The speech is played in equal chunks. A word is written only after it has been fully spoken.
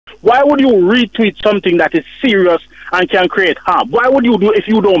Why would you retweet something that is serious and can create harm? Why would you do if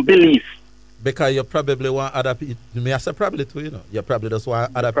you don't believe? Because you probably want other people. You may say probably too, you know. You probably just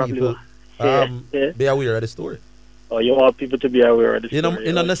want other people be aware of the story. Oh, you want people to be aware of the story.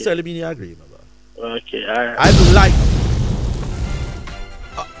 You don't necessarily mean you agree, my brother. Okay, all right. I like.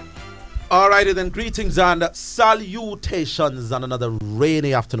 Alrighty then, greetings and salutations on another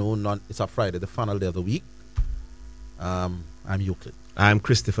rainy afternoon. It's a Friday, the final day of the week. I'm Euclid. I'm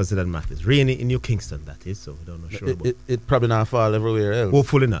Christopher Zidane Mathis. Rainy in New Kingston, that is, so we don't know sure about it probably not fall everywhere else.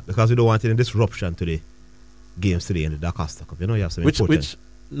 Hopefully not, because we don't want any disruption to the games today in the D'Costa Cup. You know, you have some important.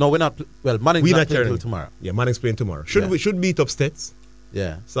 No, we're not. Well, Manning's not playing until tomorrow. Yeah, Manning's playing tomorrow. We should beat up Stets.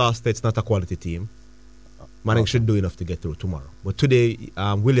 Yeah. So Stets not a quality team. Manning should do enough to get through tomorrow. But today,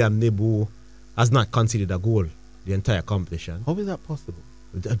 William Nebu has not conceded a goal the entire competition. How is that possible?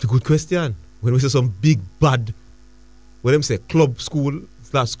 That's a good question. When we see some big bad, what them say, club, school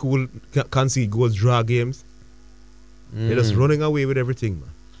concede goals, draw games, they're just running away with everything, man.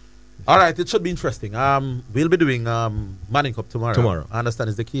 All right, it should be interesting. We'll be doing Manning Cup tomorrow. I understand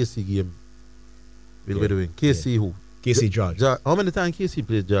it's the KC game. We'll be doing KC who? KC George. How many times KC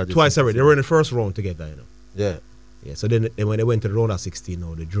played George? Twice already. They were in the first round together, you know. Yeah. Yeah. So then when they went to the round of 16,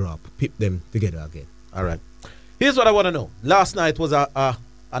 now they drew up, pipped them together again. All right. Here's what I want to know. Last night was a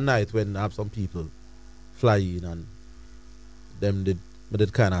night when some people fly in and them did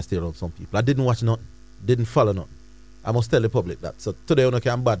kind of stay around some people. I didn't watch nothing. Didn't follow nothing. I must tell the public that. So today when I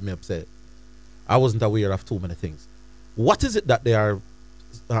can bad me upset. I wasn't aware of too many things. What is it that they are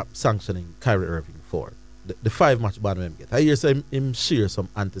sanctioning Kyrie Irving for? The 5-match ban him get. I hear him share some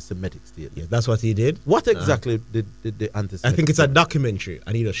anti-Semitic statement. Yeah, that's what he did. What exactly did the anti-Semitic? I think it's a documentary,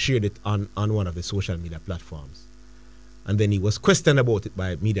 and he just shared it on one of the social media platforms. And then he was questioned about it by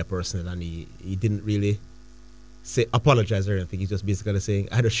a media personnel, and he didn't really apologize or anything. He's just basically saying,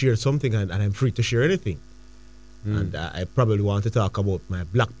 I had to share something, and I'm free to share anything. And I probably want to talk about my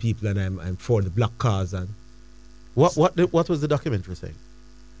black people, and I'm for the black cause. And what was the documentary saying?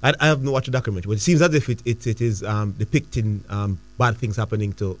 I have not watched the documentary, but it seems as if it is depicting bad things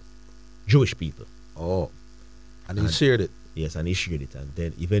happening to Jewish people. Oh, and he shared it. Yes, and he shared it, and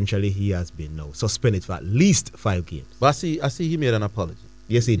then eventually he has been now suspended for at least 5 games. But I see he made an apology.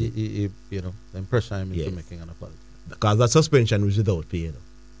 Yes, he did. He pressure him into making an apology because that suspension was without pay, you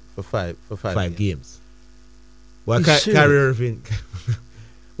know, for five games. Well, Kyrie Irving.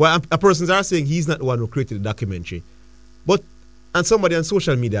 Well, a persons are saying he's not the one who created the documentary, and somebody on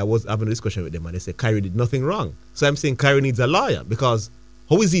social media was having a discussion with them, and they said Kyrie did nothing wrong. So I'm saying Kyrie needs a lawyer, because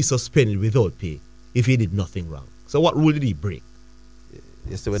how is he suspended without pay if he did nothing wrong? So what rule did he break?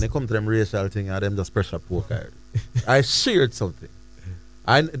 You see, when they come to them racial thing, them just pressure poor Kyrie. I shared something.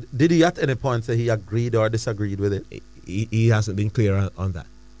 Did he at any point say he agreed or disagreed with it? He hasn't been clear on that.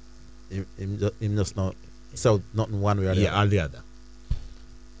 Him just not so nothing one way or the other. Yeah, or the other.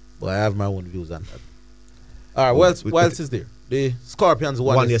 But I have my own views on that. All right, what else is there? The Scorpions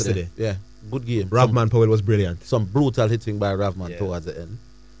won yesterday. Yeah, good game. Ravman Powell was brilliant. Some brutal hitting by Ravman towards the end.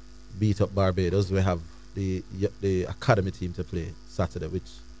 Beat up Barbados. We have the academy team to play Saturday, which,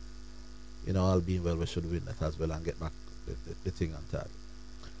 all being well, we should win that as well and get back the thing on target.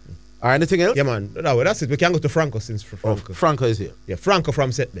 All right, anything else? Yeah, man. No, that's it. We can go to Franko since Franko. Franko is here. Yeah, Franko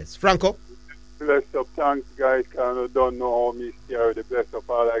from Setbest. Franko? Bless up, thanks, guys. I don't know how me steer the best of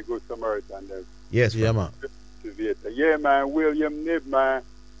all I go to Samaritan then. Yes, yeah, man. Yeah, man, William Nib, man.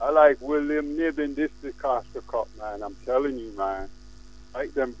 I like William Nib in this Costa Cup, man. I'm telling you, man.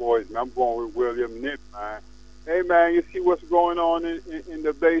 Like them boys, man. I'm going with William Nib, man. Hey, man, you see what's going on in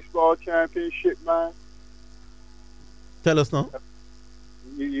the baseball championship, man? Tell us now.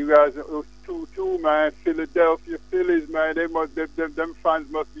 You guys, it was 2-2, man. Philadelphia Phillies, man. Them fans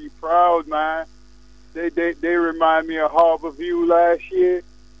must be proud, man. They remind me of Harbor View last year.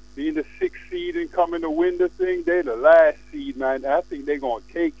 Being the 6th seed and coming to win the thing, they the last seed, man. I think they're going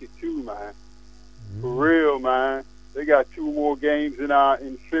to take it too, man. For real, man. They got 2 more games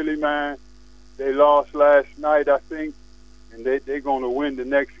in Philly, man. They lost last night, I think, and they're going to win the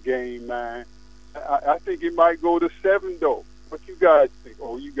next game, man. I think it might go to 7, though. What you guys think?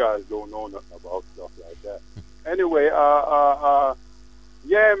 Oh, you guys don't know nothing about stuff like that. Anyway,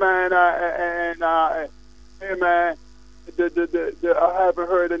 yeah, man, hey, man. I haven't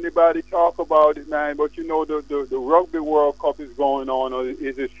heard anybody talk about it, man. But the Rugby World Cup is going on, or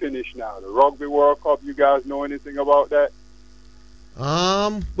is it finished now? The Rugby World Cup, you guys know anything about that?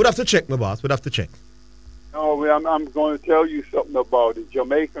 We'd have to check, my boss. We'd have to check. No, I'm going to tell you something about it.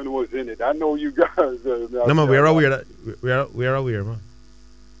 Jamaican was in it. I know you guys. No, man, we're aware. We're aware, man.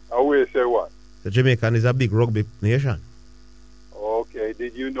 Aware, say what? The Jamaican is a big rugby nation. Okay,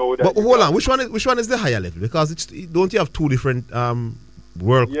 Did you know that? But hold on, which one is the higher level? Because don't you have two different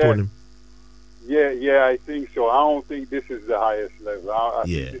world tournaments? Yeah, I think so. I don't think this is the highest level. I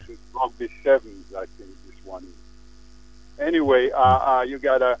think this is rugby sevens. I think this one is. Anyway, you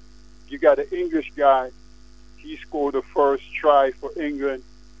got an English guy. He scored the first try for England,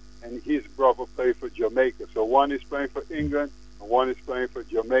 and his brother played for Jamaica. So one is playing for England, and one is playing for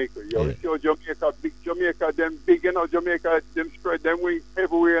Jamaica. You see Jamaica, them big, Jamaica, them spread them wings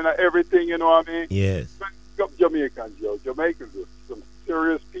everywhere and everything. You know what I mean? Yes. Pick up Jamaicans, Jamaicans are some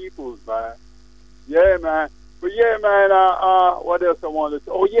serious peoples, man. Yeah, man. But yeah, man, what else I wanted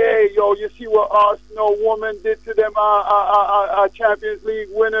to... Oh, yeah, you see what Arsenal woman did to them Champions League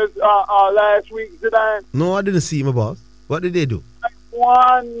winners last week, Zidane? No, I didn't see my boss. What did they do?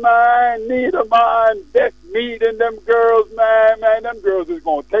 One, man, neither, man. That's meeting them girls, man. Them girls is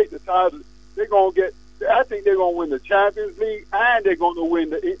going to take the title. They're going to get... I think they're going to win the Champions League, and they're going to win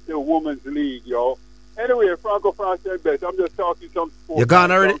the Women's League, yo. Anyway, Franco France best. I'm just talking some sports. You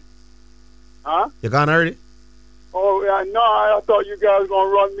gone already? Huh? You gone already? Oh, yeah, no, I thought you guys going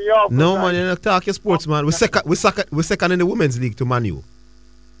to run me off. No, man, you're not talking sports, man. We're second in the Women's League to Man U.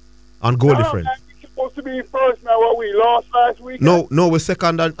 On goal difference. Man, we're supposed to be first, man. What, we lost last week? No, we're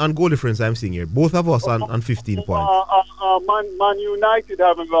second on goal difference, I'm seeing here. Both of us on 15 points. Man United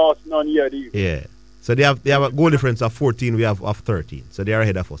haven't lost none yet either. Yeah. So they have a goal difference of 14, we have of 13. So they are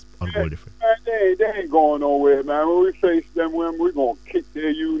ahead of us on goal difference. Man, they ain't going nowhere, man. When we face them, we're going to kick their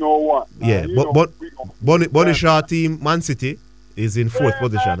you-know-what. Yeah, but Bonnie Shaw team, Man City, is in fourth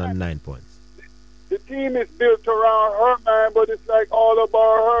position on 9 points. The team is built around her, man, but it's like all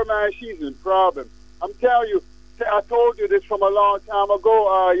about her, man. She's in problem. I'm telling you, I told you this from a long time ago.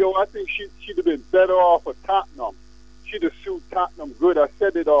 I think she'd have been better off at Tottenham. She'd have sued Tottenham good. I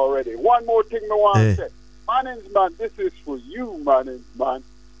said it already. One more thing I want to say. Mannings, man, this is for you, Mannings, man.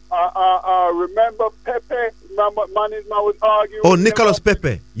 Remember Pepe? Mannings, man, was arguing. Oh, Nicolas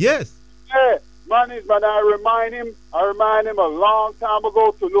Pepe. Yes. Yeah. Mannings, man, I remind him a long time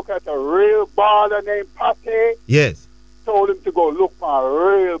ago to look at a real baller named Pate. Yes. Told him to go look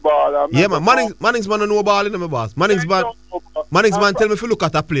for a real baller. Yeah, man. Mannings, man, no ball in my boss. Mannings, man, tell me if you look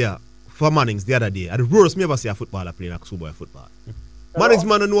at a player for Mannings the other day. And the worst me ever see a footballer play like Suboy football. Mannings,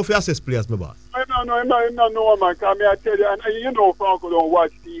 man, know if you assess players, my boss. I don't know, man. Come here, I tell you, and you know, Franco don't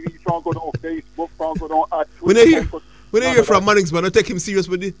watch TV, Franco don't Facebook, Franco don't act. When you hear from Mannings, man, I take him serious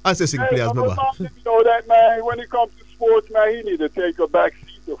with the assessing players, my boss. You know that, man. When it comes to sports, man, he need to take a back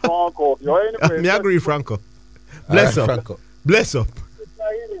seat to Franco. Anyway, I agree, Franco. Bless up. Franco. Bless up.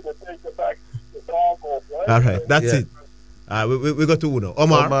 He need to take a back seat to Franco. All right, that's it. We got to Uno.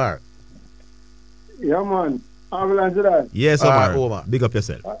 Omar. Yeah, man. Zidane. Yes, Omar. Big up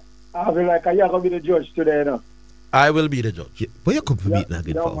yourself. I feel like you're going to be the judge today, you know. I will be the judge. Yeah, but you could be beaten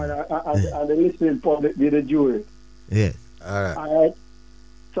again. No, man. And the listening public be the jury. Yes. All right. All right.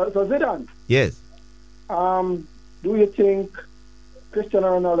 So Zidane. Yes. Do you think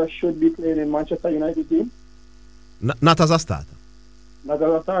Cristiano Ronaldo should be playing in Manchester United team? Not as a starter. Not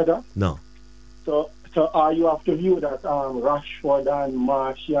as a starter? No. So you have to view that Rashford and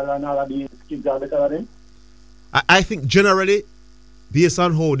Martial and all of these kids are better than him? I think generally, based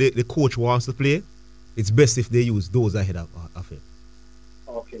on how the coach wants to play, it's best if they use those ahead of him.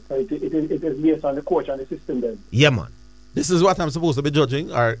 Okay, so it is based on the coach and the system then? Yeah, man. This is what I'm supposed to be judging,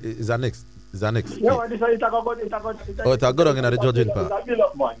 or is that next? No, this is it's a good on in the judging part. It's a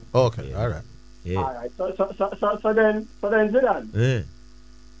build-up, man. Okay, yeah. all right. Yeah. All right, so then Zidane. Yeah.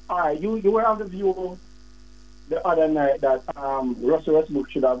 All right, you were of the view the other night that Russell Westbrook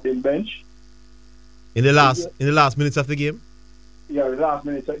should have been benched. In the last minutes of the game? Yeah, the last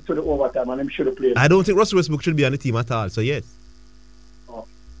minutes to the overtime, and him should have played. I don't think Russell Westbrook should be on the team at all, so yes. Oh.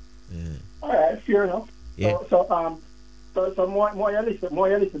 Yeah. All right, fair enough. Yeah. So more you listen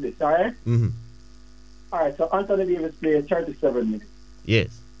to this, all right? Mm-hmm. All right, so Anthony Davis played 37 minutes.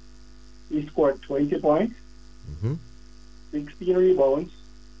 Yes. He scored 20 points, mm-hmm. 16 rebounds,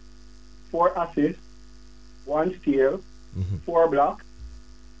 4 assists, 1 steal, mm-hmm. 4 blocks.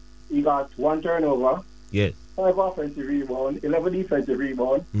 He got 1 turnover, yes. 5 offensive rebounds, 11 defensive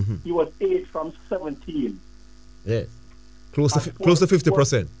rebounds. Mm-hmm. He was 8 from 17. Yes. Close to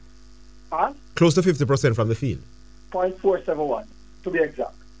 50%. Huh? Close to 50% from the field. 0.471 to be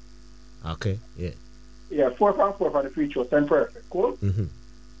exact. Okay, yeah. Yeah, 4 from 4 from the free throw, 10 perfect. Cool? Mm-hmm.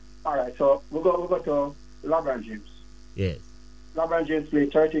 All right, so we'll go to LeBron James. Yes. LeBron James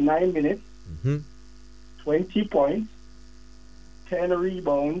played 39 minutes, mm-hmm. 20 points, 10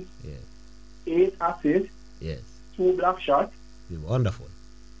 rebounds, yes. 8 assists, yes. 2 block shots, Wonderful.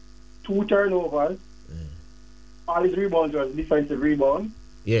 2 turnovers, all his rebounds was defensive rebounds.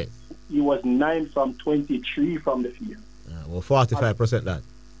 Yes. He was 9 from 23 from the field. Well, 45% that.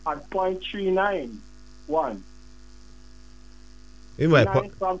 At .39, 1. In my 9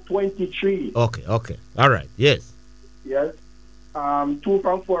 from 23. Okay. All right. Yes. Yes. 2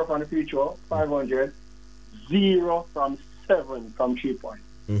 from 4 from the free throw, 500. 0 from 7 from 3 points.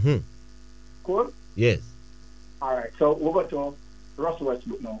 Mm-hmm. Cool? Yes. All right. So we'll go to Russell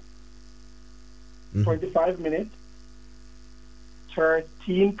Westbrook now. 25 minutes,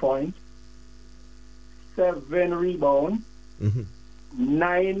 13 points, 7 rebounds,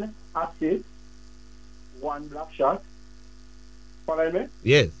 9 assists, 1 block shot. Follow me?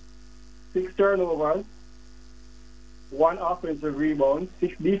 Yes. 6 turnovers, 1 offensive rebound,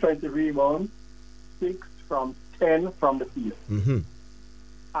 6 defensive rebounds, 6 from 10 from the field.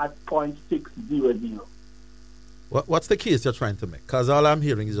 At .600. What's the case you're trying to make? Because all I'm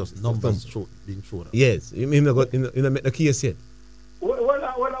hearing is just numbers being thrown out. Yes. You make the case yet. Well,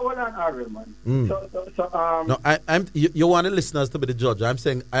 not argument, man. No, you want the listeners to be the judge. I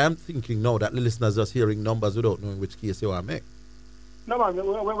am thinking now that the listeners just hearing numbers without knowing which case you want to make. No, man,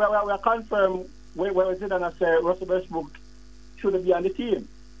 we confirm where Zidane has said Russell Westbrook should be on the team.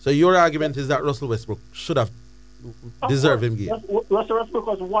 So your argument is that Russell Westbrook should have deserved him game. Russell Westbrook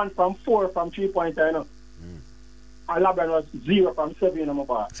was 1 from 4 from 3 points, I know. And LeBron was 0 from 7 on my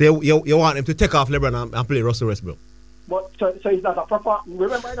bar. So you want him to take off LeBron and play Russell Westbrook? But so it's not a performance.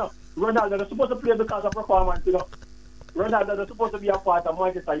 Remember, you know, Ronaldo is supposed to play because of performance, you know. Ronaldo is supposed to be a part of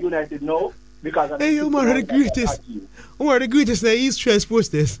Manchester United now because of Omar the greatest. Omar the greatest in the East Sports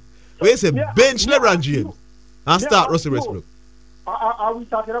this. Where is bench LeBron James and start Russell Westbrook? Are we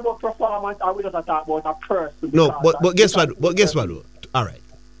talking about performance? Or are we just talking about a person? No, but guess what? Though? All right.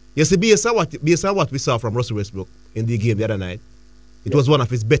 You see, based on what we saw from Russell Westbrook in the game the other night, it was one of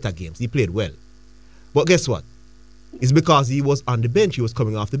his better games. He played well. But guess what? It's because he was on the bench. He was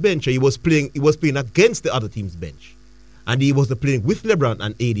coming off the bench. He was playing against the other team's bench. And he was playing with LeBron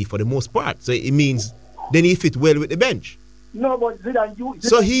and AD for the most part. So it means then he fit well with the bench. No, but Zidane,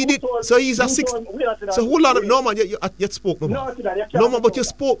 so he did. So he's a 6. So hold on. No, man, you spoke, my boss. No, man, but you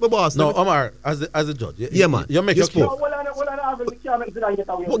spoke, my boss. No, Omar, as a judge. Yeah, man. You spoke.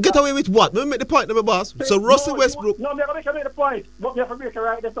 No, get away with what? Let me make the point, my boss. So Russell Westbrook. No, I'm going to make the point. But you have to make it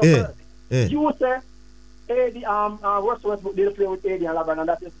right there. You say AD, Russell Westbrook didn't play with AD and LeBron, and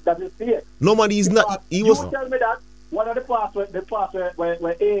that is fair. No, man, he's not. He was. You tell me that. One of the pass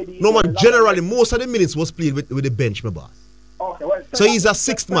where AD. No, man, generally, most of the minutes was played with the bench, my boss. Okay, well, so he's a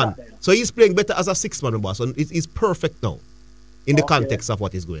 6th man. So he's playing better as a 6th man, my boss. And it's perfect now in the context of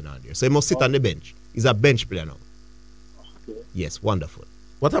what is going on there. So he must sit on the bench. He's a bench player now. Okay. Yes, wonderful.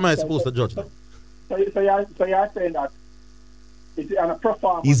 What am I supposed to judge now? So you're saying that it's on a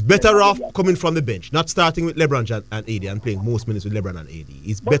performance. He's better off coming from the bench, not starting with LeBron and AD and playing most minutes with LeBron and AD.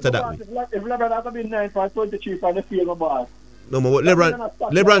 He's better that way. If LeBron has been 9 for 23 from the field, my boss. No, but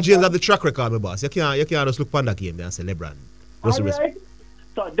LeBron James have the track record, my boss. You can't just look on that game there and say LeBron. Right.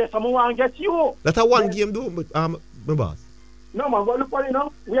 So that's someone get you. That's a one game though, but my boss. No man, but look what you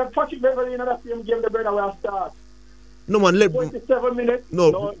know. We have Patrick Beverly in that same game the brother will start. No man, 27 minutes.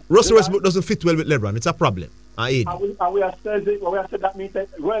 No, Russell Westbrook doesn't fit well with LeBron. It's a problem. We have said that means that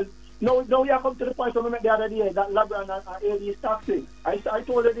no, we have come to the point where we met the other day that LeBron and AD is toxic. I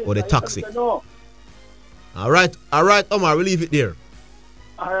told you this. Oh, they're toxic. No. All right, Omar, we'll leave it there.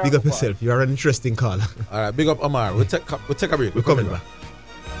 Right, big up yourself. You are an interesting caller. All right, big up Omar. We'll take a break. We're coming back.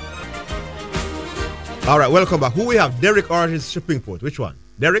 All right, welcome back. Who we have? Derek or his shipping port? Which one?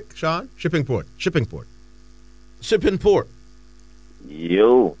 Derek, Sean? Shipping port.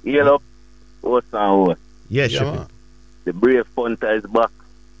 Yo, hello. What's on? Yes, shipping. The Brave Punter is back.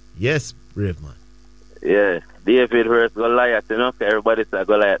 Yes, Brave man. Yeah, David versus Goliath. You know, everybody said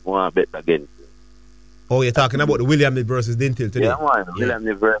Goliath want bet again. Oh, you're talking about the William versus Dintil today? Yeah, man. Yeah.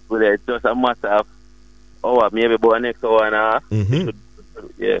 William versus William. It's just a matter of maybe about next hour and a half. Mm-hmm.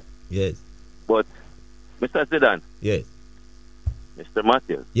 Yeah. Yes. But, Mr. Zidane. Yes. Mr.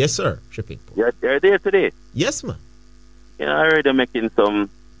 Matthews. Yes, sir. Shipping. You're there today? Yes, man. You know, I heard you making some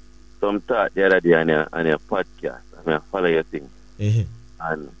thought the other day on your podcast. I mean, I follow your thing. Mm-hmm.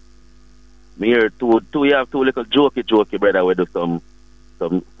 And me hear you have two little jokey brother with some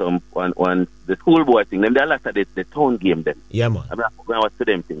the schoolboy thing. Them there a lot of the town game them. Yeah, man. I mean, I'm going to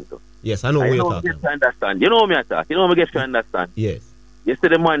them things too. Yes, I know what you're talking about. Understand. You know me I talk. You know me get to understand. Yes. You see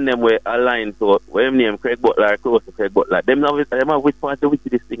the man them were aligned to where him name Craig Butler, close to Craig Butler. Them have which part of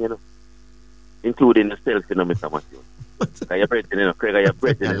this thing, you know. Including yourself, you know, Mr. Matthews. You're breathing, you know, Craig, you're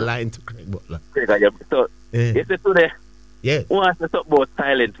breathing. Aligned to Craig Butler. Craig, so, you see today, Yeah. Want to talk about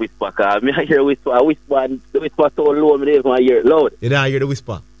silent whisper, because I hear whisper, and the whisper so low, I don't want to hear it loud. You don't hear the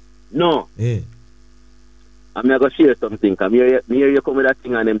whisper? No. Yeah. I'm going to share something, because me hear you come with that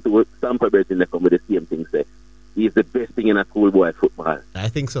thing and them two sample birds in there come with the same thing, say. He's the best thing in a schoolboy football. I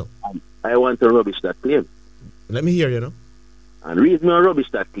think so. I want to rubbish that claim. Let me hear you, know. And reason me rubbish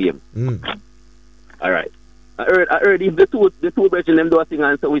that claim. All right. I heard if the two brethren them do a thing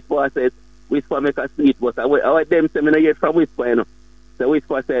and so Whisper said, Whisper make a sweet, but I want them say me no hear from Whisper, you know. So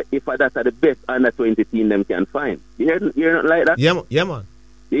Whisper say if that's the best under 20 team them can find. You hear not like that? Yeah, man.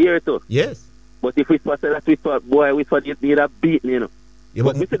 You hear it too? Yes. But if Whisper say that Whisper need a beat, you know. Yeah,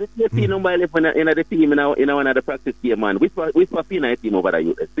 but we said the team number 11 in the team in one of the practice game, man. Whisper Pina team over the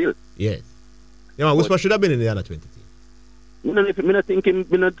youth still. Yes. Yeah, man, Whisper should have been in the under 20 team. Me not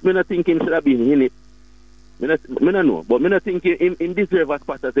think him should have been in it. Me not know. But me not think him deserve as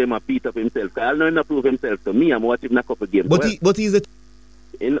part as him a beat up himself. I'll not prove himself to me. I'm watching him in a couple games. But he's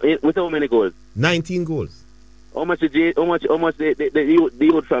with how many goals? 19 goals. How much the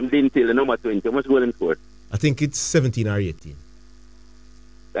youth from Dintil, the number 20, how much goal him scored? I think it's 17 or 18.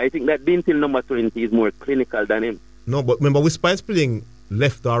 I think that Dintil number 20 is more clinical than him. No, but remember, Whisper is playing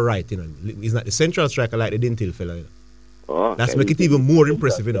left or right, you know. He's not the central striker like the Dintil fella, you know. Oh, that's make it even more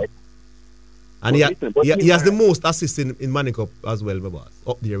impressive, you know. And he has the most assists in Manning Cup as well, my boss.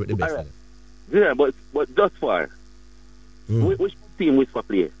 Up there with the best. Right. Yeah, but thus far, which team Whisper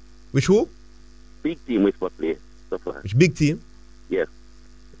play? Which who? Big team Whisper play so far. Which big team? Yes.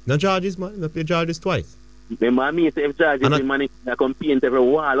 No Georges, man. No play Georges twice. Remember me say if Georges in Manning, I can paint every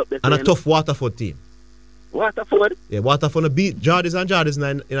wall up there. And a tough Waterford team. Waterford? Yeah, Waterford beat Georges and Georges in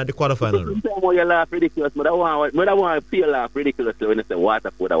the quarterfinal. You laugh ridiculous, but I want to feel laugh ridiculously when you say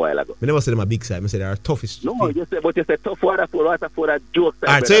Waterford a while ago. I never said them a big side. I said they are toughest. No, you say tough Waterford a joke side.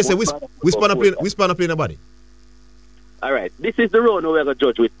 Alright, so you say Whisper not playing nobody. Alright, this is the round where we're going to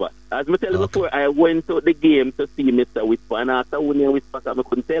judge Whisper. As I tell you before, I went to the game to see Mr. Whisper, and after winning Whisper, I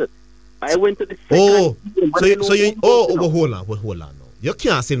couldn't tell. I went to the second game. Hold on now. You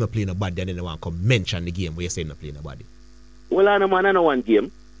can't say him not playing nobody and then you want to come mention the game where you say him not playing nobody. Well, I know one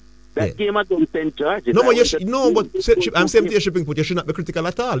game. That game against St. George's. I'm saying to you, Shipping Put, you should not be critical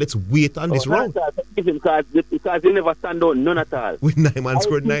at all. Let's wait on this round. Because he never stand out, none at all. With 9 man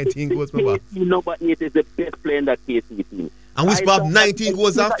scored 19 goals, my boss. Number 8 is the best player in that KC team. And Whisper have 19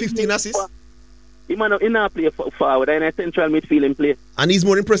 goals and 15 assists. He not play forward, and a central midfield in play. And he's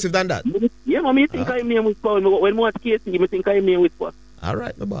more impressive than that. Yeah, I think I name Whisper. When more KC, I think I name Whisper. All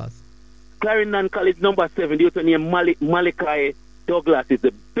right, my boss. Clarendon College number 7, due to name Malachi Douglas is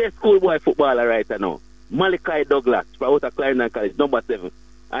the best schoolboy footballer right now. Malachi Douglas from out of Clarendon College, number 7.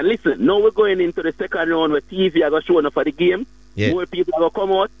 And listen, now we're going into the second round where TV are going to show up for the game. Yeah. More people are going to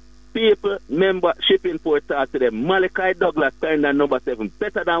come out. People, member, Shipping Port talk to them. Malachi Douglas, Clarendon number 7,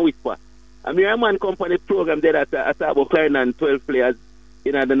 better than Whisper. I mean, a man company program there at about Clarendon 12 players,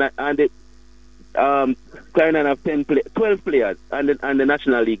 you know, Clarendon have 12 players, and the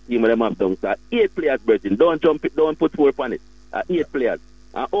National League team them have done so 8 players, Virgin. Don't put 4 on it. 8 players.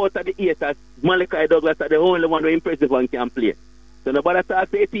 And out of the 8, Malachi Douglas are the only one who impressive one can play. So nobody talks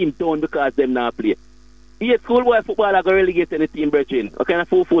to a team down because them not play. 8 schoolboy football are going to relegate any team, Virgin. What kind of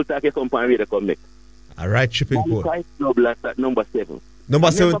full talk you come and read the come next? All right, Shipping Port. Malachi Douglas at number 7. Number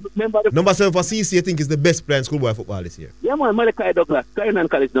 7 for CC, I think, is the best player in schoolboy football this year. Yeah, man, Malachi Douglas, Clarendon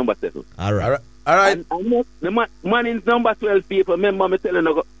College number 7. All right. And the man in number 12 people, remember me telling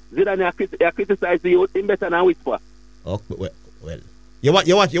you, Zidane criticize the youth, him better than Whisper. Oh, well. You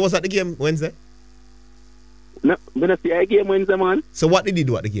was at the game Wednesday? No, I didn't see a game Wednesday, man. So what did he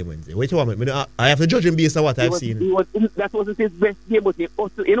do at the game Wednesday? Wait a minute. I have to judge him based on what I've seen. That wasn't his best game, but you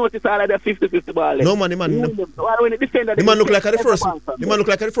know it's all like that 50-50 ball. No, man, the man look like the first. The man look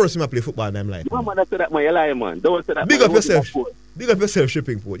like the first time I play football and I'm like. No, man, that's that, man. You lie, man. Don't say that. Big up yourself,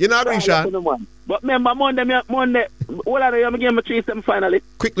 Shipping Port. You know agree, Sean? But remember, Monday, all of them game 3 semi-finally.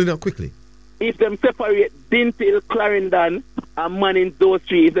 Quickly. If them separate Dintil, Clarendon, and Manning, those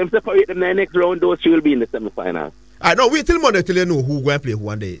 3, if them separate them in the next round, those 3 will be in the semi-final. Alright, no, wait till Monday till you know who going to play who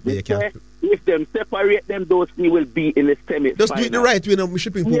one day. If them separate them, those 3 will be in the semi-final. Just do it the right way, now,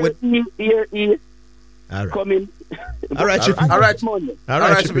 Shipping Port. Here. All right. Coming. All right, Shipping Port. All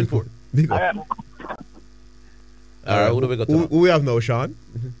right, Shipping Port. Big up. All right, who do we got? Who we have now, Sean?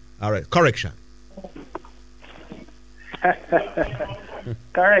 All right, correction.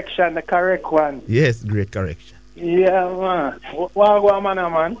 Correction, the correct one. Yes, great correction. Yeah, man. What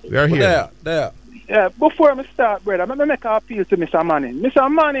man? We are here. There. Yeah, before I start, brother, I'm going to make an appeal to Mr. Manning. Mr.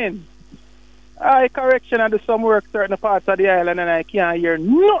 Manning, correction, I do some work certain parts of the island and I can't hear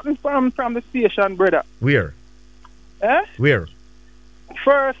nothing from the station, brother. Where? Eh? Where?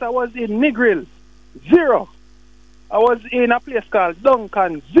 First, I was in Negril, 0. I was in a place called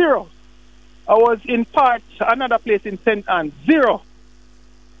Duncan, 0. I was in another place in St. Anne, 0.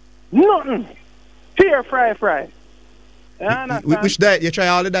 Nothing. Fear fry. Which diet? You try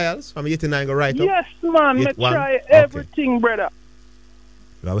all the dials from 89 go right up? Yes, man. I try everything, brother.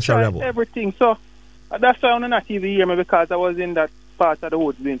 I was sorry about everything. So that's why I'm not TV hear me, because I was in that part of the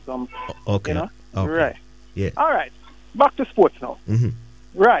woods doing some. Okay. You know? Okay. Right. Yeah. All right. Back to sports now. Mm-hmm.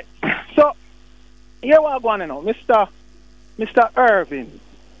 Right. So here what I'm going to know, Mr. Irving.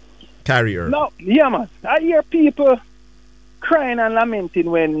 Carrier. No, yeah, man. I hear people crying and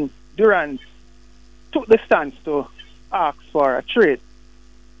lamenting when Durant took the stance to ask for a trade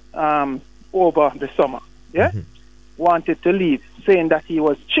over the summer. Yeah? Mm-hmm. Wanted to leave, saying that he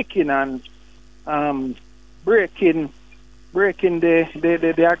was chicken and breaking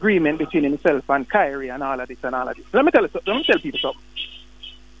the agreement between himself and Kyrie and all of this and all of this. Let me tell people something.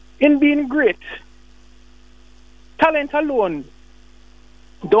 In being great, talent alone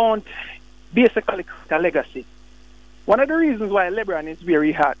don't basically create a legacy. One of the reasons why LeBron is where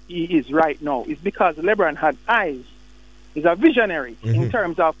he is right now is because LeBron had eyes. He's a visionary in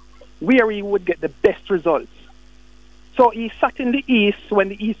terms of where he would get the best results. So he sat in the East when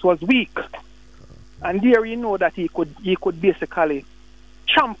the East was weak. And there you know that he could basically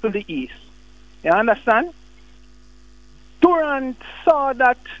trample the East. You understand? Durant saw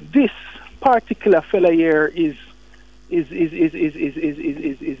that this particular fella here is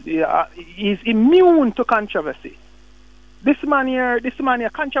immune to controversy. This man here,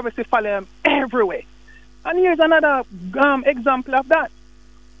 controversy follow him everywhere. And here's another example of that.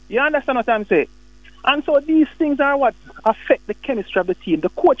 You understand what I'm saying? And so these things are what affect the chemistry of the team. The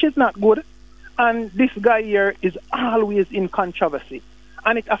coach is not good, and this guy here is always in controversy.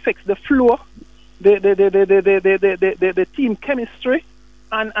 And it affects the flow, the team chemistry,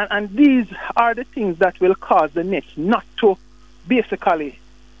 and these are the things that will cause the Nets not to basically,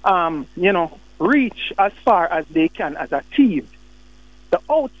 reach as far as they can as a team. The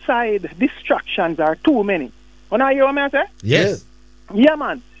outside distractions are too many. When I hear what I say? Yes. Yeah,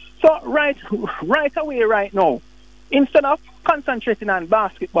 man. So right away, right now, instead of concentrating on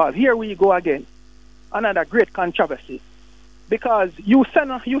basketball, here we go again. Another great controversy. Because you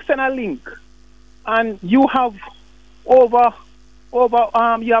send a link, and you have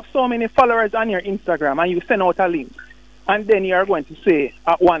you have so many followers on your Instagram, and you send out a link. And then you are going to say,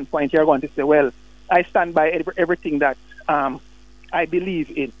 at one point, you're going to say, well, I stand by everything that I believe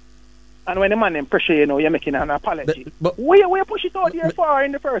in. And when the man then pressure, you're making an apology. But where push it out here for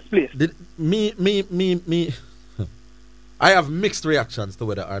in the first place? Me. I have mixed reactions to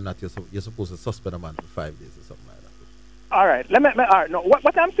whether or not you're supposed to suspend a man for 5 days or something like that. All right. All right. No,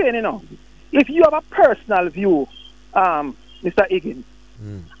 what I'm saying, if you have a personal view, Mr. Higgins,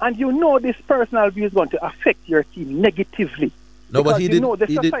 and you know this personal view is going to affect your team negatively. No, but he did.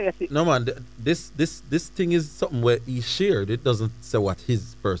 No, man. This thing is something where he shared. It doesn't say what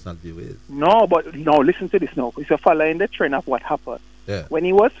his personal view is. No, listen to this now. If you're following the trend of what happened, when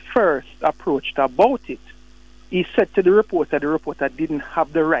he was first approached about it, he said to the reporter didn't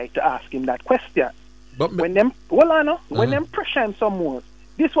have the right to ask him that question. But when them pressure him some more,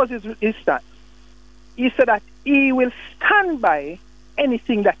 this was his stance. He said that he will stand by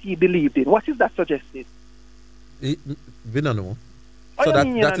anything that he believed in. What is that suggested? We don't know. So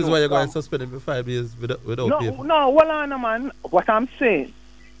that is why you're going to suspend him for 5 years without paper? No, man. What I'm saying,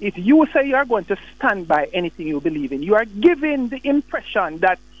 if you say you are going to stand by anything you believe in, you are giving the impression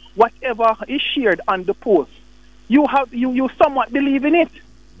that whatever is shared on the post, you somewhat believe in it.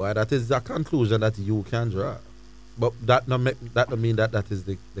 But that is the conclusion that you can draw. But that don't mean that is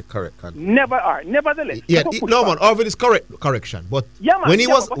the correct conclusion. Nevertheless. Yeah, no man, Orville is correction. But when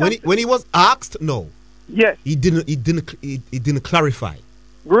he was asked, no. Yes. He didn't clarify.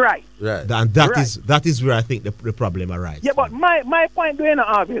 Right. And that is where I think the problem arises. Yeah, but my point doing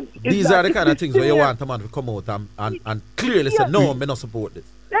Orville. These are the kind of things where you want a man to come out and clearly say, no, I may not support this.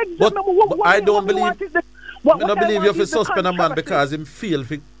 Exactly. But I don't believe you have to suspend a man because him feel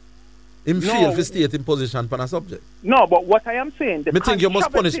to stay in position on a subject. No, but what I am saying, I think you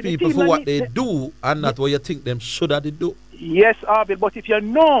must punish people for what they do and not what you think them should have do. Yes, Orville, but if you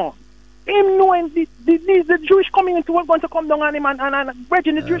know him knowing the Jewish community was going to come down on him and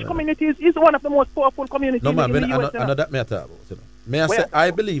bridging the Jewish community is one of the most powerful communities in the US. I know that may I talk about. May I say,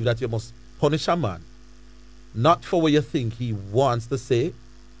 I believe that you must punish a man not for what you think he wants to say,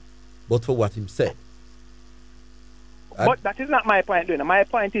 but for what he said. But that is not my point. My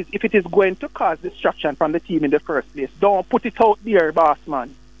point is, if it is going to cause destruction from the team in the first place, don't put it out there, boss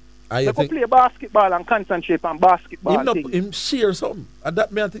man. They could play basketball and concentrate on basketball. Him share something. And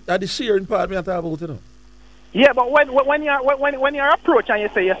that me at the sharing part me at about, you know. Yeah, but when you're approach and you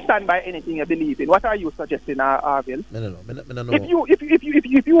say you stand by anything you believe in, what are you suggesting, Orville? No.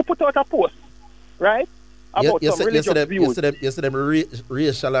 If you put out a post, right? About some religious views. You see them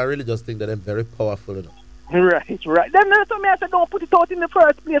racial and religious thing that them very powerful, you know. Right. Then me I said don't put it out in the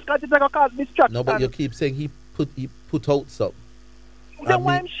first place because it's going to cause distraction. No, but you keep saying he put out something. Then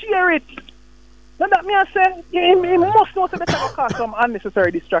why him share it? Then that me I say he must know that it's going to cause some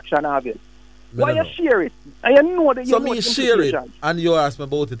unnecessary distraction, Orville. Why you share it? And you know that you know me share it and you ask me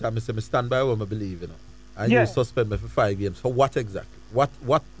about it and I say me stand by what I believe, you know. And you suspend me for 5 games. For what exactly? What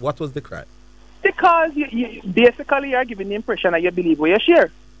was the crime? Because you basically you're giving the impression that you believe what you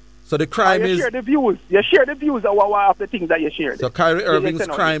share. So the crime you is... share the views. You share the views of the things that you shared. So Kyrie Irving's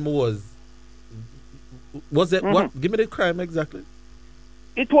crime was it... What? Give me the crime exactly.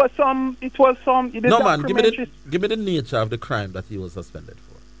 It was some... No, man, give me the nature of the crime that he was suspended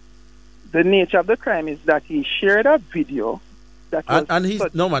for. The nature of the crime is that he shared a video that was... And he's...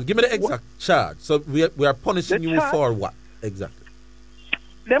 No, man, give me the exact charge. So we are punishing you for what exactly?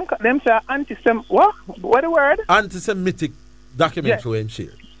 Them say anti-Sem... What? What the word? Anti-Semitic documentary and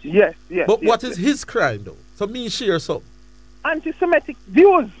share. Yes. But what is his crime though? So me share something. Anti-Semitic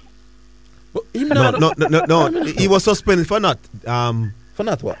views. But no. He was suspended for not for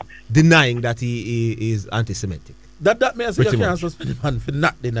not what? Denying that he is anti-Semitic. That means you can't suspend a man for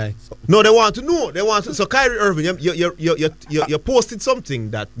not denying something. No, they want to know. So Kyrie Irving, you posted something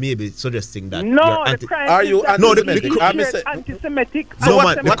that maybe suggesting that the crime are you anti-Semitic? So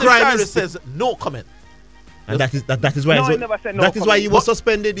what the crime says no comment. And that is why that is why he was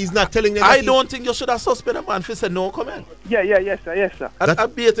suspended. He's not telling them. I don't think you should have suspended a man for saying no comment. Yes, sir.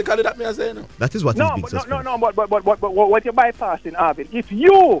 And basically that me I say no. That is what he's being suspended. No, but what you're bypassing, Orville. If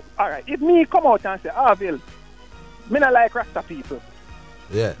me come out and say, Orville, me not like Rasta people.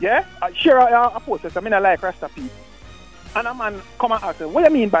 Yeah. Sure, I post it. I mean, I like Rasta people. And a man come and ask me, what do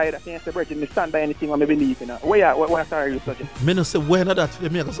you mean by that? And say, Bridget, me stand by anything I believe in. What are you suggesting? Me no say, when are that for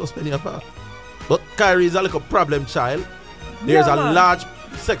me to suspend your part? But Kyrie is a little problem child. There's a large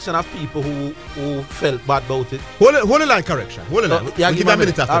section of people who felt bad about it. Hold the line, correction. Hold the line. We'll give a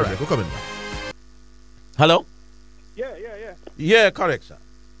minute after the break. We're coming back. Hello? Yeah. Yeah, correction.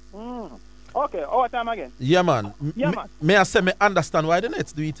 Okay, all time again. Yeah, man. May I say, me understand why the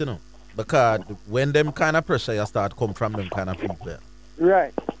Nets do it, you know? Because when them kind of pressure you start come from them kind of people.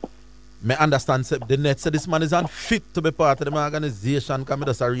 Right. Me understand the Nets say this man is unfit to be part of the organization because me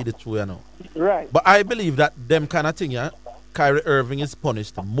just read it through, you know. Right. But I believe that them kind of thing, yeah, Kyrie Irving is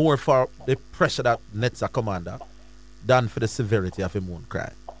punished more for the pressure that Nets are commander than for the severity of his own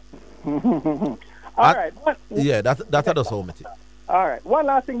crime. All right. Yeah, that does how me think. All right. One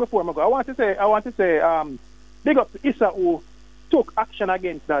last thing before I go. I want to say, big up to Issa who took action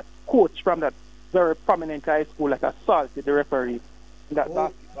against that coach from that very prominent high school that assaulted the referee in that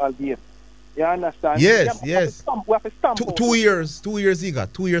basketball game. You understand? Yes. We have to stamp 2 years. 2 years he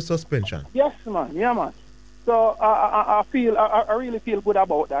got. 2 years suspension. Yes, man. Yeah, man. So I really feel good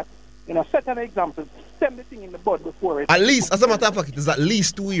about that. You know, set an example. Send the thing in the bud before it. At least, as a matter of fact, it is at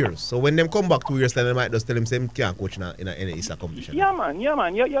least 2 years. So when them come back 2 years, then they might just tell him same can't coach in a ISA competition. Yeah, man. You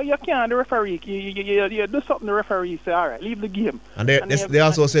can't. The referee. You do something. The referee say, all right, leave the game. And they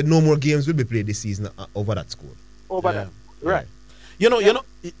also said no more games will be played this season over that score. Over that. Right. You know,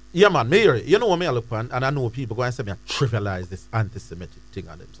 yeah, man, Mary, you know what me I look for, and I know people go and say me I trivialize this anti-Semitic thing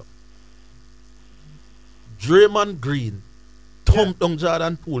on themselves. Draymond Green thumped down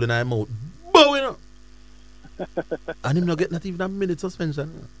Jordan Poole in my mouth, bowing up. And him not get not even a minute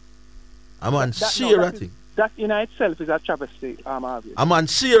suspension. I'm on sheer thing. That in itself is a travesty, I'm on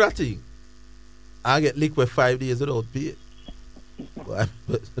sheer thing. I get licked with 5 days without pay.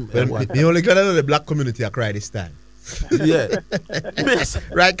 The only glad of the black community I cry this time. Yeah.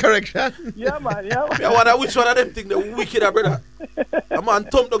 Right, correction. Yeah, man. I wonder which one of them think the wicked, brother. A man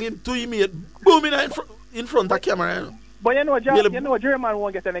thumped down him 2 mate, booming in front of camera. You know. But you know, Draymond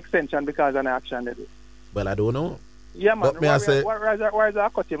won't get an extension because of an action they do. Well, I don't know. Yeah, man. Why is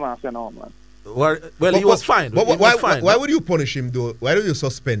that cut him off, you know, man? Well, he was fine. But why would you punish him, though? Why do you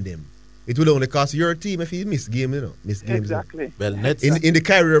suspend him? It will only cost your team if he miss game, you know. Exactly. Well, Nets in the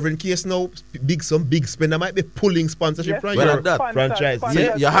Kyrie Irving case now, some big spender might be pulling sponsorship from your franchise.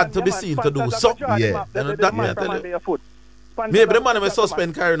 You had to be seen to do something. Yeah. The man from under your foot. Maybe the man will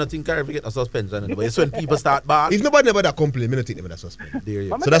suspend Kyrie, nothing Kyrie forget a suspension. But it's when people start bad. If nobody never that complain, I don't think they would suspend. There you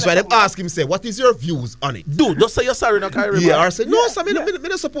So that's why they ask him, say, what is your views on it? Dude, just say you're sorry, no Kyrie. Yeah, or say, no, sir, I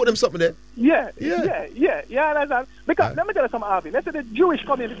don't support them something there. Yeah. That's that. Because let me tell you something, Harvey. Let's say the Jewish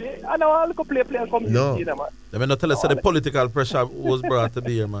community, I know all the player community. No. You know, man. Let me not tell us that the political pressure was brought to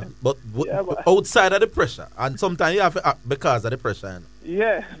bear, man. But outside of the pressure, and sometimes you have to act because of the pressure.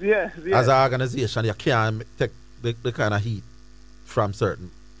 Yes. As an organization, you can't take the kind of heat from certain,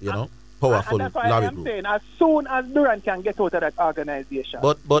 powerful and that's why lobby I'm group. saying, as soon as Durant can get out of that organization.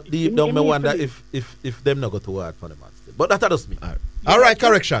 But deep down, I wonder if them not go too hard for the man still. But that's just me. All right,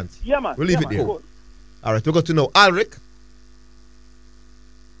 corrections. Yeah, man. We'll leave it there. Cool. All right, we got to know Alrick.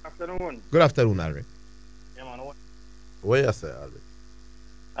 Afternoon. Good afternoon, Alrick. Yeah, man. What you say, Alrick?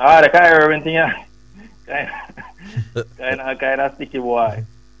 The Kyrie Irving thing, kind of sticky boy.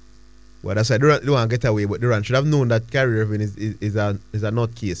 Well, that's why Durant don't get away, but Durant should have known that Kyrie Irving is a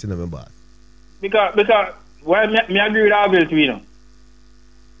nutcase in the boss. Because me agree with Orville too,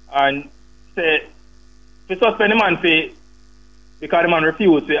 and say to suspend the man because the man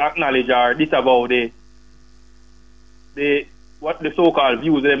refused to acknowledge or disavow the so-called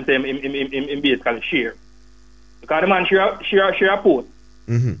views of them in basically share. Because the man share a post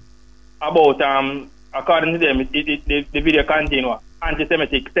about according to them the video contain what?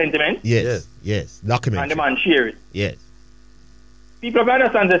 Anti-Semitic sentiment. Yes. Document. And the man share it. Yes. People have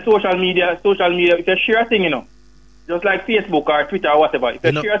understand that social media, if you share a thing, just like Facebook or Twitter or whatever, if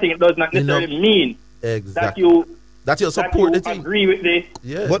you share a thing, it does not necessarily mean that you support the thing. Agree with the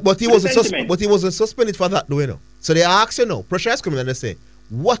But he wasn't suspended for that, though, So they ask pressure is coming and they say,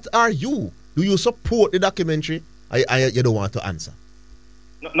 what are you? Do you support the documentary? You don't want to answer.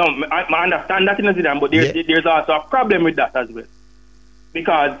 No, I understand that in Zidane, but there's also a problem with that as well.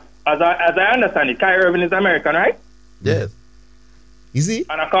 Because as I understand it, Kyrie Irving is American, right? Yes. Is he?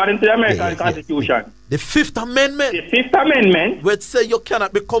 And according to the American Constitution, the Fifth Amendment, which say you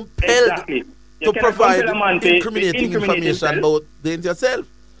cannot be compelled to provide incriminating information about yourself.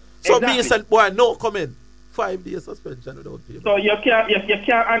 So me said, boy, no comment. 5 days suspension without payment. So you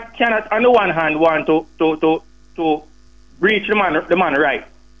cannot on the one hand want to breach the man right.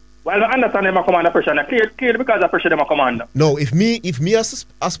 Well, I understand them come under pressure. Clearly because of pressure them come under. No, if me as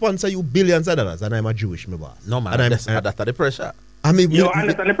a sponsor you billions of dollars and I'm a Jewish me boss. No man, that's the pressure. I mean, you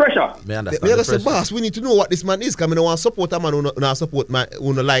understand the pressure. Me understand the pressure. Boss, we need to know what this man is. Because I don't want to support a man who not support my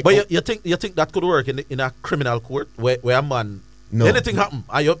who not like. But you think that could work in a criminal court where a man anything happen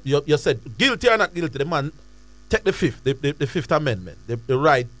and you said guilty or not guilty, the man take the Fifth Amendment, the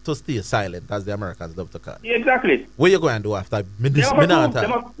right to stay silent, as the Americans love to call it. Yeah, exactly. What you going to do after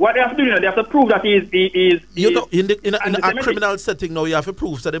what they have to do, they have to prove that he is in a criminal setting now, you have to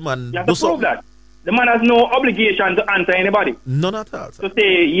prove that the man. You have to prove that. The man has no obligation to answer anybody. None at all. To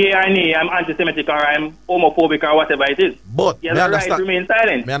say, yeah, I'm anti-Semitic or I'm homophobic or whatever it is. But he has the right to remain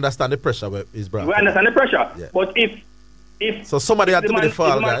silent. I understand the pressure where is brought. We understand the pressure. Yeah. But if so somebody had to be the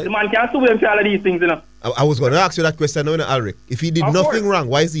fall guy. The man can't sue them for all of these things, I was going to ask you that question now, Alrick. If he did nothing wrong,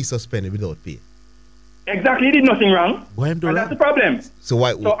 why is he suspended without pay? Exactly, he did nothing wrong. And that's the problem. So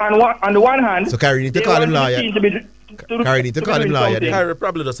why? So on the one hand, so Kyrie need to call him lawyer. Kyrie need to call him lawyer. Kyrie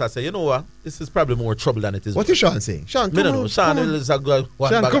probably does say, you know what? This is probably more trouble than it is. What is Sean saying? Sean, come on. Sean is a good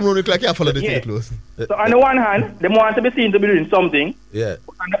one. Sean, come on, look like you follow the thing close. So on the one hand, they want to be seen to be doing something. Yeah.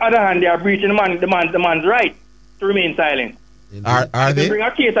 On the other hand, they are breaching the man's right to remain silent. Are they? Bring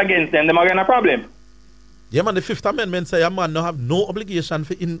a case against them, they might get a problem. Yeah, man, the Fifth Amendment say a man no have no obligation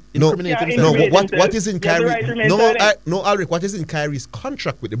for incriminating himself. No, what is in Kyrie? No, Alrick, what is in Kyrie's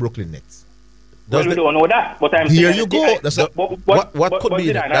contract with the Brooklyn Nets? Well, we don't know that, but I'm here you go. What could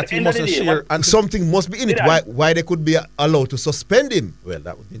be that he mustn't share? And something must be in it. Why they could be allowed to suspend him? Well,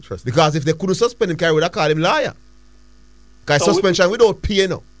 that would be interesting. Because if they couldn't suspend him, Kyrie would have called him liar. Because suspension without pay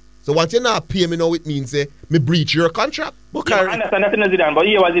now. So once you not pay me now, it means me breach your contract. But Kyrie, I understand that in Zidane, but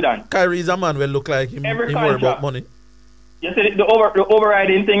here was Zidane. Kyrie is a man will look like him. He worry about money. You see, the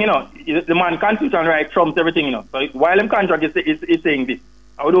overriding thing, the man constitution right trumps everything, So while him contract is saying this,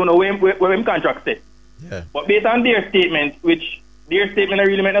 I don't know where him contract say. Yeah. But based on their statement, which their statement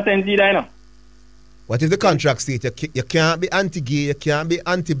really make no sense either, What is the contract state? You can't be anti-gay, you can't be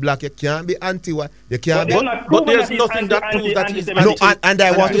anti-black, you can't be anti-white, you can't be... But there's nothing that proves that he's anti... No, and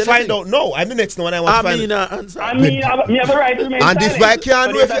I want to find out. No, I'm the next one I want to find out. I have a right to remain silent. And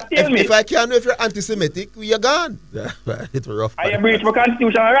if I can't know if you're anti-Semitic, you're gone. Yeah, it's rough. I breach my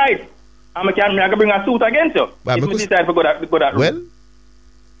constitutional right. I can bring a suit against you. If we decide to go that route.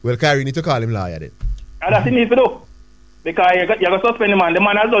 Well, Kyrie, you need to call him lawyer then. And that's what he needs to do. Because you're going to suspend the man. The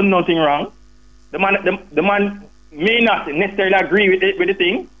man has done nothing wrong. The man may not necessarily agree with the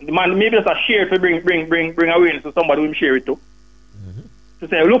thing. The man maybe just a share to bring awareness to somebody who share it to. To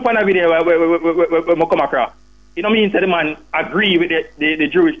say, look on a video where I come across. You know what I mean? So the man agree with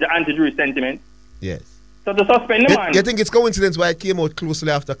the anti-Jewish sentiment. Yes. So to suspend the man. You think it's coincidence why it came out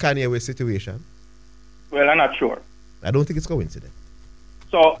closely after Kanye West situation? Well, I'm not sure. I don't think it's coincidence.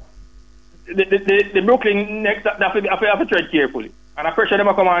 So the Brooklyn next that have to tread carefully. And I pressure them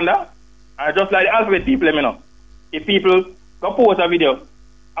a commander. And just like the alphabet people, let me know. If people go post a video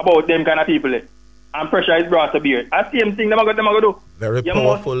about them kind of people, and pressure is brought to bear. That's the same thing them going to do. Very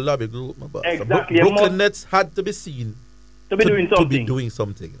powerful lobby group, my boss. Exactly. So Brooklyn Nets had to be seen to be doing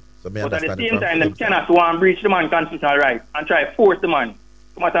something. So but at the same time, they cannot go and breach the man's constitutional right and try to force the man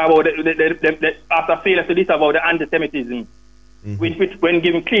to matter about after failure to disavow the anti-Semitism, which when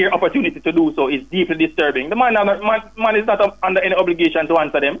given clear opportunity to do so is deeply disturbing. The man is not under any obligation to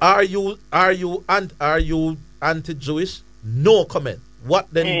answer them. Are you anti-Jewish? No comment.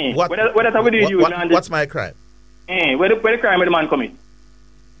 What then? What's my crime? Where the crime of the man commit?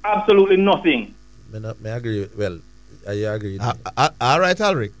 Absolutely nothing. May I agree? Well, I agree. All right,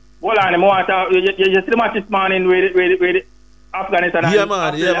 Alrick. Hold on, you see the match this morning with Afghanistan. Yeah,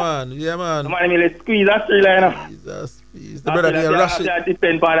 man. The man will squeeze Australia. Jesus, the brother there, Rashid. That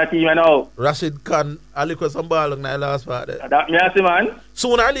depend on the team and all. Rashid Khan, I look at some ball on the last part. That me see, man.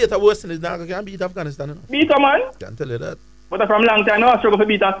 Sooner or later, Western is now can beat Afghanistan. You know? Beat a man. Can't tell you that. But from long time, no struggle to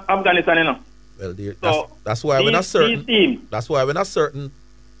beat Afghanistan, you know. Well, dear, that's why when a certain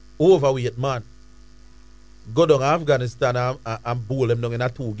overweight man go down Afghanistan and bowl them down in a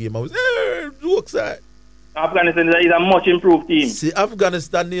 2 game. I was jokes. Afghanistan is a much improved team. See,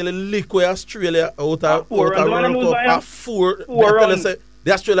 Afghanistan nearly lick with Australia out of World Cup. Four runs.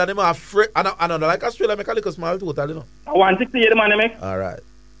 The Australia them are afraid. I don't like Australia make a little small total, you know. 168 the man make. All right.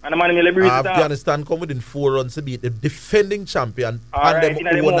 And the man will breathe. Afghanistan come within 4 runs to beat the defending champion and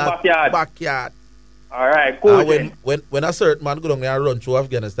them own backyard. All right, cool. When a certain man go down there and run through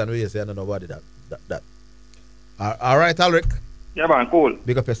Afghanistan, we say, I don't know about that. All right, Alrick. Yeah, man, cool.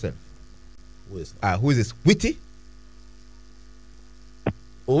 Big up yourself. Who is this? Witty?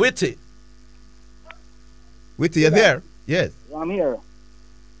 Witty, you there? Yes. I'm here.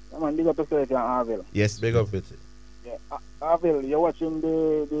 Come on, big up yourself, Orville. Yes, big up Witty. Yeah, Orville, you're watching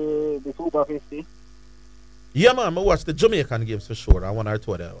the Super 50? Yeah, man, I watch the Jamaican games for sure. I want to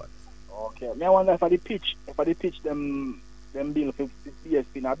tell you what. Okay, I wonder if I pitch them bill for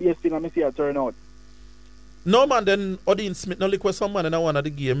BSP. Now BSP, I see a turnout. No, man, then Odin Smith no look with someone in one of the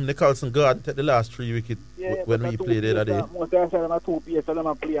game. Nicholson Garden take the last 3 wickets when we played the other day. Most of the time, 2 PS, so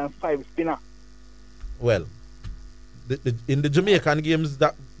them play and 5 spinner. Well, in the Jamaican games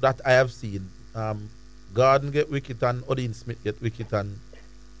that I have seen, Garden get wicket and Odin Smith get wicket and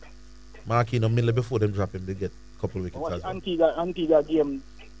Marquino Miller before them drop him, they get a couple wickets as well. Antigua game,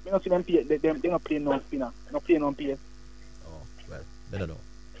 I don't see them play, they not play no spinner, not play no PS. Oh, well, I don't know.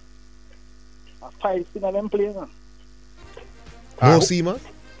 5 spinner them play now. No seamer?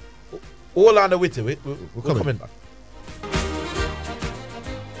 Hold on the Witty, we're coming back.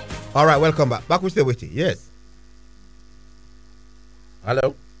 All right, welcome back. Back with the Witty, yes.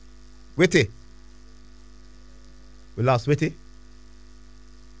 Hello? Witty. We lost Witty.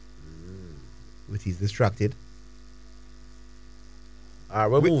 Witty's distracted. All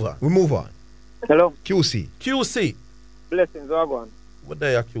right, we move on. Hello? QC. Blessings, Oregon. What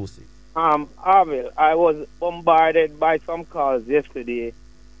day are QC? Orville, I was bombarded by some calls yesterday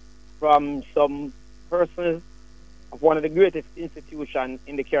from some persons of one of the greatest institutions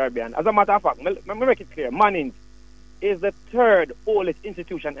in the Caribbean. As a matter of fact, let me make it clear, Manning's is the 3rd oldest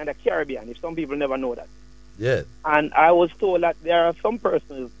institution in the Caribbean, if some people never know that. Yes. And I was told that there are some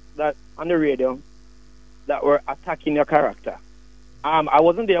persons that on the radio that were attacking your character. I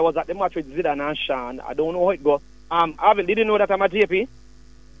wasn't there, I was at the match with Zidane and Sean. I don't know how it goes. Orville, did you know that I'm a JP?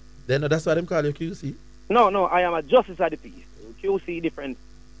 Then that's why them call you QC? No, I am a justice of the peace. QC different.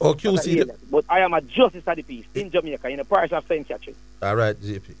 Oh, QC. But I am a justice of the peace in Jamaica, in the parish of St. Catherine. All right,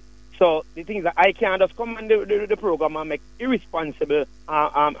 JP. So the thing is that I can't just come on the program and make irresponsible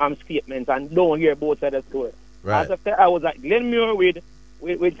statements and don't hear both sides of the story. Right. As I said, I was at Glenmuir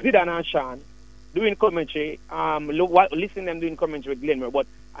with Zidane and Sean doing commentary, listening them doing commentary with Glenmuir,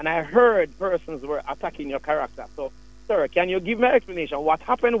 and I heard persons were attacking your character. So, sir, can you give me an explanation what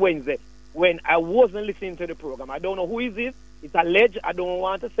happened Wednesday when I wasn't listening to the program? I don't know who is it. It's alleged. I don't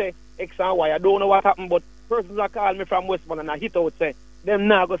want to say X and Y. I don't know what happened, but persons are calling me from Westbourne and I hit out say, them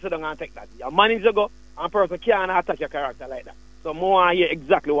now go sit down and take that. Your manager go and person can't attack your character like that. So more I hear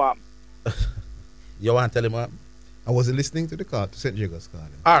exactly what happened. You want to tell him what? I wasn't listening to the call, to St. Jacob's call.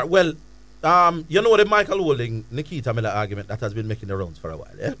 All right, well, You know the Michael Holding, Nikita Miller argument that has been making the rounds for a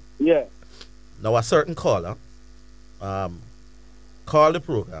while, yeah? Yeah. Now a certain caller called the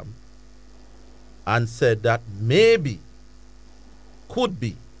program and said that maybe, could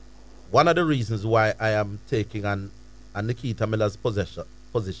be, one of the reasons why I am taking on Nikita Miller's position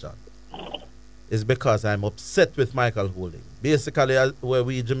is because I'm upset with Michael Holding. Basically, where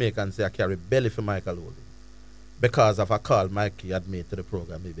we Jamaicans say I carry belly for Michael Holding because of a call Mikey had made to the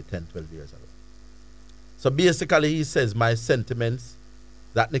program maybe 10, 12 years ago. So basically, he says my sentiments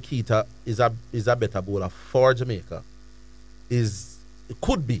that Nikita is a better bowler for Jamaica it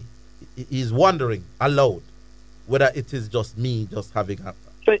could be. He's wondering aloud whether it is just me just having a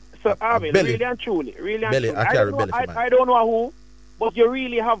Arvin, really and truly, I don't know who, but you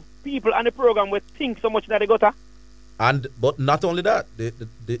really have people on the program who think so much that they got but not only that,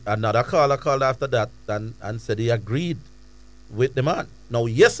 another caller called after that and said he agreed with the man. Now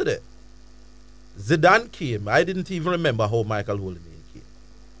yesterday, Zidane came. I didn't even remember how Michael Holding came.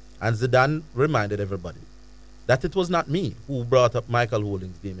 And Zidane reminded everybody that it was not me who brought up Michael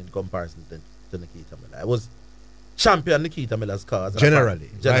Holding's game in comparison to Nikita Miller. I was champion Nikita Miller's cause. Generally,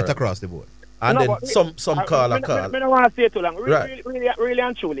 right across the board. And then some caller call. I don't want to say too long. Right. Really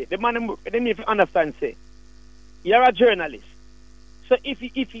and truly, the man, they need to understand, say, you're a journalist. So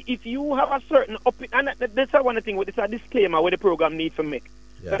if you have a certain opinion, and that's one thing, it's a disclaimer where the program needs to make.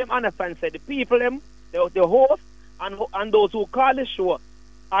 Yeah. So them understand, say, the people, the host, and those who call the show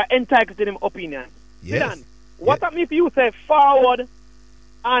are entitled to them opinion. Yes. Zidane, what happens if you say forward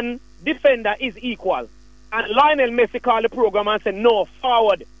and defender is equal, and Lionel Messi call the program and say, no,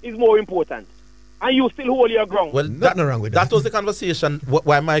 forward is more important, and you still hold your ground? Well, nothing wrong with that. That was the conversation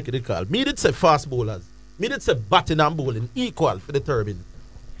why Mike did call. Me did say fast bowlers. Me did say batting and bowling equal for the turbine.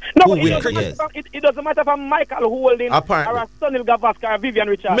 No, but it doesn't matter if I'm Michael Holding or a Sunil Gavaskar or Vivian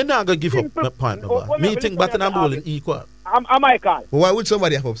Richards. Me not going to give up my point, my boy. Me think batting and bowling equal. I'm Michael. Well, why would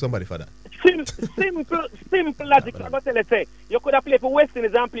somebody have up somebody for that? Simple logic. I'm going to say, you could have played for West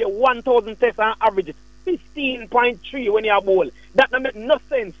Indies and play 1,000 tests and average 15.3 when you are bowl. That doesn't make no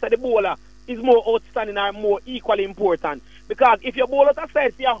sense. So the bowler is more outstanding or more equally important. Because if your bowler has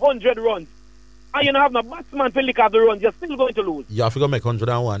said 100 runs, and you don't have no batsman to lick out the runs, you're still going to lose. You have to go make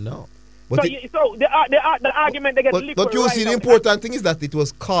 101 now. So the argument they get licked. But you see, the important thing is that it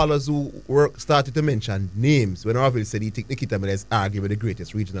was callers who started to mention names. When Orville said he think Nikita Miller is arguably the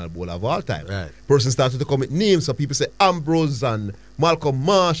greatest regional bowler of all time. Right. Person started to come with names, so people say Ambrose and Malcolm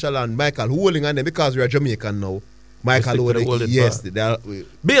Marshall and Michael Holding, and then because we are Jamaican now, Michael Holding, yes.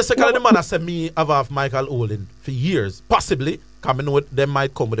 Basically, the man has said me have Michael Holding for years, possibly. Coming with them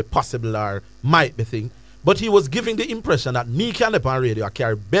might come with a possible or might be thing, but he was giving the impression that me can up on radio I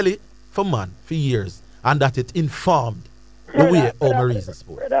carry belly for man for years, and that it informed the way Omar reasons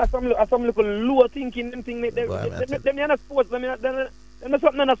sport. Some little low thinking them thing. Them not sports. Them not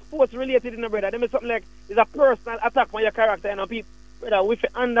something not sports related in the brother. Them is something like it's a personal attack on your character and people. Brother, we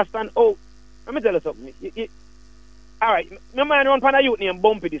understand. Oh, let me tell you something. All right, my man one pan a youth named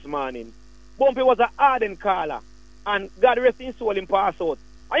Bumpy this morning. Bumpy was an ardent caller. And God rest his soul in pass out.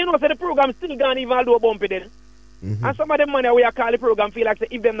 And you know, so the program still gone even though Bumpy then. And some of them money we are call the program feel like say,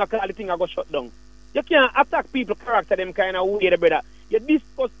 if them not call the thing I go shut down. You can't attack people character them kind of way, brother. You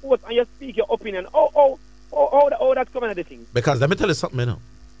discuss sports and you speak your opinion. Oh, that's coming at the thing. Because let me tell you something, you know.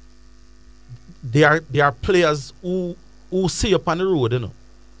 There are players who see you on the road, you know,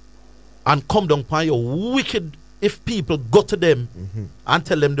 and come down upon you wicked if people go to them and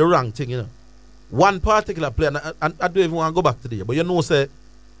tell them the wrong thing, you know. One particular player, and I don't even want to go back to there, but you know, say,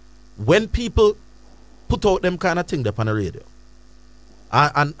 when people put out them kind of thing up on the radio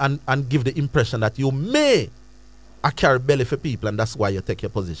and give the impression that you may carry belly for people and that's why you take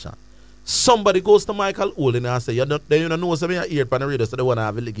your position. Somebody goes to Michael Holding and say, you don't know something I hear on the radio, so they want to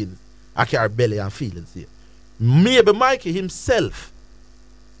have a leggings, I carry belly and feelings here. Maybe Mikey himself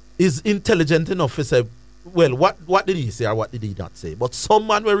is intelligent enough to say, well, what did he say or what did he not say? But some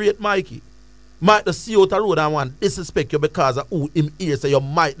man will rate Mikey. Might the see out the road and want disrespect you because of who him here, so you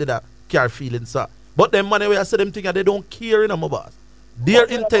might did that care feelings, sir. But them money where I say them thing and they don't care in my boss. Their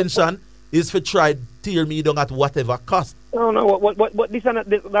intention is to try tear me down at whatever cost. No, what this and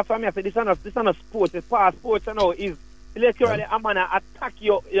that's why I say this and a sports, it's past sports and all is literally I'm gonna attack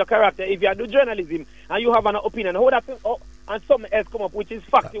your character if you do journalism and you have an opinion. How that and something else come up which is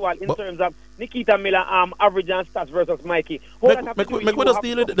factual in terms of Nikita Miller average and stats versus Mikey. Make just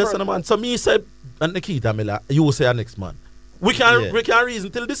deal with this man. So me said and Nikita Miller, you say our next man. We can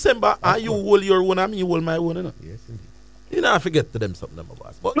reason till December and you hold your one and me hold my one, you know. Yes, indeed. You know, I forget to them something, my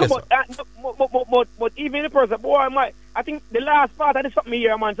boss. But, but even the person, boy, I think the last part of this something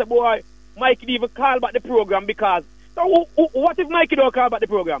here, man, say, boy, Mikey didn't even call back the program because... So what if Mikey don't call back the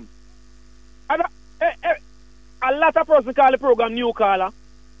program? A lot of persons call the program new caller.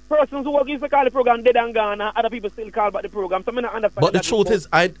 Persons who used to call the program dead and gone, other people still call back the program. So I don't understand. But the truth is,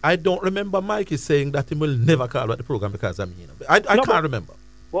 I don't remember Mikey saying that he will never call back the program because I'm here. I can't remember.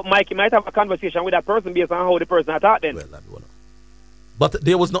 But Mikey might have a conversation with that person based on how the person attacked then. Well, I don't know. But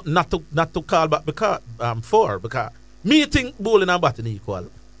there was not to call back because me think bowling and batting equal.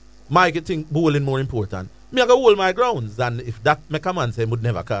 Mikey think bowling more important. Me I go hold my grounds, and if that make a man say would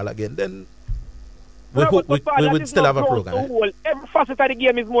never call again, then we would still have a program. Every facet of the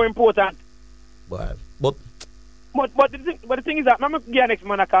game is more important. But the thing is that I'm not get next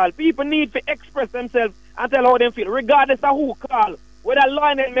man a call. People need to express themselves and tell how they feel, regardless of who call. Whether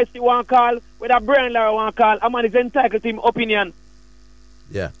Lionel Messi want call, whether Brian Lara want call, a man is entitled to his opinion.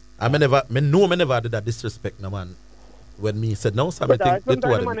 Yeah, I never did that disrespect, no man. When me said no, so I think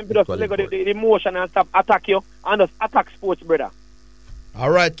the emotion and stuff attack you and just attack sports, brother. All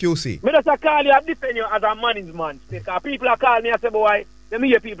right, QC. Me just call you and defend you as a management. Because people are calling me and say, boy, them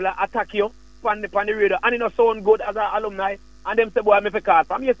hear people attack you on the radio and it don't sound good as an alumni. And them say, boy, I'm a call.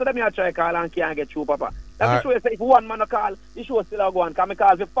 From yesterday, I try call and can't get through, Papa. That's the show. Say if one man call, the show still go on. Because I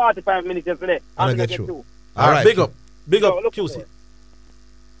call for 45 minutes yesterday. And I get through. All right, big up QC.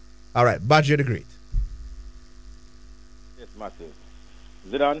 All right, Baggio the Great. Yes, massive.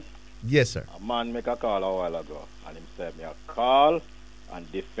 Zidane? Yes, sir. A man make a call a while ago, and him said me a call and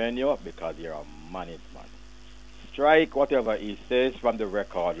defend you because you're a management. Strike whatever he says from the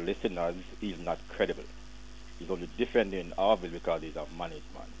record, listeners, he's not credible. He's only defending Orville because he's a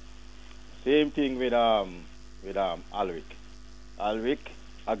management. Same thing with Alrick. Alrick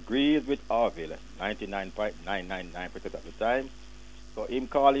agrees with Orville 99.999% of the time. So him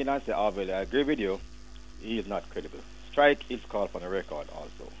calling and say, Orville, I agree with you, he is not credible. Strike is called for the record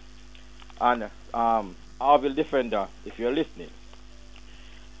also. And Orville defender, if you're listening,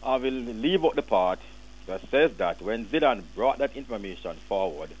 I will leave out the part that says that when Zidane brought that information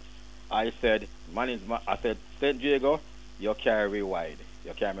forward, I said, St. Diego, you carry me wide.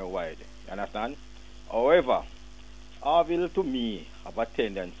 You carry me wide. You understand? However, Orville to me have a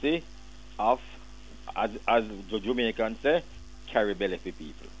tendency of, as the Jamaicans say, carry belly for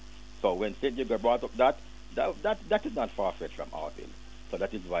people. So when St. Diego brought up that is not far-fetched from Orville. So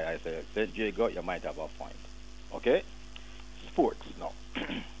that is why I say, St. Diego, you might have a point. Okay? Sports now.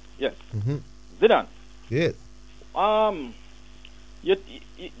 Yes. Mm-hmm. Zidane. Yes.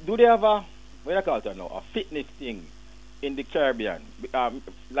 Do they have a, what do you call it now, a fitness thing in the Caribbean?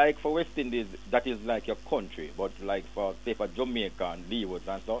 Like for West Indies, that is like your country, but like for, say, for Jamaica and Leeward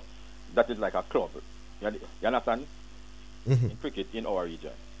and so, that is like a club. You understand? Mm-hmm. In cricket in our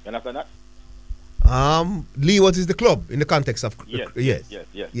region. You understand that? Leeward is the club in the context of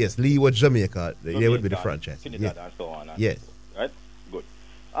yes. Leeward, Jamaica, they would be the franchise. Trinidad and so on. And yes. So, right? Good.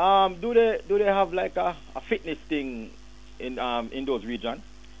 Do they have like a fitness thing in those regions?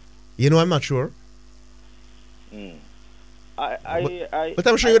 You know, I'm not sure. But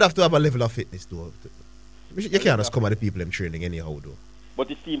I'm sure you'd have to have a level of fitness though. You can't just come at the people in training anyhow though.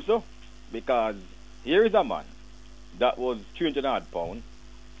 But it seems so, because here is a man that was 300 odd pounds,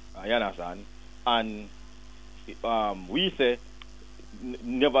 you understand, and we say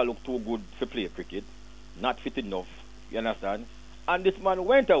never look too good to play cricket, not fit enough, you understand, and this man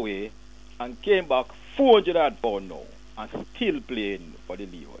went away and came back 400 odd pounds now and still playing for the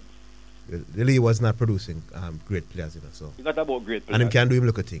Leeward. The Leeward was not producing great players, you know, so it's not about great players. And him can do him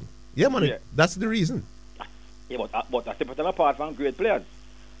look a thing. Yeah, man, yeah. That's the reason. Yeah, but that's separate and apart from great players.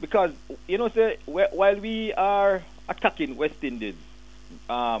 Because, you know, say, while we are attacking West Indies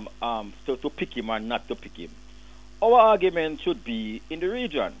to pick him and not to pick him, our argument should be in the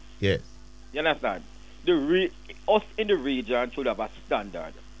region. Yes. You understand? Us in the region should have a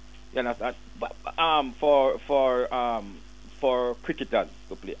standard. You understand? But, for cricketers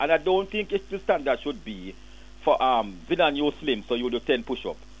to play. And I don't think the standard should be for Zidane, you slim, so you do 10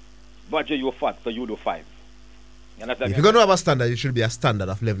 push-up. Baggio, you fat, so you do 5. If you're going to have a standard, it should be a standard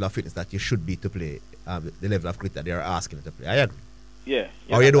of level of fitness that you should be to play the level of cricket that they are asking you to play. I agree. Yeah.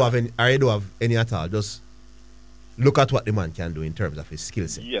 Or you don't have any at all. Just look at what the man can do in terms of his skill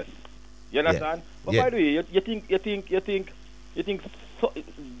set. Yes. You understand? Yeah. But by the way, you think so,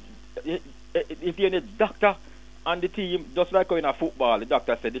 if you're a doctor and the team, just like in a football, the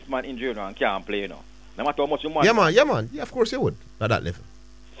doctor said this man injured and can't play, you know. No matter how much you want. Yeah, man. Yeah, of course you would at that level.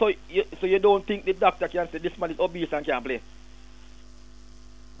 So you don't think the doctor can say this man is obese and can't play?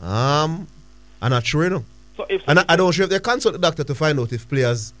 I'm not sure, you know. I don't sure if they consult the doctor to find out if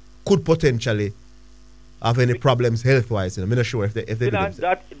players could potentially have any problems health-wise. You know? I'm not sure if they do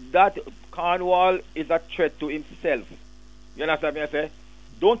that Cornwall is a threat to himself. You understand me? I say,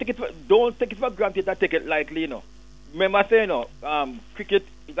 don't take it for granted and take it lightly, you know. Remember saying, you know, cricket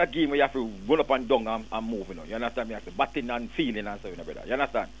is a game where you have to run up and down and move, you know. You understand me? I say, batting and fielding and so, you know, brother. You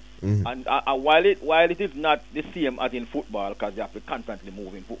understand? Mm-hmm. And while it is not the same as in football, because you have to constantly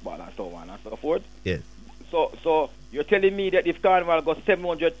move in football and so on and so forth. Yes. So you're telling me that if Cornwall got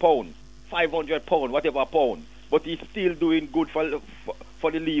 £700, £500, whatever pound, but he's still doing good for the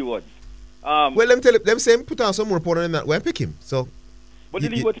Leewards. Well, them say him put on some more pound than that. Why pick him? So. But the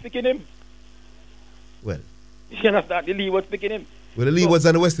Leewards picking him. Well. You understand? The Leewards picking him. Well, the Leewards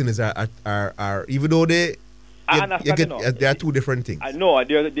and the West Indies are even though they are two different things. I know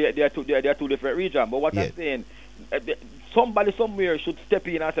they are two different regions. But what I'm saying, somebody somewhere should step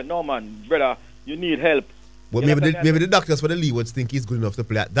in and say, no man, brother, you need help. But maybe the doctors for the Leewards think he's good enough to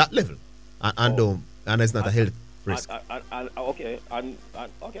play at that level, and it's not a health risk. Okay,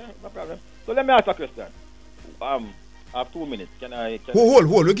 no problem. So let me ask a question. I have 2 minutes. Can I? Hold.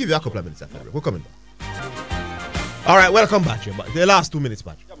 We'll give you a couple of minutes. We're coming back. All right, welcome back. The last 2 minutes,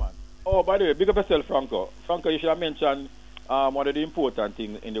 Baggio. Come on. Oh, by the way, big up yourself, Franko. Franko, you should have mentioned one of the important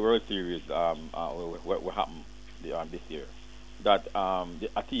things in the World Series what happened this year. That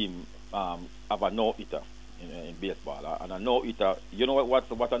a team have a no-hitter in baseball. And a no-hitter, you know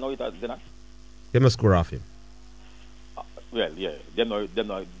what a no-hitter is, Zidane? They must score off him. Well, yeah. They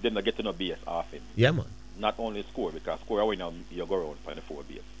not get to no base off him. Yeah, man. Not only score, because score when you go around for the 4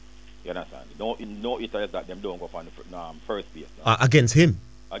 base. You understand? No hitter is that them don't go on the first base. Against him?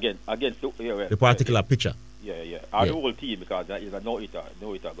 Against the particular pitcher. Yeah. The whole team, because there is a no hitter,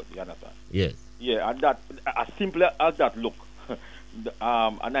 you understand? Yes. Yeah, and that as simple as that look, a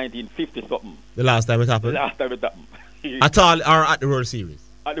 1950 something. The last time it happened. At all, or at the World Series?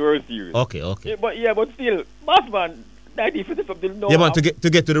 At the World Series. Okay. Yeah, but still, Bossman, 1950 something. No. Yeah, man. To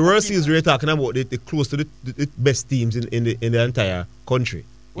get to the World Series, we're talking about the close to the best teams in the entire country.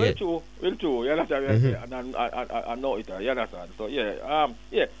 Well, true. You understand? Mm-hmm. And no hitter. You understand? So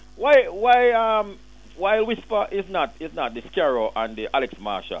Why Whisper is not the Scarrow and the Alex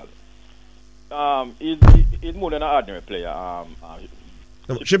Marshall. Is more than an ordinary player.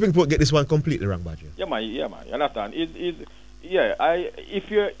 Shipping Port get this one completely wrong, Baggio. Yeah, man. You understand?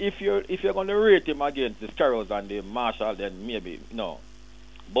 If you're gonna rate him against the Scarrows and the Marshall, then maybe no.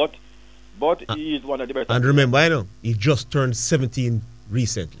 But he is one of the best. And remember, I know he just turned 17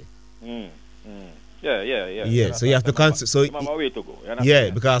 recently. Yeah. So you have to consider. So way to go.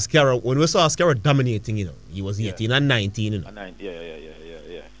 Because when we saw Scarrow dominating, he was 18 and 19. Yeah.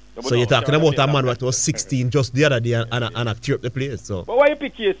 So you're talking about a man that was 16 just the other day and tear up the place. So. But why you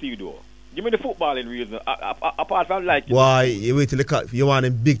pick KC though? Give me the footballing reason. Apart from like. Why you wait till you want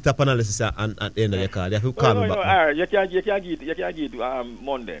a big top analysis and at the end of the card? You have to call me back. You can't get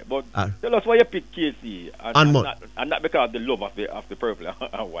Monday. But tell us why you pick KC and not because of the love of the purple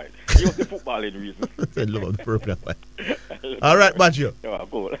and white. It was the footballing reason. The love of the purple and white. All right, Baggio. Yeah,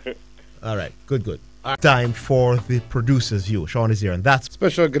 cool. All right, good. Time for the producer's view. Sean is here, and that's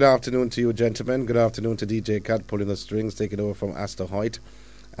special. Good afternoon to you, gentlemen. Good afternoon to DJ Cat pulling the strings, taking over from Astor Hoyt,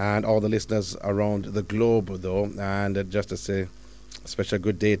 and all the listeners around the globe, though. And just to say, a special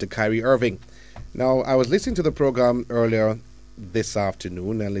good day to Kyrie Irving. Now, I was listening to the program earlier this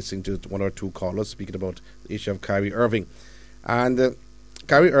afternoon and listening to one or two callers speaking about the issue of Kyrie Irving, and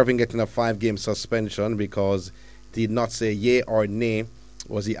Kyrie Irving getting a 5-game suspension because he did not say yay or nay.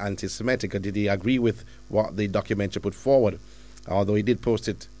 Was he anti-Semitic, or did he agree with what the documentary put forward? Although he did post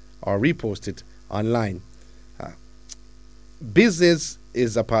it or repost it online. Business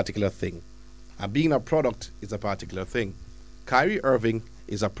is a particular thing. Being a product is a particular thing. Kyrie Irving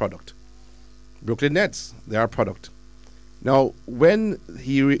is a product. Brooklyn Nets, they are a product. Now, when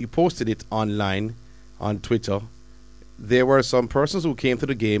he posted it online on Twitter, there were some persons who came to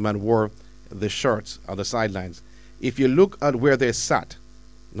the game and wore the shirts on the sidelines. If you look at where they sat,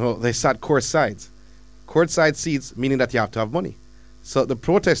 they sat courtside. Courtside seats, meaning that you have to have money. So the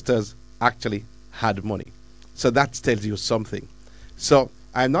protesters actually had money. So that tells you something. So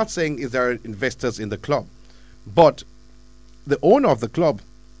I'm not saying is there investors in the club, but the owner of the club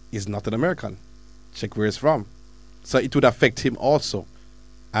is not an American. Check where he's from. So it would affect him also,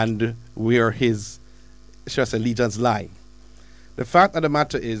 and where his allegiance lie. The fact of the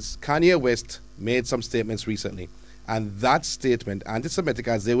matter is Kanye West made some statements recently, and that statement, anti-Semitic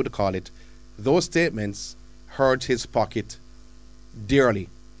as they would call it, those statements hurt his pocket dearly.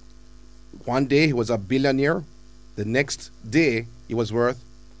 One day he was a billionaire. The next day he was worth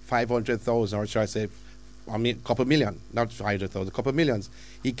 500,000, or should I say, a couple million, not 500,000, a couple millions.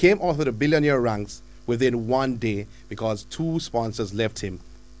 He came out of the billionaire ranks within one day because two sponsors left him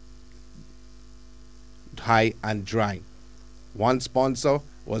high and dry. One sponsor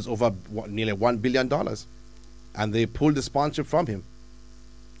was over nearly $1 billion, and they pulled the sponsorship from him.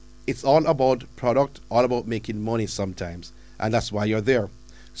 It's all about product, all about making money sometimes, and that's why you're there.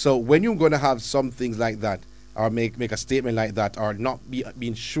 So when you're going to have some things like that, or make a statement like that, or not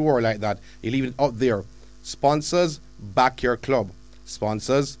being sure like that, you leave it out there. Sponsors back your club.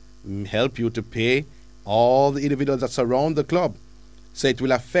 Sponsors help you to pay all the individuals that surround the club. So it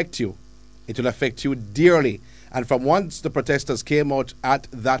will affect you. It will affect you dearly. And from once the protesters came out at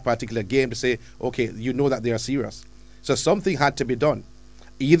that particular game to say, okay, you know that they are serious. So something had to be done.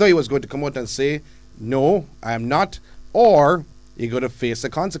 Either he was going to come out and say, no, I am not, or you're going to face the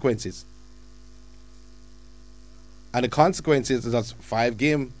consequences. And the consequences is that's 5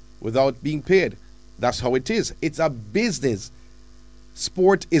 games without being paid. That's how it is. It's a business.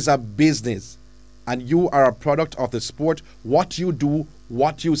 Sport is a business. And you are a product of the sport. What you do,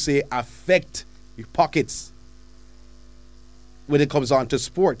 what you say affect your pockets when it comes on to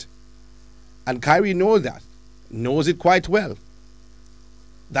sport. And Kyrie knows that. Knows it quite well.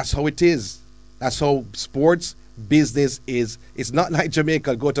 That's how it is. That's how sports business is. It's not like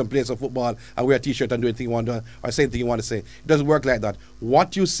Jamaica, go to and play some football and wear a t-shirt and do anything you want to, or say anything you want to say. It doesn't work like that.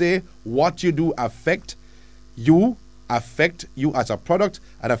 What you say, what you do affect you as a product,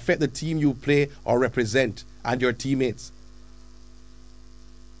 and affect the team you play or represent and your teammates.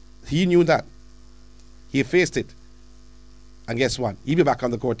 He knew that. He faced it. And guess what? He'll be back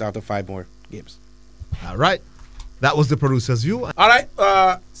on the court after 5 more games. All right. That was the producer's view. All right.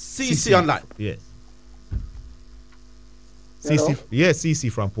 CC online. Yes. CC, yeah,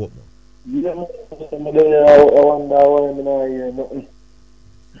 CC from Portmore.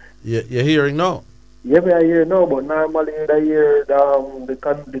 Yeah, you're hearing now? Yeah, I hear now, but normally I hear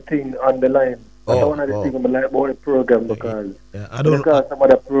the thing on the line. I don't want to think about the program because I don't because some of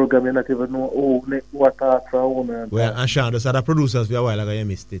the program you not even know what talk from home. Well, and Sean, those other producers for a while ago, you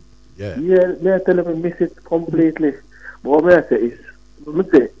missed it. Yeah, me I tell them I miss it completely. But what I say is,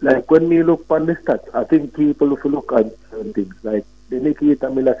 like when me look on the stats, I think people look at certain things like the Nikita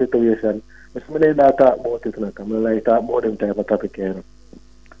Miller situation. I may not talk about it, like I'm like talk about them type of topic here.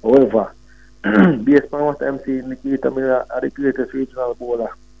 However, based on what I'm seeing, Nikita Miller are the greatest regional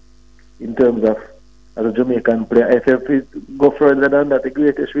bowler in terms of as a Jamaican player. If you go further than that, the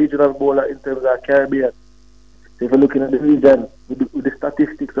greatest regional bowler in terms of Caribbean. So if you're looking at the region with the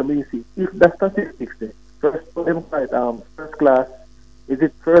statistics, I mean, see if the statistics there. First class. Is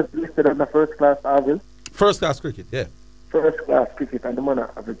it first listed on the first class, Orville? First class cricket, yeah. First class cricket, and the man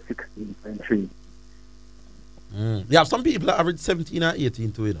average 16.3. You have some people that average 17 or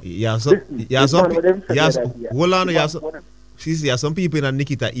 18 to it. Hold on, some people in the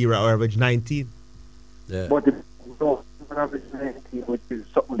Nikita era average 19. Yeah. But average 19, which is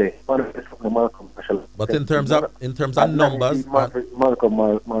something there. Malcolm Marshall. But in terms of numbers, Malcolm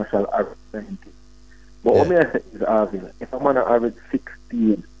Marshall average 19. But what I say is Orville, if a man average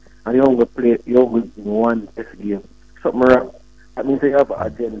 16 and you only play one test game, something wrong. That means you have an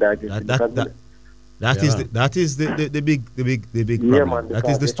agenda against that is the big problem. Man, that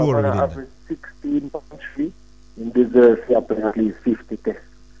is the story. If a man average 16.3, he deserves to play at least 50 tests.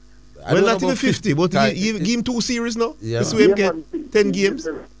 Well, not even 50, but you give him 2 series now. Yeah. This way he get 10 games.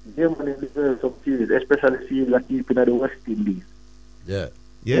 Yeah, man, he deserves some series, especially series like keeping at the West Indies. Yeah.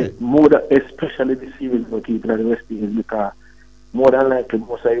 Yeah. More than, especially the series we're keeping at the West Indies, because more than likely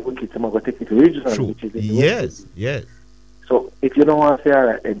most of the wickets are going to take it to regional. True. Which is in the West Indies. Yes. So if you don't want to say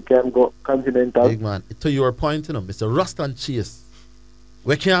alright, then can go continental. Big man, to your point, Mr. Rust and Chase.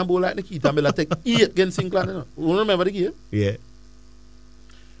 We can't bowl like Nikita Miller take 8 against England, You remember the game? Yeah.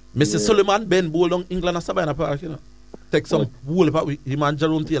 Mr. Suleiman Ben bowl down England at Savannah Park, Take some bowl up with him and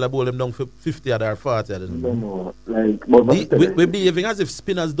Jerome Taylor bowl him down for 50 or 40. No. Like, we're behaving as if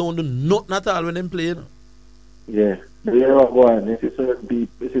spinners don't do nothing at all when they play, Yeah. One. This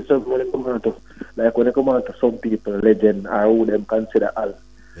is when they come out of, like when they come out to some people, legend, or who them consider as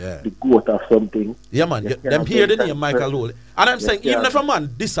the goat of something. Yeah, man. Them hear the name Michael Hole. And I'm saying, even if a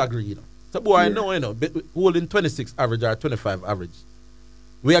man disagree, so boy, I know, holding 26 average or 25 average,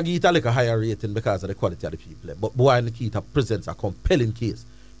 we are getting like a higher rating because of the quality of the people. But boy, Nikita presents a compelling case.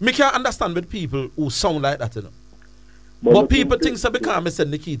 Me can't understand with people who sound like that, But people think so because I said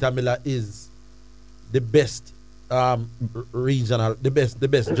Nikita Miller is the best regional, the best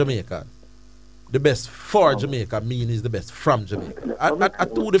Jamaican. The best for Jamaica mean is the best from Jamaica. I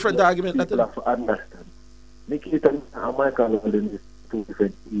 2 different arguments. People have to understand. Nikita and Michael Hole in 2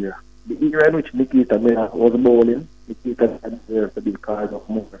 different eras. The era in which Nikita Miller was bowling, Nikita had to be cause of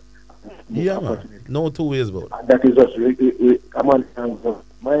more. Yeah, man. No 2 ways about it. And that is just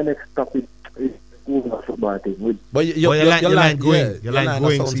my next topic is over from football thing. But you like going. You like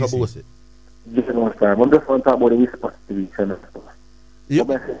going. You know, I'm just want to talk about the whisper speech and stuff.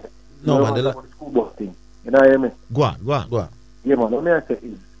 No, man. The school bus thing. You know what I mean? Go on. Yeah, man. What I say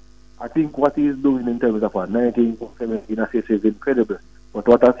is, I think what he's doing in terms of 1917 is incredible. But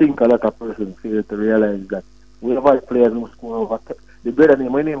what I think a lot of persons fail to realize that we have players who score over. The brother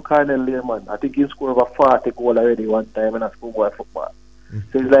name, my name Colonel Lehman. I think he scored over 40 goals already one time in a schoolboy football.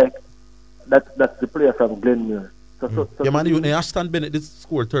 So it's like that's the player from Glenmere. So man, you Ashton Bennett did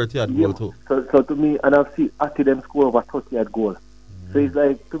score 30 at goal too. So to me, and I've seen Ati them score over 30 at goal. So it's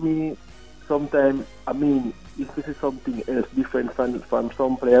like, to me, sometimes, I mean, if this is something else different from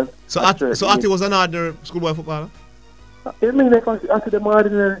some players. So Ati was another schoolboy footballer? I mean, Ati them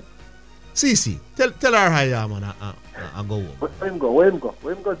ordinary. CC, tell her how you are, man. I go home. Where him go,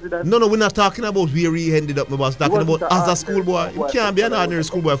 Zidane? No, we're not talking about where he ended up, my boss. Talking about as a schoolboy. He can't be an ordinary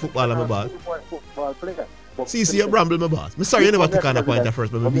schoolboy footballer, my boss. CC, you bramble, my boss. I'm sorry you never took on a point at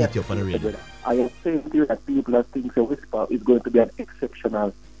first, but we meet you up on the radio. I am saying to you that people that think that Whisper is going to be an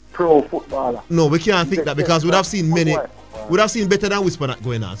exceptional pro footballer. No, we can't think that because we'd have seen many. We'd have seen better than Whisper not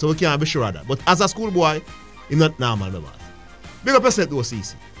going on, so we can't be sure of that. But as a schoolboy, he's not normal, my boss. Big up yourself, though,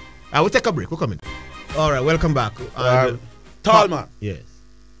 CC. We'll take a break. We're coming. All right, welcome back. Talma. Yes.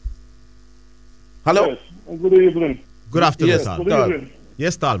 Hello. Yes. Good evening. Good afternoon, yes, Talma. Good evening.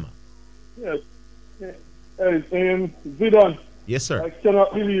 Yes, Talma. Yes. Zidane. Yes, sir. I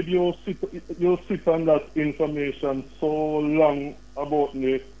cannot believe you sit on that information so long about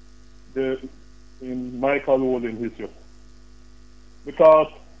the Michael Holding history.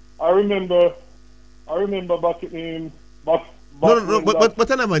 Because I remember back in No,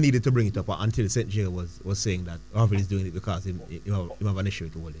 but I never needed to bring it up until St. J was saying that Orville is doing it because he have an issue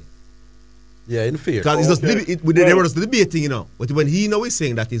with Holding. Yeah, in fear. Because they were just debating, you know. But when he is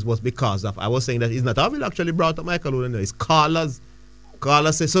saying that it was because of, I was saying that it's not Orville actually brought up Michael Holding. It's Carla's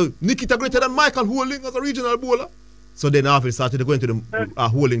says, so Nikita greater than Michael Holding as a regional bowler. So then Orville started to go into the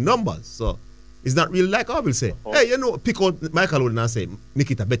Holding numbers. So it's not really like Orville say, hey, you know, pick out Michael Holding and say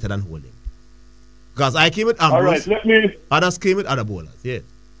Nikita better than Holding. Because I came with Ambrose, others came with other bowlers, yeah.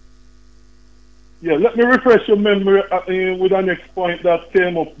 Yeah, let me refresh your memory with the next point that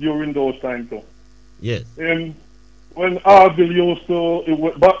came up during those times, though. Yes. When Orville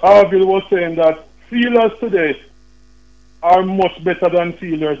Orville was saying that fielders today are much better than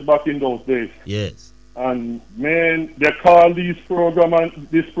fielders back in those days. Yes. And man, they call this program and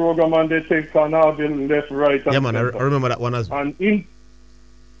they take on Orville left, right, and yeah, man, I center. remember that one as well. And in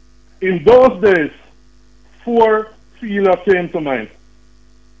those days, 4 fielders came to mind.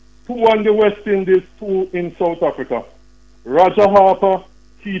 2 on the West Indies, 2 in South Africa. Roger Harper,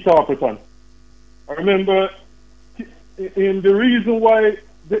 Keith Harperton. I remember in the reason why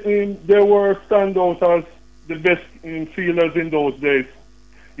they were stand out as the best fielders in those days.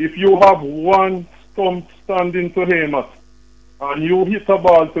 If you have one stump standing to Hamas and you hit a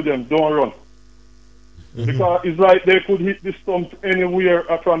ball to them, don't run. Because it's like they could hit the stump anywhere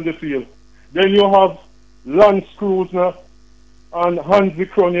from the field. Then you have Lance Krusner and Hansi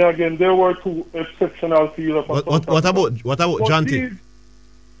Crony again. They were 2 exceptional fielders. What about Janty?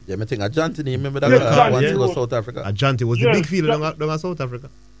 Yeah, I think Janty, you remember that one to South Africa? Janty was the big fielder down South Africa.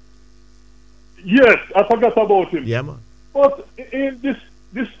 Yes, I forgot about him. Yeah, man. But in this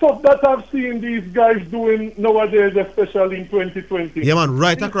stuff that I've seen these guys doing nowadays, especially in 2020. Yeah, man,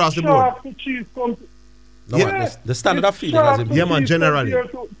 right across the board. No, yeah. The standard of feeling has yeah, man, generally.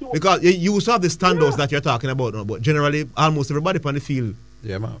 Because you used to have the standouts that you're talking about now, but generally, almost everybody on the field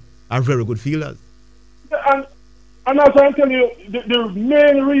are very good fielders. And as I'm telling you, the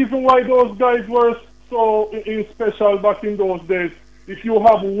main reason why those guys were so special back in those days, if you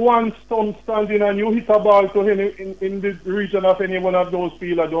have one stump standing and you hit a ball to him in the region of any one of those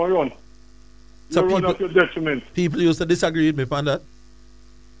fielders, don't run. So you run at your detriment. People used to disagree with me on that.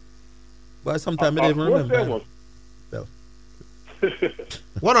 But sometimes I don't even remember.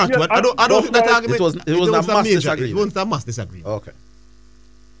 One or two. I don't think that argument. It was a mass disagreement. It wasn't a mass disagreement. Okay.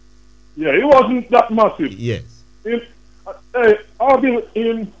 Yeah, it wasn't that massive. Yes. Have you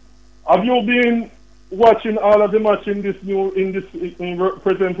been watching all of the match in this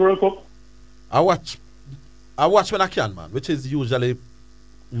present World Cup? I watch when I can, man, which is usually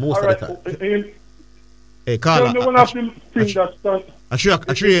most of the time. Hey, Carla. Tell me one of the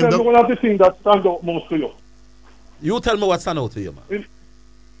things that stand out most to you. You tell me what stand out to you, man.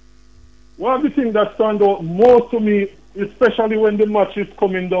 One of the things that stand out most to me, especially when the match is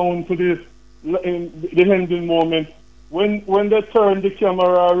coming down to the ending moment, when they turn the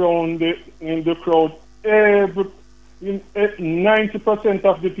camera around in the crowd, 90%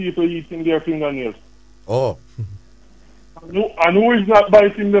 of the people eating their fingernails. Oh. And who is not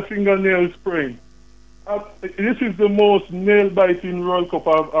biting the fingernail spring? This is the most nail-biting World Cup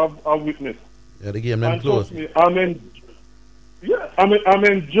I've witnessed. Yeah, the game them close. Trust me, I'm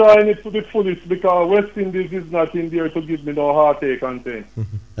enjoying it to the fullest because West Indies is not in there to give me no heartache and thing.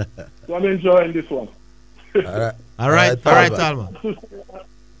 So I'm enjoying this one. All right, Talma.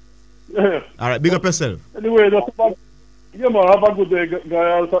 Yeah. All right, big up yourself. Anyway, yeah, man, have a good day,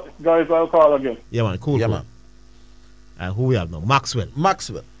 guys. I'll call again. Yeah, man, cool. Yeah, cool. man. Who we have now? Maxwell.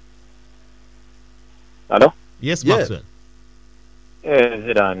 Hello? Yes, Yeah. Maxwell. Yeah,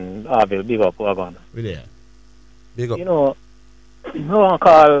 Zidane, Orville, big up, Wagon. We there. Big up. You know, I want to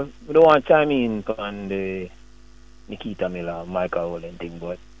call, we don't want to chime in on the Nikita Miller, Michael Olin thing,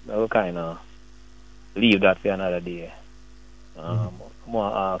 but I will kind of leave that for another day. I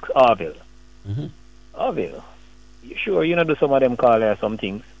want to ask Orville. Orville, you sure you know do some of them call there some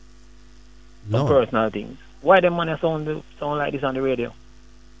things? Some personal things. Why them money sound like this on the radio?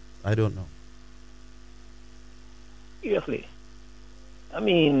 I don't know. Seriously. I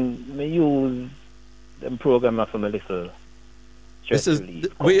mean, me use them program for my little This is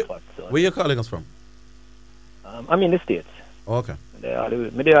where you calling us from? I'm in the States. Oh, okay. They all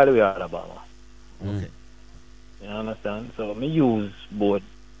the way Alabama. Okay. You understand? So me use both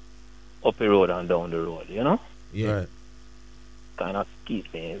up the road and down the road, you know? Yeah. Right. Kind of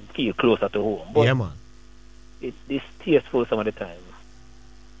keep closer to home. But yeah, man. It's distasteful some of the time.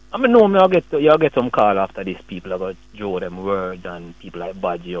 I mean, no, you'll get some call after these people about draw them words and people like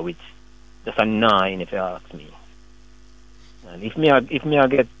Baggio, which just a 9 if you ask me. And if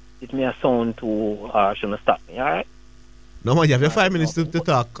me sound too harsh, you stop me, alright? No man, you have your 5 minutes to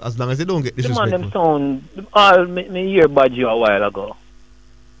talk as long as they don't get disrespectful. The man them sound me hear Baggio a while ago.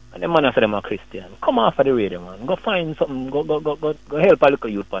 And the man I said them a Christian. Come off of the radio, man. Go find something, go help a little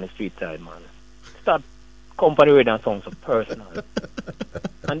youth on the street side, man. Stop come for the radio and sound so personal.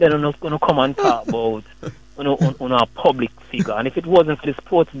 And then I'm gonna come and talk about on a public figure. And if it wasn't for the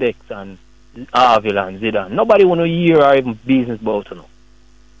sports decks and Orville and Zidane, nobody wanna hear or even business about you know.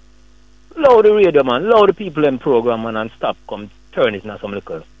 Allow the radio, man. Allow the people in program, man, and stop come turn it into some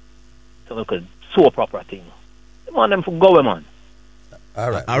little soap opera thing. The man them for go, man. All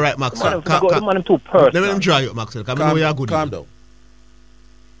right, Maxwell. The man them too personal. Let me dry you, Maxwell. Calm down. Calm down.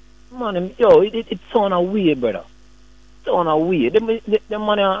 Man, it sound weird, brother. Sound weird. Them man,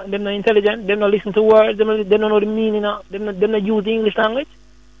 them not intelligent. Them not listen to words. Them don't know the meaning of. Them not use the English language.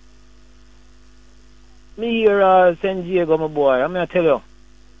 Me here, San Diego, my boy. I'm gonna tell you.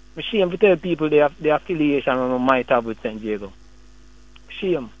 I'm ashamed to tell people the affiliation I might have with San Diego.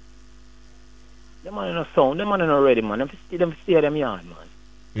 Shame. Them man no sound. Them man not ready, man. Them stay them yard, man.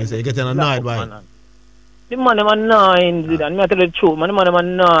 You say you getting annoyed by it. The man them a 9, Zidane. Me tell the truth, man. The man them a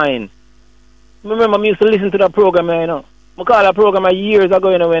 9. Remember, I used to listen to that program, you know. I call that program years ago,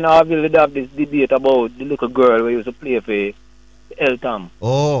 you know, when Orville did have this debate about the little girl who used to play for El Tam.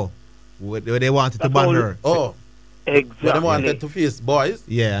 Oh, where they wanted to ban her. Oh, exactly. But they wanted to face boys.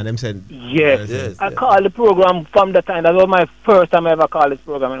 Yeah, and them said yes. I called the program from that time. That was my first time I ever called this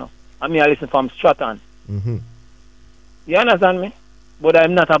program, you know. I mean, I listen from Stratton. You understand me? But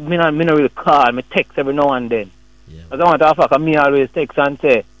I'm not really call. Me text every now and then. Yeah. I don't want to fuck. Me always text and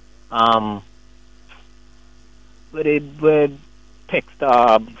say, where text,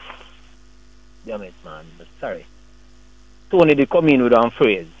 damn it, man. Sorry. Tony did come in with a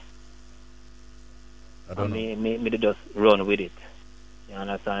phrase. I don't know. Me just run with it. You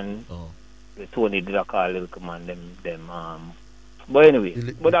understand? Oh. Tony did a call little man, them. But anyway,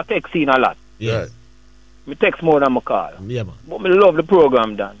 but I text in a lot. Yeah. Me text more than I call. Yeah, man. But me love the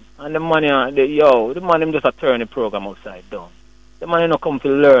program, Dan. And the man them just a turn the program upside down. The man not come to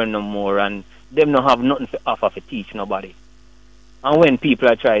learn no more, and them not have nothing to offer to teach nobody. And when people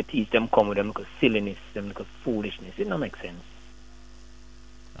are trying to teach them, come with them because silliness, them because foolishness. It don't make sense.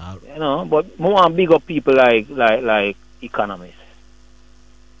 You know, but I want big up people like economists.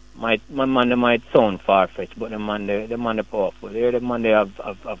 My man, they might sound far-fetched, but the man they powerful. The man they have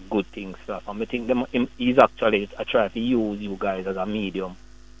good things. So I think he's actually trying to use you guys as a medium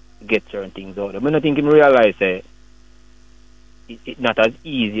to get certain things out. I don't think he realize it's not as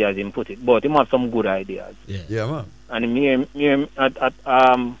easy as him put it, but he have some good ideas. Yeah, man. And I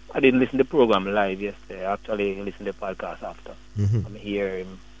didn't listen to the program live yesterday. I actually listened to the podcast after. I'm hear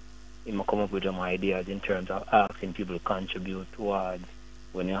him come up with some ideas in terms of asking people to contribute towards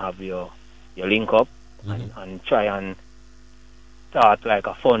when you have your link up and try and start like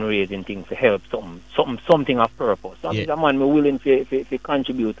a fundraising thing to help something of purpose. Something that man willing to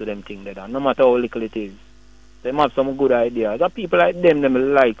contribute to them things no matter how little it is. They have some good ideas. There people like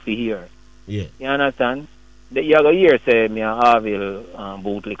them like to hear. Yeah. You understand? You go here say me a Orville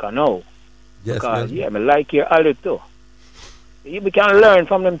bootlicker now. Yes, because yes. me like your Alrick too. We can learn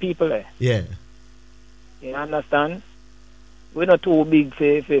from them people there. Yeah. You understand? We're not too big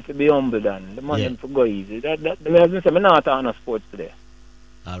for be humble than the money for go easy. That me say me not on a sports today.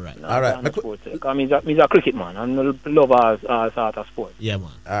 All right. All right. Sports today. Because me a cricket man and I love all sort of sports. Yeah,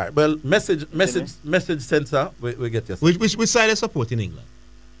 man. All right. Well, message center. We get your. Which side is support in England?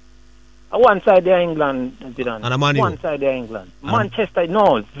 One side there England, Zidane. And a Man U? One side there England. Manchester,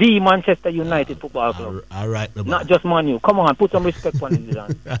 no, the Manchester United Football Club. All right. No, not just Man U. Come on, put some respect on it,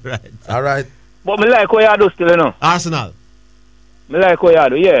 Zidane. All right. All right. But me like what you do still, you know. Arsenal. Me like what you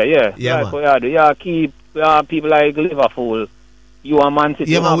do, yeah. Yeah, like what you do. You keep people like Liverpool. You and Man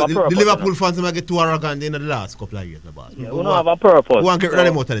City. Yeah, man. Have a purpose, The Liverpool fans might get too arrogant in the last couple of years, no, boss. Yeah, we don't have a purpose. We want to get rid of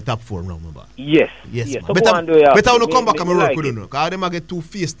them out of the top 4 now, my boss. Yes. Man. So Better when come back and work with you, know, because they might get too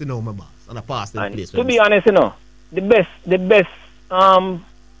feisty now, my boss. And I pass the place. To be honest, you know, the best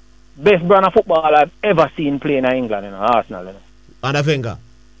brand of football I've ever seen playing in England, you know, Arsenal, you know. Under Wenger?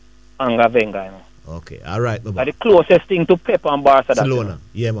 Under Wenger, you know. Okay, all right, my boss. The closest thing to Pep and Barca. Barcelona,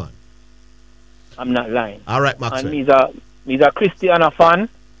 you know. yeah, man. I'm not lying. All right, Maxwell. And he's a Cristiano fan,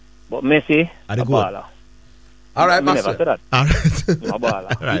 but Messi a baller. All right, Maxwell. Maxwell. Never said that. All right. I'm a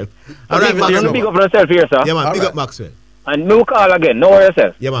baller. All right. All right, Maxwell. Maxwell. Big up for yourself here, sir. Yeah, man. All Big right. up, Maxwell. And me will call again. Know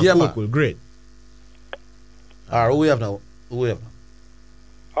yourself. Yeah, man. Yeah, Cool, man. cool. Great. All right, who we have now?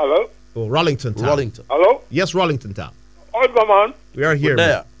 Hello? Oh, Rollington Town. Rollington. Hello? Yes, Rollington Town. Olga, man. We are here.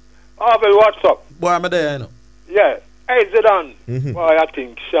 There. Orville, what's up? Boy, I'm there, you know. Yeah. Hey, Zidane. Mhm. Boy, I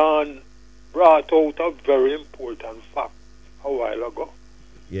think Sean brought out a very important fact a while ago.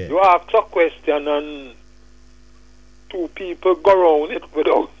 Yeah. You asked a question and 2 people go around it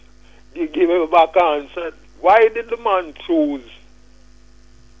without giving back answer. Why did the man choose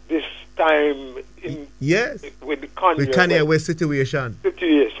this time in Yes. with the Kanye, With Kanye West situation.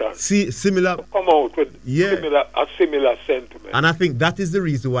 See, similar. To come out with a similar sentiment. And I think that is the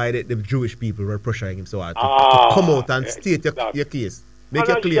reason why the Jewish people were pressuring him so hard to come out and state your case. Make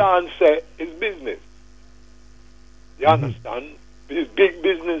your claim. Sean say it's business. You understand? It's big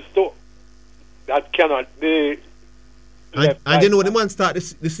business too. That cannot be. And you know, the man start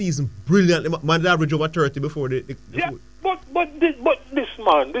the season brilliantly. Man average over 30 before the yeah, but this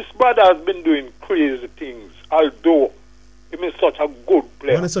man, this brother has been doing crazy things. Although he is such a good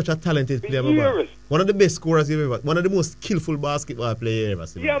player. Man is such a talented player, man. One of the best scorers you've ever. One of the most skillful basketball players you ever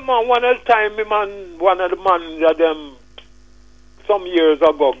seen. Yeah, man. One of the time, one of the man that them some years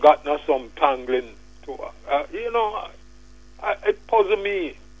ago got some tangling to. You know, it puzzled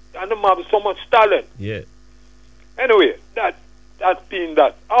me. And them have so much talent. Yeah. Anyway, that being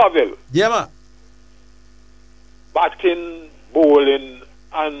that, Orville. Yeah, man. Batting, bowling,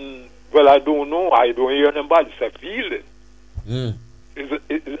 and, well, I don't know. I don't hear anybody say fielding.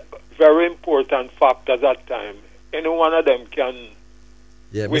 It's a very important factor that time. Any one of them can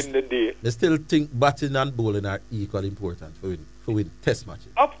win the day. They still think batting and bowling are equally important for win test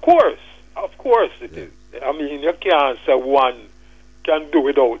matches. Of course it is. I mean, you can't say one can do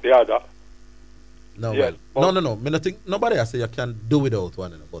without the other. No, yes, well, no. I think nobody has say you can do without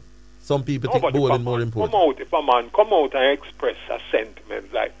one, but some people think bowling more important. If a man come out and express a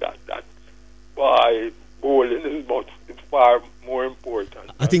sentiment like that why bowling is it's far more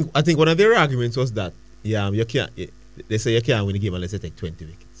important. I think one of their arguments was that you can't. They say you can't win the game unless you take 20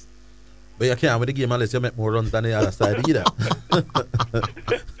 wickets. But you can't win the game unless you make more runs than the other side either.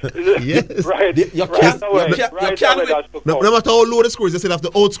 Yes. Right. You can't win. No matter how low the score is, you still have to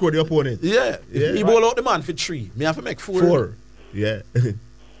outscore the opponent. Yeah. He bowl out the man for 3. Me have to make 4. 4. Yeah.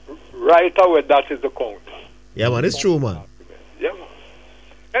 Right away, that is the count. Yeah, man. It's true, man. Yeah, man.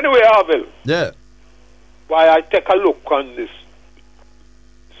 Anyway, Orville. Yeah. Why I take a look on this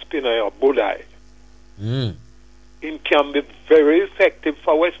spinner, Budai. It can be very effective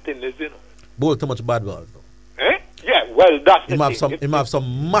for West Indies, you know. Bowl too much bad balls, though. Yeah, well, that's the thing. Him have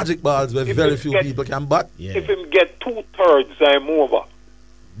some magic balls where very few people can bat. Yeah. If him get 2/3, I'm over.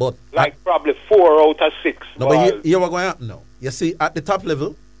 But like probably 4 out of 6. No, but here what going to happen now. You see, at the top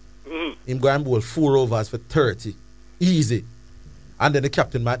level, him going to bowl 4 overs for 30. Easy. And then the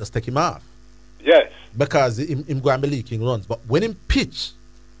captain might just take him off. Yes. Because him going to be leaking runs. But when him pitch...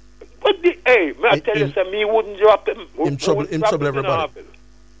 But may I tell you something, me wouldn't drop him. In trouble everybody.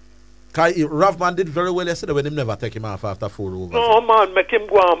 Ravman did very well yesterday when him never take him off after 4 overs. No, man, make him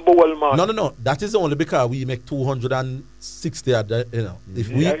go and bowl, man. No. That is only because we make 260 at the, you know. If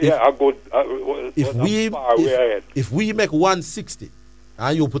we make 160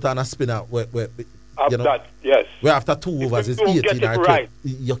 and you put on a spinner, of that, yes. Where after 2 overs is 18 or 20.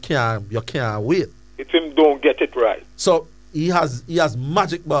 You can't wait. If him don't get it right. So he has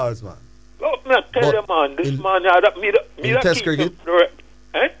magic balls, man. Oh, man, tell you, man, this man had in test cricket,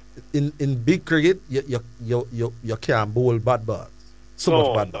 in big cricket, you can't bowl bad balls.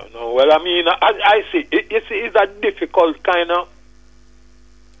 Much bad balls. No. Well, I mean, I see. It's a difficult kind of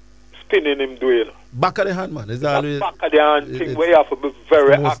spinning him doing. Back of the hand, man. It's always back of the hand thing where you have to be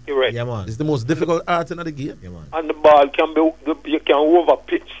very accurate. Yeah, man. It's the most difficult art in the game. Yeah, man. And the ball can be, you can over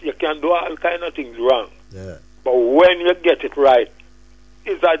pitch, you can do all kind of things wrong. Yeah. But when you get it right,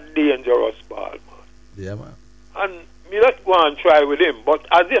 it's a dangerous ball, man. Yeah, man. And me not go and try with him. But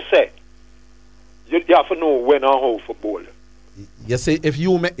as you say, you have to know when and how for bowling. You say if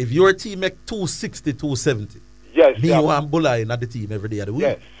your team make 260, 270, yes, me want bowler in the team every day of the week.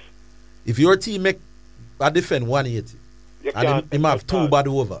 Yes. If your team make a defend 180 and him have 2 bad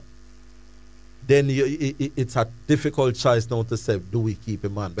over, then it's a difficult choice now to say, do we keep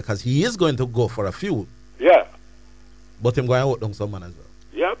him on? Because he is going to go for a few. Yeah. But him going to out on some man as well.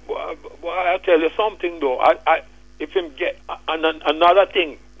 Yeah, but I tell you something though. If him get another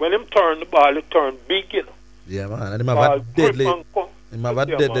thing, when him turn the ball, it turn big, you know. Yeah, man. And him have a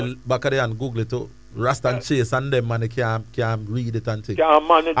deadly back of the hand, Google it too. Rust and Chase and them, man, they can't read it and things.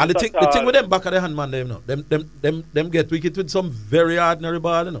 And the thing with them back of the hand, man, them get wicked with some very ordinary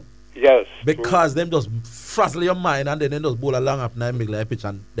ball, you know. Yes. Because them just frazzle your mind and then they just bowl a long up and make like a pitch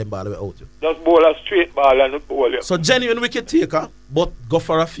and them ball away out you. Just bowl a straight ball and bowl you. So genuine wicket taker, but go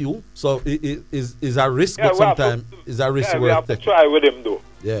for a few. So it is a risk, but sometimes it's a risk worth taking. Try with him though.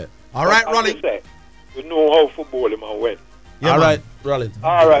 Yeah. All right, Rollington. We know how to bowl him and when. Yeah, all right, Rollington.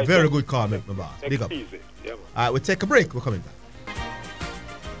 All right. Very good call, my boss. Big up. Easy. Yeah, all right, we'll take a break. We're coming back.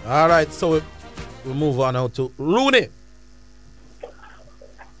 All right, so we move on now to Rooney.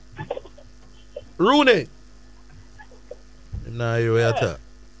 Rooney. Now you at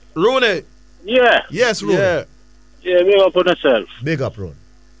Rooney. Yeah. Yes, Rooney. Yeah, big up on yourself. Big up, Rooney.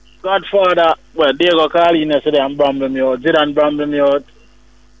 Godfather, well, Diego called in yesterday and brambled me out. Zidane brambled me out.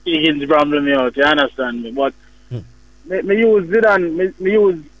 Higgins brambled me out. You understand me? But me use Zidane, me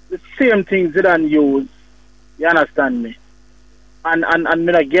use the same thing Zidane use. You understand me? And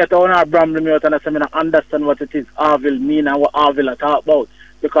me not get on our bramble me out and I say me not understand what it is Orville mean and what Orville talk about.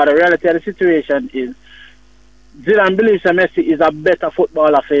 Because the reality of the situation is Zidane believes that Messi is a better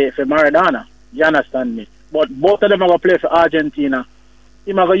footballer for Maradona. You understand me? But both of them are going to play for Argentina.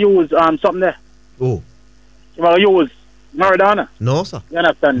 He might use something there. Oh. He might use Maradona. No, sir. You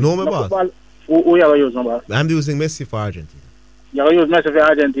understand me? No, my boss. Who you going to use, my boss? I'm using Messi for Argentina. You're going to use Messi for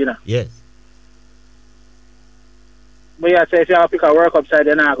Argentina? Yes. But yeah, say if you have to pick a World Cup side,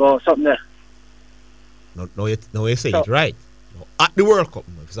 then I go something there. No, you say it right. No, at the World Cup,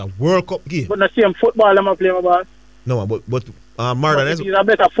 it's a World Cup game. But the same football I'm play, my boss. No, but Maradona is... He's a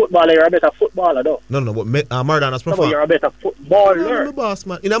better footballer, you're a better footballer, though. No, but Maradona has performed... No, you're a better footballer. No, boss,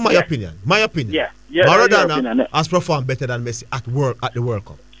 man. In my opinion. Yeah. Maradona has performed better than Messi at the World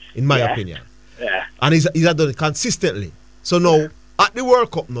Cup, in my opinion. Yeah. And he's done it consistently. So now, at the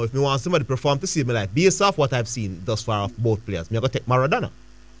World Cup now, if me want somebody to perform to see me like, based off what I've seen thus far of both players, me I go take Maradona.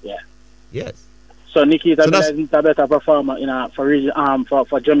 Yeah. Yes. So Nikita is a better performer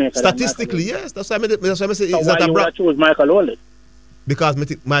for Jamaica. Statistically, yes. That's why I say so why you choose Michael Owen? Because I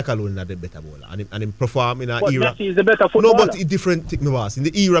think Michael Owen is the better bowler and he perform in an era. Messi is the better footballer. No, but it's different thing me was. In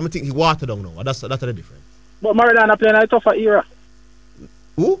the era I think he watered down now. That's the difference. But Maradona playing a tougher era.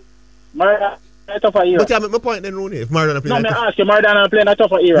 Who? Maradona a tougher era. But yeah, my point then, Rooney. If Maradona playing... No, I ask you, Maradona playing a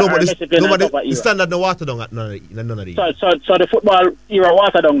tougher era. No, but the standard no watered down at none of these. So the football era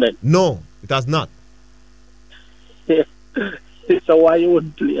watered down then? No, it has not. So why you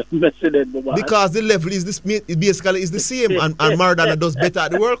wouldn't play Messi then, Boba? Because the level is basically is the same and Maradona does better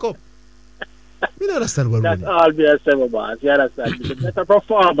at the World Cup. You don't understand what that's all me say, Boba. You understand? The better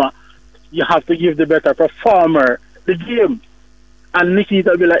performer, you have to give the better performer the game. And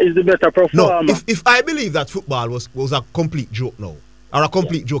Nikita Miller is the better performer. No, if I believe that football was a complete joke now, or a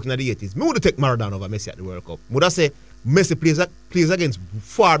complete joke in the 80s, me would take Maradona over Messi at the World Cup. Would I say Messi plays against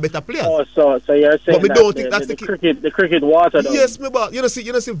far better players? Oh, so you're saying but we don't think that's the cricket water down. Yes, me but you see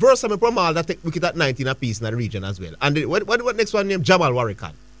Versa me Promal that take wicket at 19 apiece in the region as well. And what next one named Jamal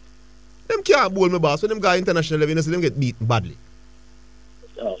Warrican? Them can't bowl me boss. When them guy international level, you see them get beaten badly.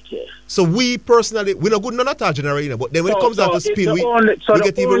 Okay. So we personally, we're not good none at our generation, but then when it comes down to spin, we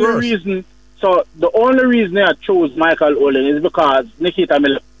get even worse. So the only reason I chose Michael Owen is because Nikita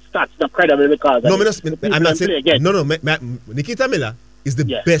Miller stats not credible because I'm not saying no. Nikita Miller is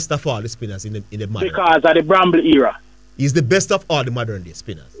the best of all the spinners in the modern. Because of the Bramble era. He's the best of all the modern day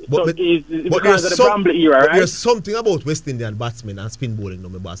spinners. But because of the Bramble era, right? There's something about West Indian batsmen and spin bowling, no,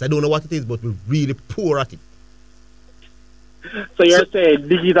 my boss. I don't know what it is, but we're really poor at it. So you're saying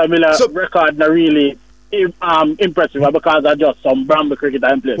Digita Miller record not really impressive because I just some Bramble cricket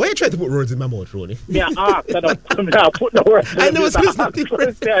I play. Why you trying to put words in my mouth, Rooney? Yeah, I put the words. I know it's not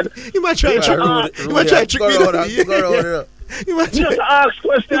impressive. You might try to trick me. You might try to trick me. Just ask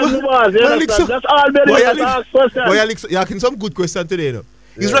questions, boss. That's all better. Just ask questions. But you're asking some good questions today, you know.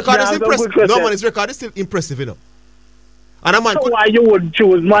 His record is impressive. No, man, his record is still impressive, you know. And a man so why you would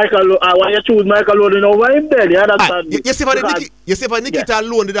choose Michael? Why you choose Michael Loden over him then? You understand? You see, if Nikita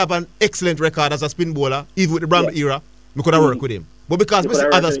alone did have an excellent record as a spin bowler, even with the Bramble era, we could have worked with him. But because we see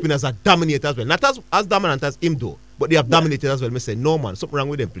other spinners are dominate as well. Not as dominant as him though, but they have dominated as well. Me say, no man, something wrong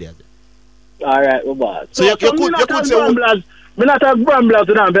with them players. Alright, well, boss. So you could say... Me not have Bramblers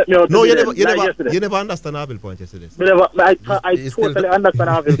to bet me out. No, you never understand Orville point yesterday. I totally understand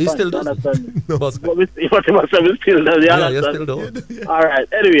Orville point. He still doesn't. No, but what he must have still does. Yeah, you still don't. Alright,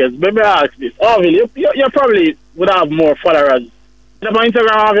 anyways, let me ask this. Orville, you probably would have more followers. You have on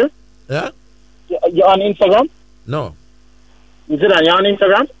Instagram, Orville? Yeah? You're on Instagram? No. Zidane, you're on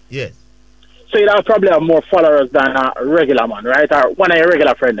Instagram? Yes. So you'd have probably have more followers than a regular man, right? Or one of your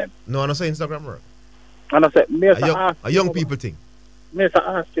regular friend them. No, I don't say Instagram work. And I said, a young people thing. Me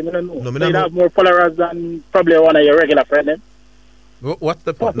ask him, I don't know. No, so you'd have more followers than probably one of your regular friend them. What's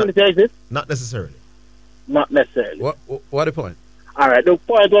the point? Not necessarily. Not necessarily. What the point? Alright, the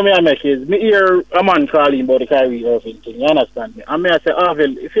point what I make is, me hear a man calling about the Kyrie Irving thing, you understand me? And me I say,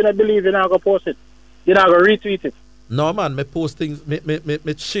 Orville, if you don't believe, you're not going to post it. You're not going to retweet it. No, man, me post things, me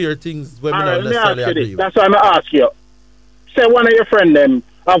share things when me not necessarily agree with. That's why I ask you. Say one of your friends them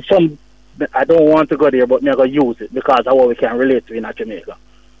have some, I don't want to go there, but I'm going to use it because of what we can relate to in Jamaica.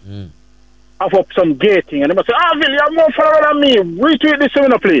 Have up some gay thing, and they must say, Orville, you have more followers than me. Retweet this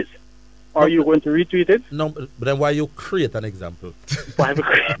one, please. Are you going to retweet it? No, but then why you create an example? Why we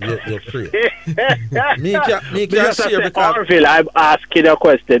create? You create. me can share because Orville, I'm asking a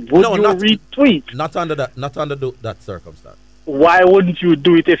question. Would you retweet? Not under that circumstance. Why wouldn't you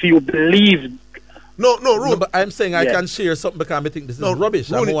do it if you believe? No, Rooney. No, but I'm saying I can share something because I think this is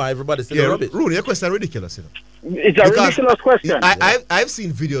rubbish. I know why everybody's saying rubbish. Rooney, your question is ridiculous, you know. It's a ridiculous question. I've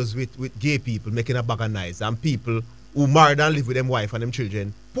seen videos with gay people making a bag of nice and people who married and live with them wife and them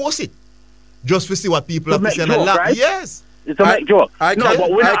children post it. Just to see what people have to say and laugh. Right? Yes. It's a make joke. I can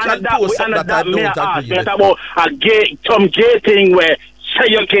post something that I don't agree with. About some gay thing where say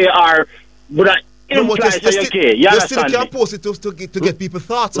you're gay or would I imply say you're gay. You still can post it to get people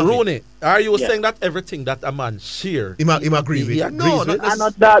thoughts of Rooney, it. are you saying that everything that a man share him agree with? He agrees with? And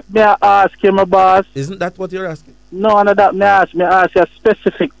not that may I ask him, boss. Isn't that what you're asking? No, not that may I ask you a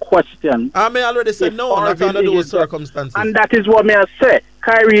specific question. I may already say no, not under those circumstances. And that is what may I say.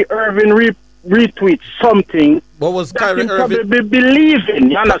 Kyrie Irving retweet something what was that Kyrie Irving probably believe in.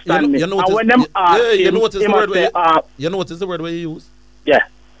 You understand me? You know and when them ask you notice the word say, you notice the word where you use? Yeah.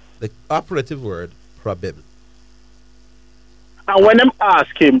 The operative word, probably. And when them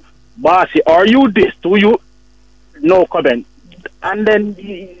ask him, Bossy, are you this? Do you? No comment. And then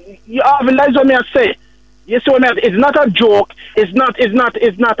you have realized what me I say. You see what I mean? It's not a joke. It's not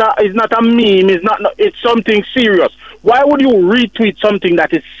a meme. It's something serious. Why would you retweet something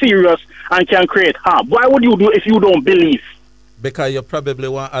that is serious and can create harm? Why would you do if you don't believe? Because you probably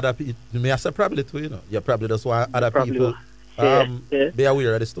want other people. Me I say probably too, you know. You probably just want other people be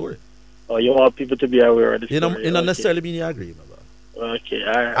aware of the story. Oh, you want people to be aware of the story. You don't necessarily mean you agree, brother. Okay,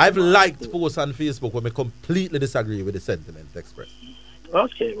 all right. I've liked posts on Facebook when I completely disagree with the sentiment expressed.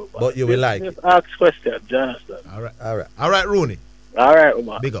 Okay, but you will like it. Ask questions, Jonathan. All right, Rooney. All right,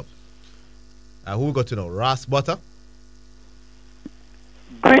 Omar. Big up. Who we got to know? Rass Butta.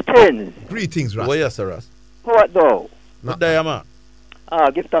 Greetings, Rass. Well, yes, sir, Rass. What though? Good day, man.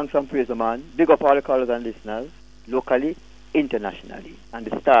 Give thanks and praise, man. Big up all the callers and listeners, locally, internationally, and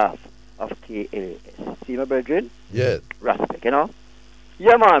the staff of KLS. See my brethren? Yes. Respect, you know?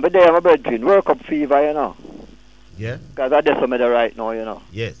 Yeah, man, but there, my brethren. World Cup fever, you know? Yeah. Because I did some of the right now, you know?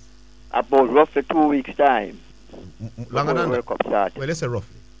 Yes. About roughly 2 weeks' time. Longer than World Cup started. Well, let's say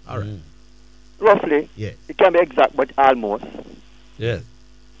roughly. All right. Roughly? Yeah. It can be exact, but almost. Yes.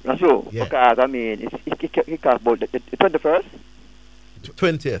 Not sure. Yeah. Because, I mean, it comes about the 21st?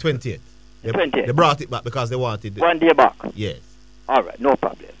 20th. 20th. They brought it back because they wanted it. 1 day back? Yes. All right, no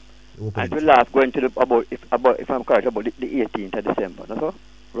problem. And we last going to the if I'm correct, about the 18th of December, that's all?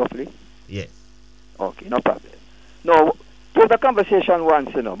 Roughly? Yes. Okay, no problem. Now, there was a conversation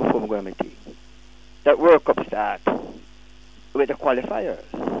once, you know, before we go to my team, that World Cup start with the qualifiers.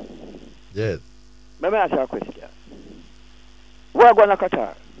 Yes. Let me ask you a question. We're going to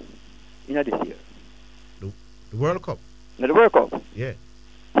Qatar. in this year? The World Cup. No, the World Cup. Yeah.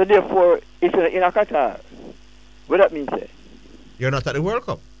 So therefore, if you're in a Qatar, what that means? You're not at the World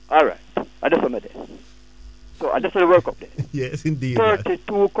Cup. All right. I just want there. So I just saw the World Cup there. Yes, indeed.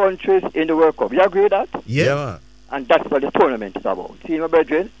 32 countries in the World Cup. You agree with that? Yeah, man. And that's what the tournament is about. See, my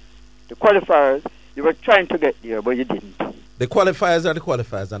brethren, the qualifiers, you were trying to get there, but you didn't. The qualifiers are the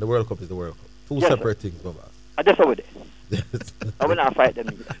qualifiers, and the World Cup is the World Cup. Two Yes, separate things, Baba. I just over there. I will not fight them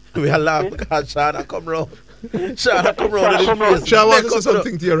either. We are laughing because Shana come round. Shana come round. Shana wants to say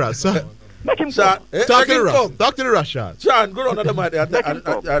something to your ass. Make him Sean, talk to the Russ. Talk to the Russ, Sean. Sean, go on the mic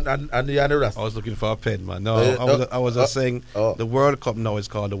and the Russ. I was looking for a pen, man. No, I was just saying the World Cup now is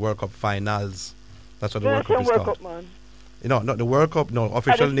called the World Cup Finals. That's what the World Cup is World called. Cup, man. You know, not the World Cup, no,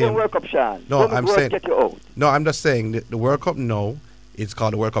 official name. World Cup, Sean. No, I'm saying. Get you out. No, I'm just saying the World Cup now, it's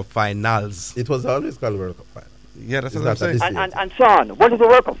called the World Cup Finals. It was always called the World Cup Finals. Yeah, that's what I'm saying. And Sean, what is the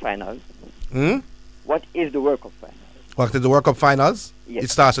World Cup Finals? Hmm? What is the World Cup Finals? What is the World Cup Finals? Yes. It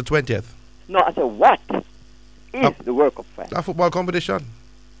starts the 20th. No, I said what is the World Cup Finals? A football competition.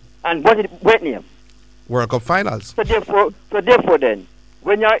 And what is what name? World Cup Finals. So therefore then,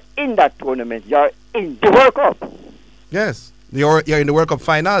 when you're in that tournament, you're in the World Cup. Yes. You're in the World Cup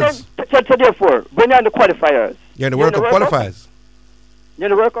Finals. So therefore, when you're in the qualifiers, You're in the World Cup qualifiers. You're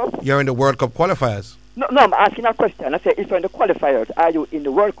in the World Cup? You're in the World Cup qualifiers. No, I'm asking a question. I say, if you're in the qualifiers, are you in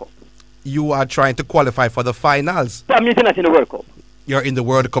the World Cup? You are trying to qualify for the finals. So I'm not in the World Cup. You're in the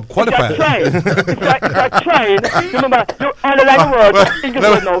World Cup qualifiers. If you're trying, remember, you underline the word, English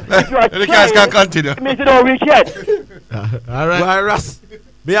word now. If you are The guys can't continue. it means you don't reach yet. All right. Well, Russ,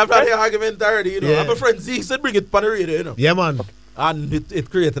 me have that argument already, you know. Yeah. I'm a friend Zeke said bring it on the radio, you know. Yeah, man. And it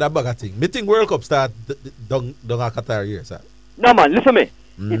created a bag of thing. Me think World Cup start down a Qatar year, sir. No, man, listen to me.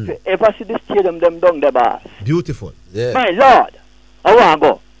 If you ever see the stadium, them down the bars. Beautiful. Yeah. My Lord, I want to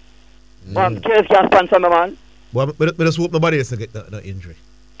go. Chase can sponsor me, man. But just hope nobody else get the injury.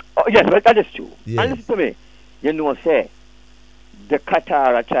 Oh, yes, well, that is true. Yeah. And listen to me. You know, say, the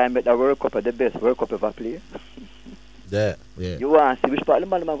Qatar are trying to make the World Cup the best World Cup ever play. Yeah. You want to see which part of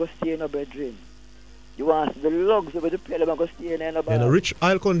the man go stay in the brethren. You want to see the lugs over the player that go stay in the bar. In a rich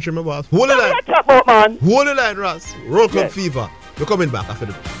oil country, my boss. Hold the line. What you talk about, man? Hold the line, Ross. World Cup Yes. fever. We're coming back after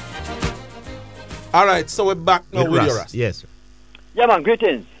the... All right, so we're back now with your Russ. Yes, sir. Yeah, man,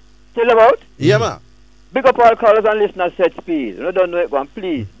 greetings. Still about? Yeah, man. Big up all callers and listeners set speed. You don't know it, one.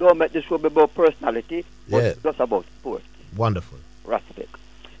 Please don't make this show be about personality, but Yeah. just about sport. Wonderful. Respect.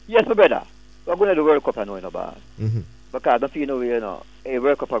 Yes, my brother. We're going to the World Cup I know in the bar. Mm-hmm. Because I don't feel no way, you know. A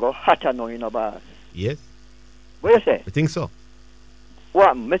World Cup I go hotter now in the bar. Yes. What you say? I think so.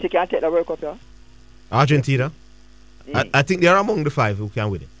 What? Messi can't take the World Cup, yeah? Argentina. I think they're among the 5 who can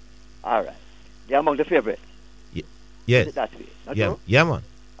win it. All right. They're among the favorites. Yes. Is it that way? Not Yeah, true? yeah, man.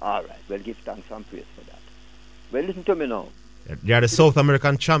 All right. Well, give thanks and praise for that. Well, listen to me now. They are the South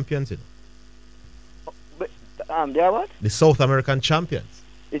American champions, you know. They are what? The South American champions.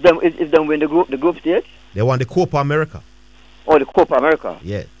 Is them win the group stage? They won the Copa America. Oh, the Copa America.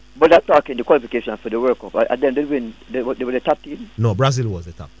 Yes. But they're talking the qualification for the World Cup. And then they win. They were the top team. No, Brazil was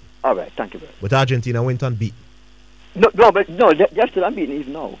the top. All right. Thank you very much. But Argentina went and beat. No, they're still unbeaten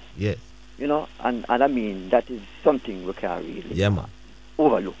even now. Yes. You know, and I mean, that is something we can't really man.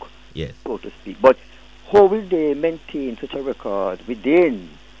 overlook, Yes. so to speak. But how will they maintain such a record within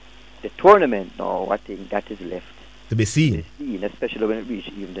the tournament now? I think that is left To be seen. especially when it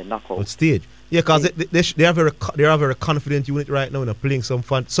reaches even the knockout. What stage? Yeah, because they are very confident unit right now, you know, playing some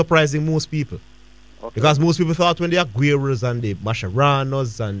fun, surprising most people. Okay. Because most people thought when the Agueros and the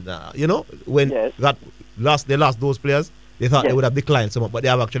Mascherano's and, you know, when they lost those players, they thought they would have declined somewhat, but they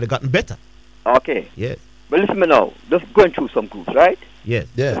have actually gotten better. Okay. Yes. But listen to me now. Just going through some groups, right? Yes.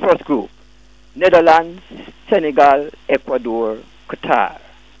 The first group, Netherlands, Senegal, Ecuador, Qatar.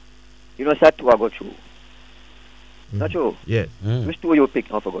 You know, that two I go through. Not true? Yes. Which two you pick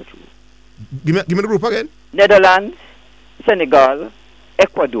now for go through? Give me the group again. Netherlands, Senegal,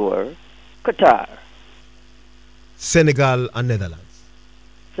 Ecuador, Qatar. Senegal and Netherlands.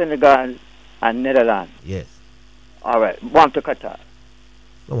 Senegal and Netherlands. Yes. All right. One to Qatar.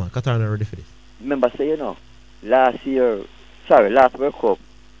 No man, Qatar not ready for this. Remember, say, you know, last World Cup,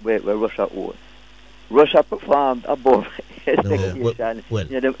 where Russia was. Russia performed above expectation. Well,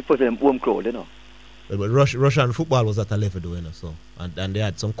 you know, it was them home crowd, you know. But Russian football was at a level, though, you know, so and they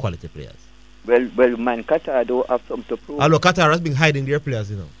had some quality players. Well, man, Qatar don't have something to prove. Although Qatar has been hiding their players,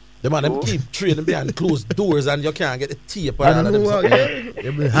 you know. The man, them keep training behind closed doors and you can't get the tape. I don't know,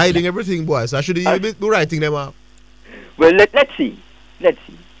 they've been hiding everything, boy. So I should be writing them up. Well, let's see. You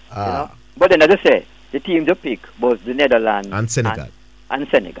know? But then, as I say, the team to pick was the Netherlands and Senegal. and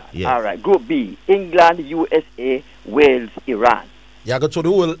Senegal. Yes. All right. Group B, England, USA, Wales, Iran. You got to the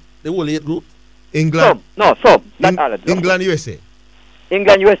whole 8 group? England. Not all of them. England, USA.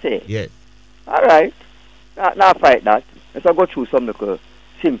 England, USA. Yes. All right. Now fight that. Let's go through some little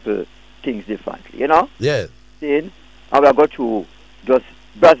simple things differently, you know? Yeah. Then I will go through just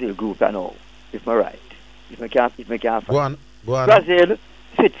Brazil group and all, if I'm right. If I can't find. Go on. Brazil,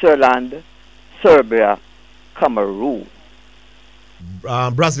 Switzerland, Serbia, Cameroon.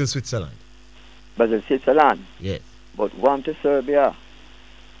 Brazil, Switzerland. Brazil, Switzerland. Yes. But one to Serbia.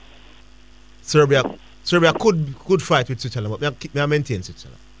 Serbia could fight with Switzerland, but I maintain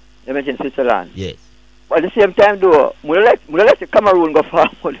Switzerland. You mentioned Switzerland. Yes. But at the same time, though, I let the Cameroon go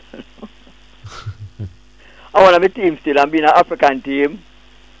forward. I want to be team still and being an African team.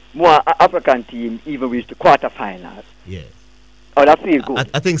 More African team even reach the quarterfinals. Yes. Oh, that feels good.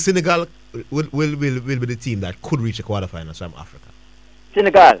 I think Senegal will be the team that could reach the quarterfinals from Africa.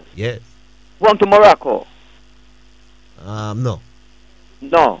 Senegal? Yes. One to Morocco? No.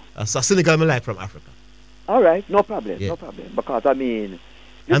 No. So Senegal me like from Africa. All right, no problem, Yeah. no problem. Because I mean,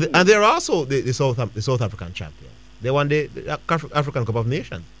 And they're also the South African champions. They won the African Cup of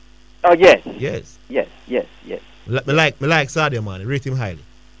Nations. Oh yes. Yes. Yes. Me like Sadio Mane, rate him highly.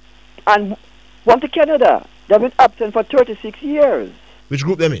 And one to Canada. They've been absent for 36 years. Which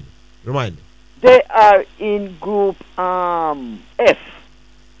group them in? Remind me. They are in Group F.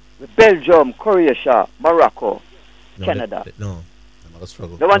 Belgium, Croatia, Morocco, Canada. They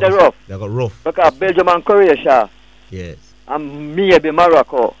struggle. They want the rough. They got rough. Because Belgium and Croatia. Yes. And maybe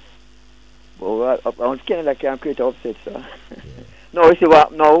Morocco. But I want Canada can create an upset, sir. No, you see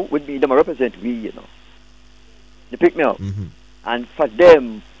what? No, with me, them represent we, you know. They pick me up. Mm-hmm. And for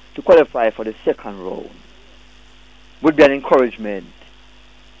them to qualify for the second round would be an encouragement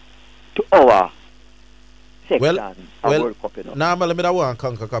to our section of World Cup, you know. Normally, I don't want to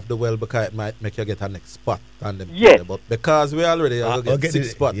conquer the world because it might make you get a next spot on them. Yes. But because we already get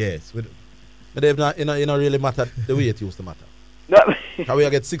 6 spots. Yes. But it not really matter the way it used to matter. No. How we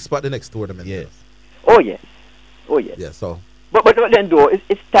get 6 spots the next tournament. Yes. Oh, yes. Yeah, so. But then, though,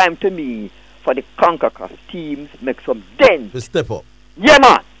 it's time to me for the CONCACAF teams make some dent. We step up. Yeah,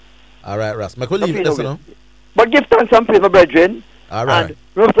 man. All right, Rass. Make we leave it there, no? But give thanks and praise, my brethren. All right. And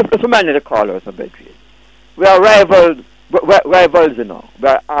let's remind the callers, my brethren. We are rivals, you know. We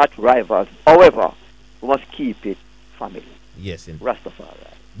are arch rivals. However, we must keep it family. Yes, indeed.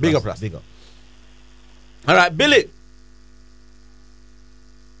 Rastafari. Big up, Rass. Big up. All right, Billy.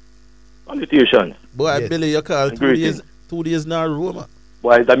 Salutations. Boy, Yes. Billy, you call 2 days now, Roma.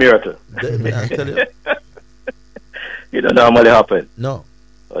 Boy, it's a miracle. I tell you. It don't normally happen. No.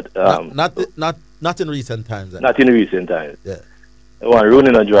 But, not in recent times. Not in recent times. Yeah. I want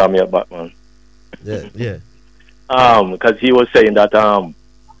Rooney to draw me a back, man. Yeah. Because he was saying that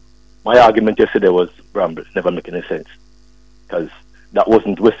my argument yesterday was bramble, never make any sense. Because that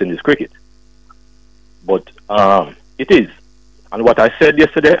wasn't West Indies cricket. But it is. And what I said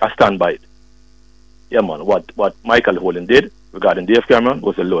yesterday, I stand by it. Yeah, man. What Michael Holden did regarding Dave Cameron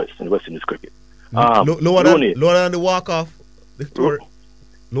was the lowest in West Indies cricket. Lower than the walk-off?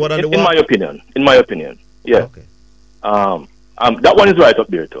 In my opinion. Yeah. Okay. That one is right up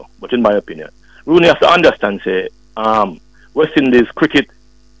there too. But in my opinion, Rooney has to understand, say, West Indies cricket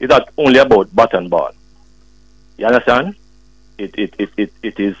is not only about bat and ball. You understand? It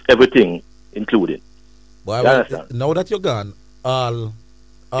is everything included. Boy, now that you're gone, all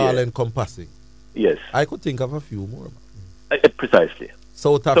encompassing. Yes. I could think of a few more. Precisely.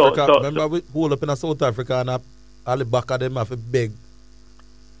 South Africa. Remember we hold up in South Africa and all the back of them have a big.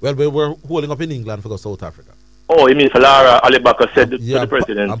 Well, we were holding up in England for South Africa. Oh, you mean for Lara Alibaka said to the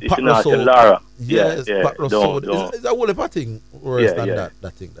president, it's not in Lara. Yes, Pat Russell. It's a whole heap of thing worse than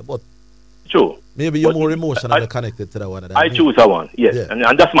that thing. But true. Maybe you're more emotionally connected to that one. I choose that one, yes. Yeah.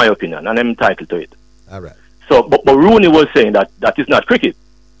 And that's my opinion, and I'm entitled to it. All right. So, but Rooney was saying that is not cricket.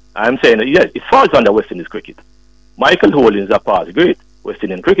 I'm saying that, yes, it falls under West Indies cricket. Michael Holding is a past great West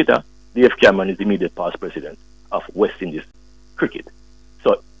Indian cricketer. Dave Cameron is the immediate past president of West Indies cricket.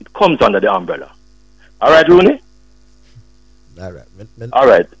 So it comes under the umbrella. All right, Rooney? All right. All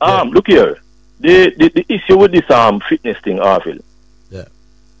right. Look here. The issue with this fitness thing, Orville. Yeah.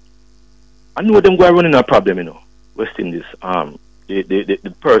 I know them going running a problem, you know. West Indies,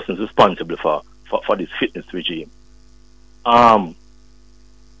 the persons responsible for this fitness regime.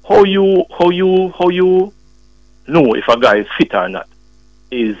 How you know if a guy is fit or not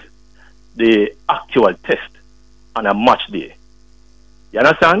is the actual test on a match day. You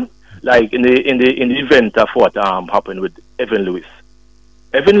understand? Like in the event of what happened with Evan Lewis.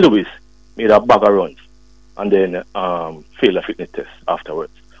 Evan Lewis made a bag of runs. and then fail a fitness test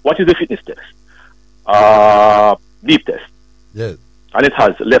afterwards. What is the fitness test? Deep test. Yes. And it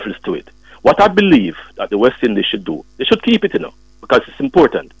has levels to it. What I believe that the West Indies should do, they should keep it, because it's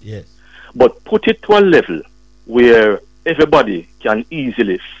important. Yes. But put it to a level where everybody can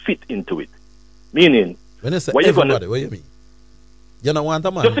easily fit into it. Meaning, when you say everybody, what do you mean? You don't want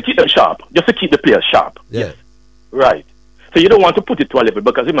a man? Just to keep them sharp. Just to keep the players sharp. Yeah. Yes. Right. So you don't want to put it to a level,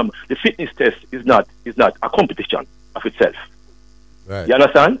 because remember, the fitness test is not a competition of itself. Right. You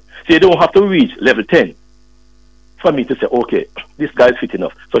understand? So you don't have to reach level 10 for me to say, okay, this guy is fit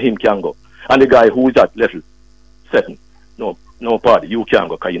enough, so him can go. And the guy who is at level 7, no party, you can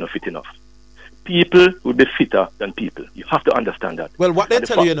go because you're not fit enough. People will be fitter than people. You have to understand that. Well, what they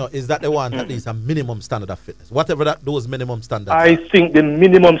tell you, is that they want at least a minimum standard of fitness. Whatever those minimum standards I think the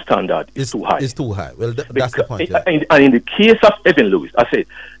minimum standard is too high. It's too high. Well, that's the point. Yeah. And in the case of Evan Lewis, I said,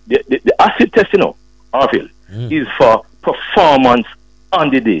 the acid test, Orville, is for performance on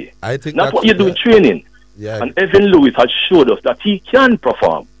the day. I think not what you do in training. Yeah. And Evan Lewis has showed us that he can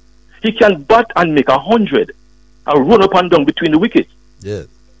perform. He can bat and make 100 and run up and down between the wickets. Yes.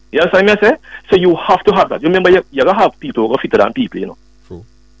 You understand me, I say? So you have to have that. Remember, you're going to have people who are fitter than people, True.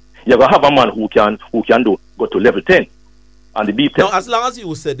 You're going to have a man who can go to level 10 and the deep 10. Now, as long as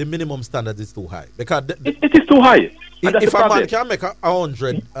you said the minimum standard is too high. Because it is too high. If a man can make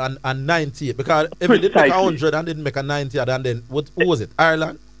 100 and 98, because if he did make 100 and didn't make a 90, and then who was it?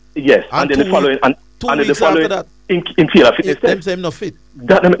 Ireland? Yes, and then the following and then the following after that, in field of fitness test. Them not fit.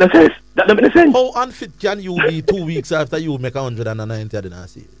 That don't make sense. That don't make sense. How unfit can you be 2 weeks after you make 100 and a 90? I didn't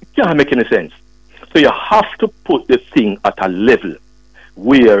see it. It can't make any sense. So you have to put the thing at a level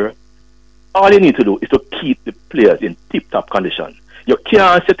where all you need to do is to keep the players in tip-top condition. You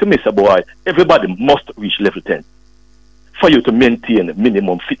can't say to Mr. Boy, everybody must reach level 10 for you to maintain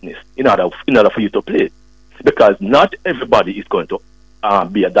minimum fitness in order for you to play. Because not everybody is going to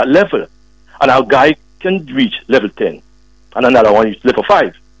be at that level. And a guy can reach level 10 and another one is level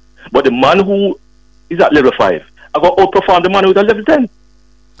 5. But the man who is at level 5 I got to outperform the man who's at level 10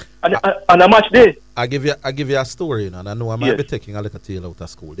 and a match day. I give you a story, and I know I might be taking a little tale out of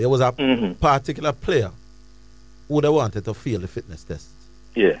school. There was a particular player who they wanted to fail the fitness test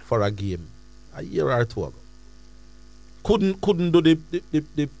for a game a year or two ago. Couldn't do the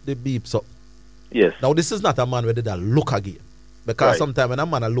beeps up. Yes. Now this is not a man who did a look a game. Because sometimes when a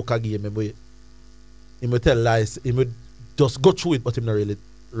man a look a game, he will tell lies, he will just go through it, but he's not really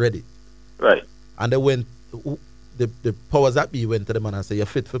ready. Right. And they went, the powers that be went to the man and said, "You're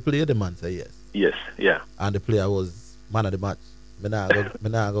fit for play?" The man said, "Yes." Yes, yeah. And the player was man of the match. Me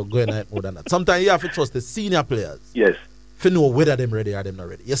nah go in it more than that. Sometimes you have to trust the senior players. Yes. To know whether them ready or them not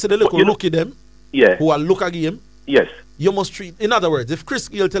ready. You see the little rookie them who are look a game. Yes. You must treat, in other words, if Chris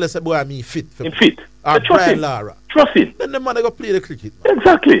Gayle tell us, boy, I'm fit. I'm fit. Or Brian Lara. Trust him. Then the man go play the cricket. Man.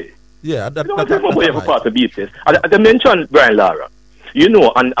 Exactly. Yeah. That's part of beat test. They mentioned Brian Lara. You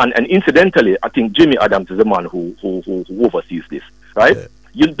know, and incidentally, I think Jimmy Adams is the man who oversees this, right?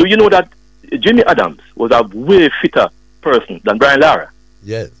 Yeah. Do you know that Jimmy Adams was a way fitter person than Brian Lara?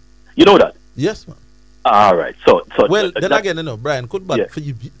 Yes. You know that? Yes, man. All right. So well, then again, Brian could bat for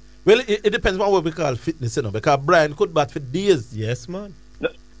you. Well, it depends on what we call fitness, because Brian could bat for days. Yes, man.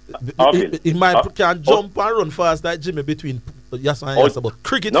 He might can jump and run fast like Jimmy between yes and yes, but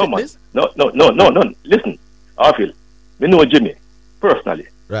cricket fitness? Man. No. Listen, Orville, we know Jimmy personally.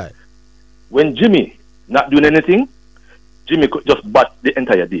 Right. When Jimmy not doing anything, Jimmy could just bat the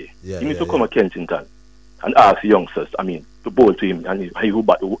entire day. Jimmy to come to Kensington and ask the youngsters, to bowl to him, and he would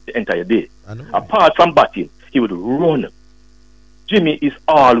bat the entire day. Apart from batting, he would run. Jimmy is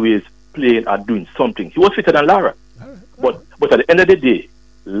always playing and doing something. He was fitter than Lara. But at the end of the day,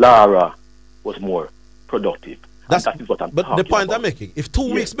 Lara was more productive. That is what I'm talking about. But the point I'm making, if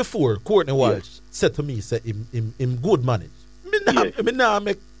 2 weeks before Courtney Walsh said to me, say him good manage, me nah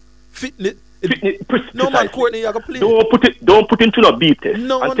make fitness. No man, Courtney, you can play. Don't put him to no beat test.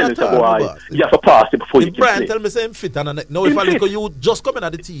 No, and tell him, boy, you have to pass it before you can Brian play. Tell me say him fit, and no, if I look at you just coming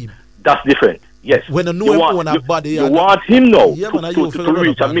at the team. That's different. Yes. When you know him own a body. You want him now to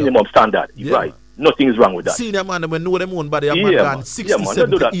reach a minimum standard. Right. Nothing is wrong with that. Senior man, when know them own body, a man gone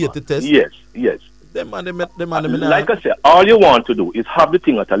 67 to 80 test. Yes. Them man, like I said, all you want to do is have the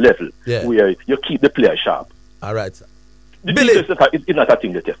thing at a level where you keep the player sharp. All right, sir. Billy. It's not a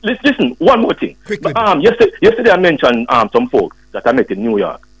thing to test. Listen, one more thing. Yesterday I mentioned some folks that I met up in New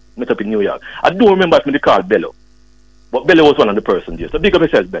York. I don't remember if they called Bello. But Bello was one of the persons there. So big up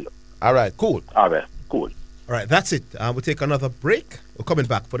yourself, Bello. All right, cool. All right, that's it. We'll take another break. We're coming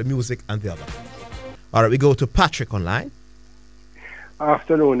back for the music and the other. All right, we go to Patrick online.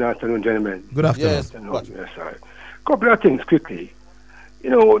 Afternoon, gentlemen. Good afternoon. Yes, Yes, sorry. Couple of things quickly. You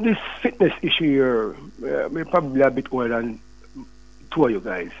know, this fitness issue here, we're probably a bit older than two of you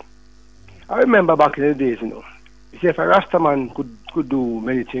guys. I remember back in the days, you know, you see, if a Rasta man could do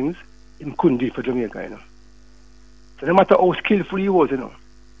many things, he couldn't do it for Jamaica, you know. So no matter how skillful he was, you know,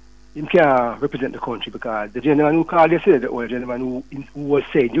 he can't represent the country because the gentleman who called yesterday, or the gentleman who was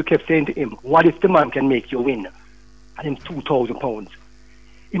saying, you kept saying to him, what if the man can make you win? And him £2,000.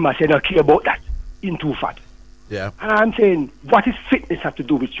 He must say, don't care about that. He's too fat. Yeah. And I'm saying, what does fitness have to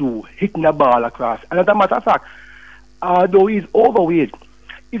do with you hitting the ball across? And as a matter of fact, although he's overweight,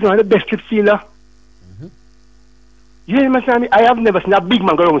 he's one of the best slip fielder. Mm-hmm. You understand me? I have never seen a big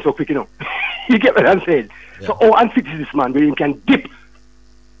man go around so quick, you know. You get what I'm saying? Yeah. So, unfit is this man where he can dip,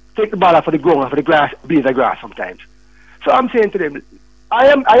 take the ball off of the ground, off of the grass, blades of grass sometimes. So I'm saying to them, I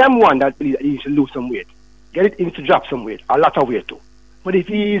am one that believes that he should lose some weight. Get it, he needs to drop some weight, a lot of weight too. But if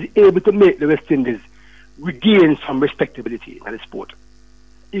he is able to make the West Indies regain some respectability in the sport,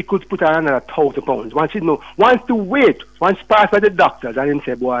 he could put on another £1,000. Once the weight, once passed by the doctors and him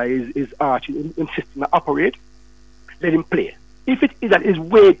say, boy, his arch, his system operate, let him play. If it is that his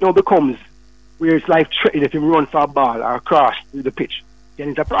weight now becomes where it's life threatening if he runs for a ball or cross the pitch, then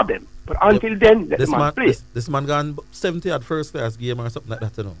it's a problem. But until then, let the man play. This man gone 70 at first class game or something like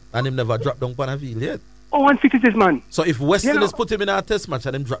that, you know, and him never dropped down on a field yet. Oh, unfit is this man. So if West Indies put him in a test match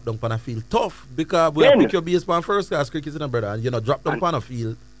and him drop down on a field, tough, because we have pick your base on first class cricket, brother, and you know, drop down on a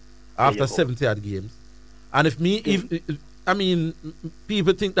field after 70 odd games. And if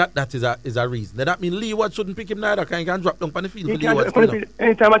people think that is a reason. Then that mean Lee Watt shouldn't pick him neither, can drop down on the field. He can't drop on the field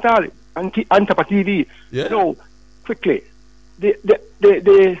anytime at all. On top of TV. Yeah. No, quickly.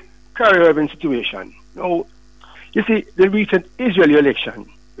 The Kyrie Irving situation. No, you see, the recent Israeli election,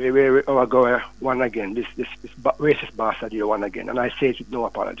 where our guy won again, this racist bastard here won again, and I say it with no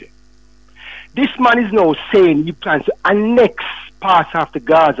apology. This man is now saying he plans to annex parts of the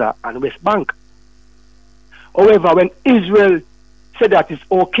Gaza and West Bank. However, when Israel said that it's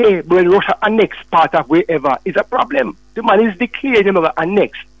okay, but when Russia annexed part of wherever, it's a problem. The man is declared him of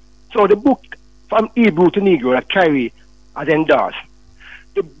annexed. So the book from Hebrew to Negro that Kyrie has endorsed.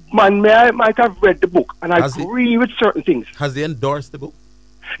 The man might have read the book and I agree with certain things. Has he endorsed the book?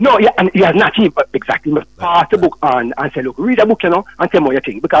 No, yeah, and he has not even exactly passed the book on and said, look, read the book, you know, and tell me what you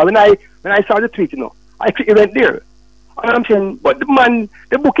think. Because when I saw the tweet, you know, I quickly went there. And I'm saying, but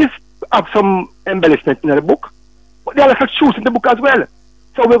the book have some embellishment in the book, but there are some truth in the book as well.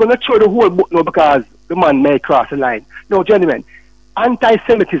 So we're going to throw the whole book now because the man may cross the line. No, gentlemen,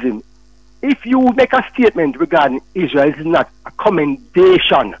 anti-Semitism, if you make a statement regarding Israel, it's not a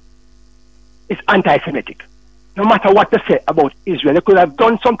commendation. It's anti-Semitic. No matter what they say about Israel, they could have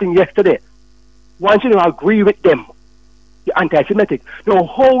done something yesterday. Once you don't agree with them, you're anti-Semitic. Now,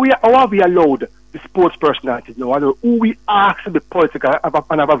 how have we allowed the sports personalities now, who we ask to be political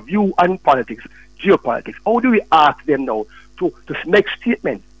and have a view on politics, geopolitics, how do we ask them now to make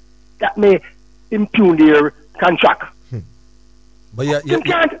statements that may impugn their contract? But I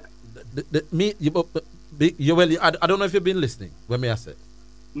don't know if you've been listening when me I said.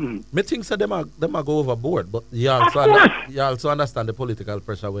 Me think so them are go overboard, but you also understand the political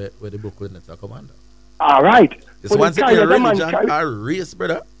pressure where the Brooklyn Nets are commander. All right. It's once again religion or race,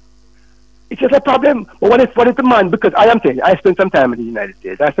 brother. It's just a problem. But what if the man, because I am telling you, I spent some time in the United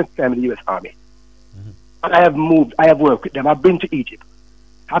States, I spent time in the US Army. And I have worked with them. I've been to Egypt.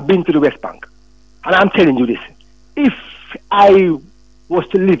 I've been to the West Bank. And I'm telling you this. If I was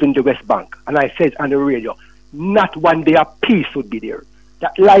to live in the West Bank, and I said on the radio, not one day of peace would be there.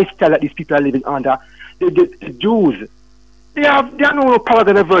 That lifestyle that these people are living under, the Jews, they have no power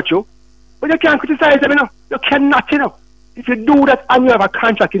than a virtue. But you can't criticize them, you know. You cannot, you know. If you do that and you have a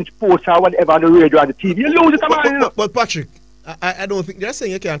contract in sports or whatever on the radio or the TV, you lose it, man, you know. But Patrick, I don't think they're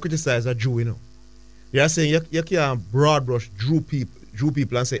saying you can't criticize a Jew, you know. They're saying you can't broad brush Jew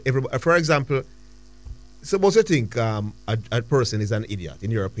people and say everybody. For example, suppose you think a person is an idiot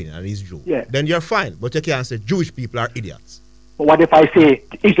in your opinion and he's Jew. Yeah. Then you're fine. But you can't say Jewish people are idiots. But what if I say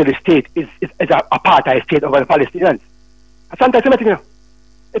the Israeli state is an apartheid state over the Palestinians? That's anti-Semitic, you know.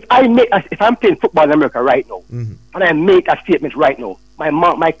 If I'm playing football in America right now, and I make a statement right now,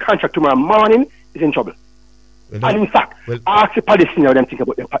 my contract tomorrow morning is in trouble. Well, and in fact, ask the Palestinians what they think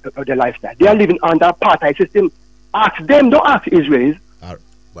about their lifestyle. They are living under apartheid system. Ask them, don't ask the Israelis.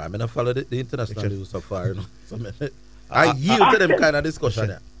 Well, I'm going to follow the international news so far. You know? So, I yield to them kind of discussion.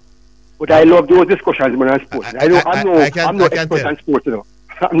 Yeah. But I love those discussions when I'm sports. I'm no expert on sports, you know.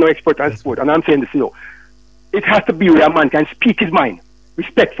 I'm no expert on sport, and I'm saying this, you know. It has to be where a man can speak his mind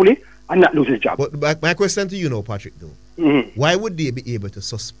respectfully and not lose his job. But my question to you now, Patrick, though. why would they be able to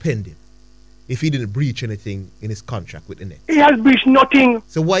suspend him if he didn't breach anything in his contract with the Nets? He has breached nothing.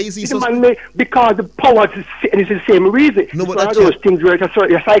 So why is he suspended? Because the power is the same reason. No, but it's one of those things where it's a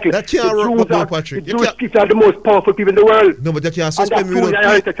cycle. That can't work, no, Patrick. The Jewish people are the most powerful people in the world. No, but that can't suspend me.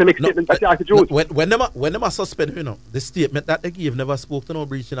 When them are suspended, you know, the statement that they give never spoke to no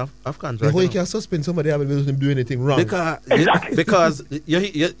breaching of contract. How you can suspend somebody having him do anything wrong? Because you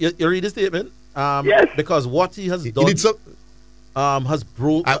read the statement. Yes. Because what he has done has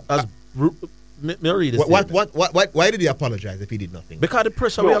broke. Why did he apologize if he did nothing? Because the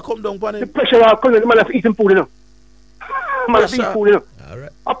pressure will come down upon him. The pressure will come down. The man have eaten food, you know. Man have eaten food, you know. All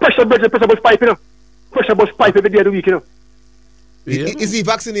right. A pressure bus pipe, you know. Pressure bus pipe every day of the week, you know. Is he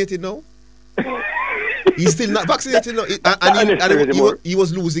vaccinated now? He's still not vaccinated now. And he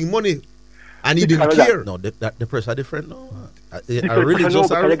was losing money. And he didn't care. No, the pressure different now.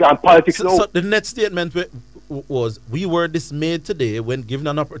 Politics now. So the next statement was, we were dismayed today when given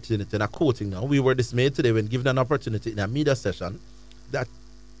an opportunity, and I'm quoting now, we were dismayed today when given an opportunity in a media session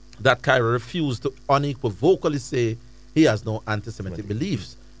that Kyrie refused to unequivocally say he has no anti-Semitic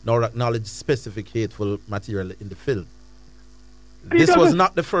beliefs, nor acknowledge specific hateful material in the film. This was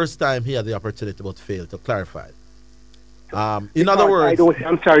not the first time he had the opportunity but failed to clarify. In other words,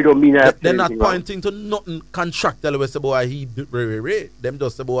 I'm sorry, don't mean that. They're not pointing to nothing contractual with the boy. He them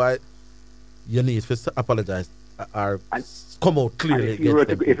just the boy. You need to apologize or come out clearly. If you were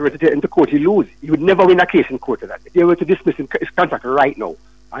to take him to court, he lose. He would never win a case in court of that. If they were to dismiss his contract right now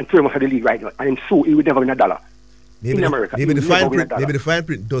and throw him out of the league right now and sue, he would never win a dollar. In America, maybe the fine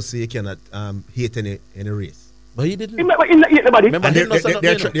print does say he cannot hate any race. But he didn't.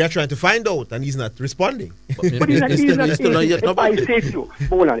 They are trying to find out, and he's not responding. But if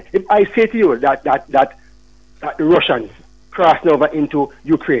I say to you that the Russians crossed over into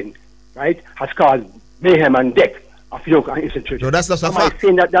Ukraine, right, has caused mayhem and death of young and innocent children. No, that's not a fact.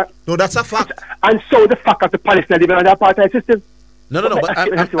 No, that's a fact. And so the fact of the Palestinians living under apartheid system. No. But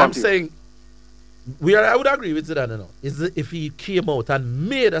I'm saying, I would agree with Zidane. No, is if he came out and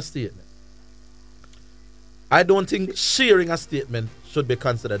made a statement. I don't think sharing a statement should be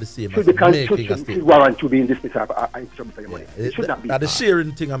considered the same as making a statement. Should warrant to be in this for your money. It should not be. The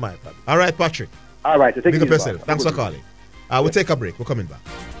sharing thing on my part. All right, Patrick. All right, so thanks for calling. We'll take a break. We're coming back.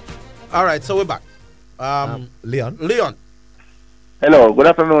 All right, so we're back. Leon. Hello, good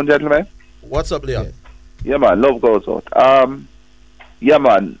afternoon, gentlemen. What's up, Leon? Yeah, man, love goes out. Yeah,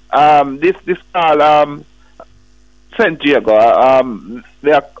 man. This call, St. Diego,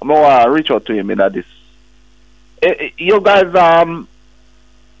 they are more reach out to him in this. You guys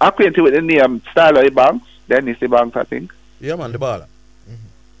acquainted with the name Styler Banks, Dennis Banks, I think. Yeah, man, the baller.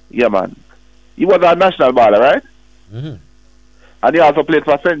 Yeah, man. He was a national baller, right? And he also played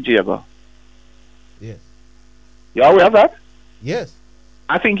for St. Diego. Yes. You aware of that? Yes.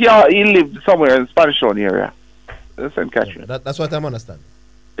 I think he lived somewhere in Spanish Town area, St. Catherine. That's what I'm understanding.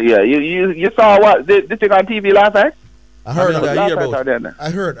 Yeah, you saw what the thing on TV last night? I heard about it.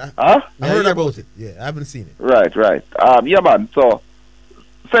 I heard about it. Yeah, I haven't seen it. Right. Yeah, man. So,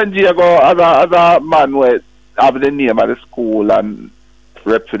 St. Diego, as a man with having the name of the school and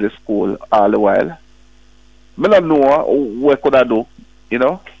rep for the school all the while, I don't know what could I do, you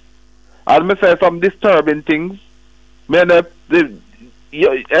know? As I say, some disturbing things. Anybody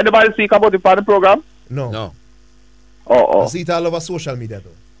speak about it on the program? No. Oh. I see it all over social media,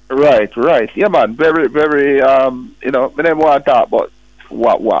 though. Right. Yeah, man. Very, very, you know, I don't want to talk about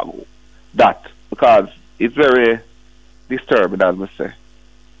what that, because it's very disturbing, as I say.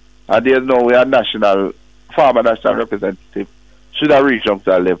 And there's no way a former national representative should have reached up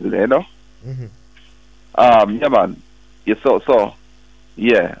to that level, you know? Yeah, man. Yeah,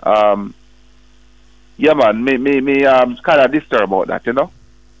 yeah. Yeah, man. Me kind of disturbed about that, you know?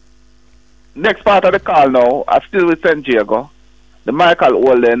 Next part of the call now, I'm still with St. Diego. The Michael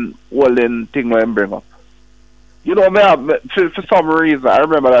Walden thing when I bring up. You know, for some reason, I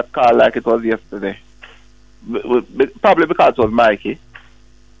remember that call like it was yesterday. Probably because it was Mikey.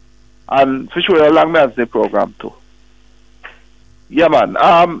 And for sure, along the program too. Yeah, man.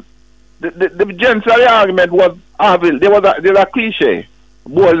 The gents of the argument was Orville. There was a cliche.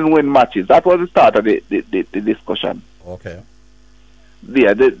 Bowling win matches. That was the start of the discussion. Okay.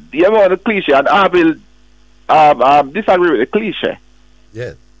 Yeah, the cliche, and Orville disagree with the cliche.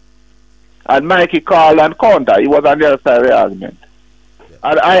 Yes. And Mikey called and counter. He was on the other side of the argument. Yeah.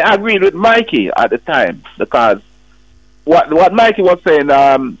 And I agreed with Mikey at the time, because what Mikey was saying,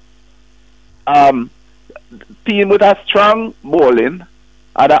 team with a strong bowling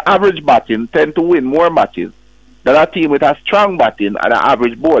and an average batting tend to win more matches than a team with a strong batting and an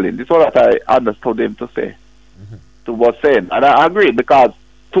average bowling. This is what I understood him to say. to what's saying. And I agree, because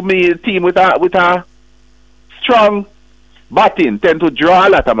to me, a team with a strong batting tend to draw a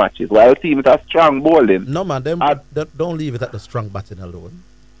lot of matches, while a team with a strong bowling. No, man, don't leave it at the strong batting alone.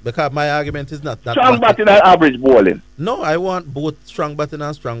 Because my argument is not that strong batting and average bowling. No, I want both strong batting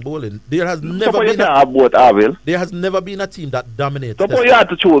and strong bowling. There has never Suppose been you have both, Orville. There has never been a team that dominates. Suppose you have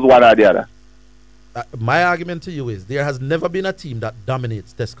to choose one or the other. My argument to you is there has never been a team that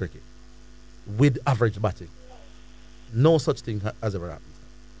dominates Test cricket with average batting. No such thing has ever happened.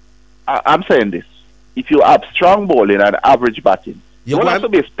 I'm saying this. If you have strong bowling and average batting, you don't have to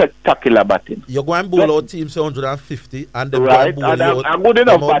be spectacular batting. You're going to bowl out teams 150 and then right, and I'm good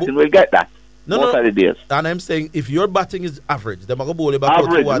enough batting, we'll get that. Most of the days. And I'm saying if your batting is average, then I'm going to bowl it back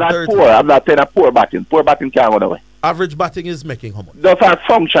average, out to not 130. poor. I'm not saying a poor batting. Poor batting can't go away. Average batting is making how much? Those are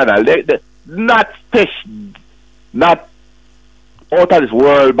functional. They not special, not out of this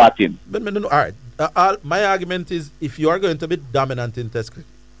world batting. But no, all right. My argument is if you are going to be dominant in Test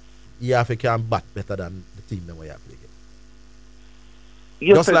cricket, you have to can bat better than the team that we have played.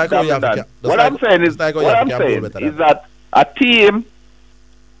 Just like how you have to. What I'm saying is that a team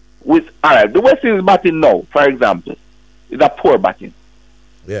with the West Indies batting now, for example, is a poor batting.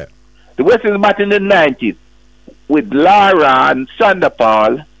 Yeah. The West Indies batting in the 90s with Lara and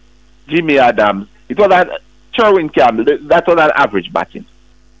Sandapal, Jimmy Adams. It was a Sherwin Campbell. That was an average batting,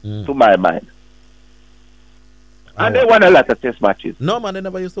 to my mind. And they won a lot of Test matches. No, man, they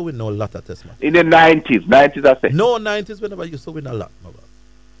never used to win no lot of Test matches. In the 90s, I say. No, 90s we never used to win a lot.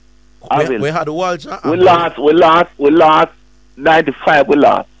 We had Walter. We lost 95, we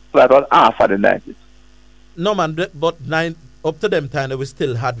lost. So that was half of the 90s. No, man, but up to them time, we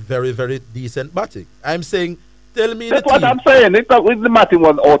still had very, very decent batting. I'm saying, tell me That's the team. what I'm saying. The batting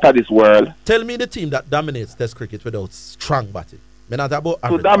was out of this world. Tell me the team that dominates Test cricket without strong batting. Me not about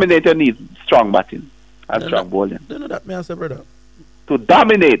to dominate, you need strong batting and strong bowling. You know that, me answer, brother. To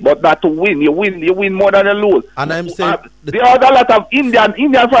dominate, but not to win. You win more than you lose. And I'm saying there are a lot of Indian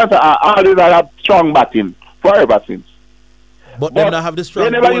fans are always have strong batting forever since. But they don't have the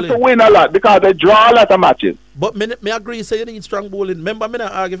strong bowling. They never bowling. used to win a lot because they draw a lot of matches. But me agree, say you need strong bowling. Remember, me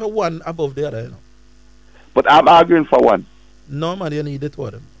not argue for one above the other. You know? But I'm arguing for one. No, man, you need it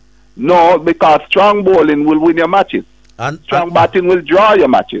for them. No, because strong bowling will win your matches. And strong batting will draw your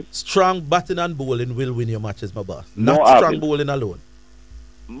matches. Strong batting and bowling will win your matches, my boss. No, not strong bowling alone.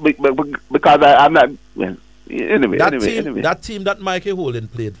 Because I'm not. Well, anyway, that team that Mikey Holden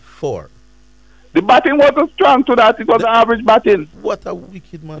played for. The batting wasn't strong to that. It was average batting. What a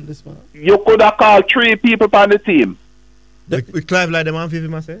wicked man, this man. You could have called 3 people on the team. We Clive like the man, Vivi,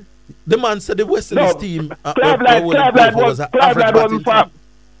 man say? The man said the West Indies team. Clive wasn't for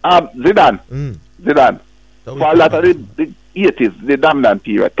Zidane. Zidane. For a lot of the 80s, the dominant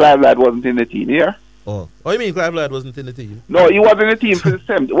period, Clive Lloyd wasn't in the team here. Oh, you mean Clive Lloyd wasn't in the team? No, he was in the team for the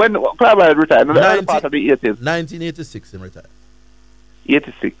same. When Clive Lloyd retired, the early part of the 80s. 1986 he retired.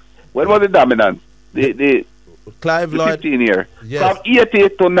 86. When was the dominant? The Clive Lloyd 15 year. Yes. From 80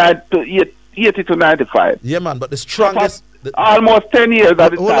 to 95. Yeah, man, but the strongest. Almost 10 years at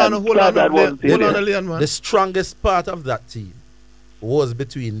the time. Hold on, Leon, man. The strongest part of that team was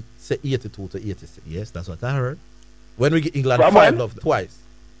between, say, 82 to 86. Yes, that's what I heard. When we get England 5-love twice.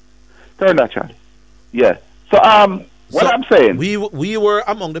 Turn that, Charlie. Yeah. So, what I'm saying. We were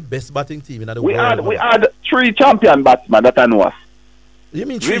among the best batting team in the world. We had 3 champion batsmen that I know of. You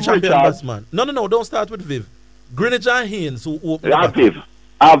mean 3 champion batsmen? No, don't start with Viv. Greenwich and Haynes who opened the batting.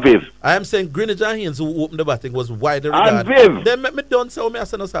 Viv. I am saying Greenwich and Haynes who opened the batting was widely regarded. And Viv. Then me don't say me as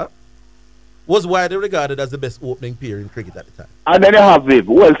sir. Was widely regarded as the best opening pair in cricket at the time. And then you have Viv.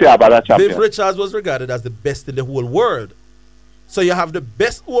 Who else you have about that champion? Viv Richards was regarded as the best in the whole world. So you have the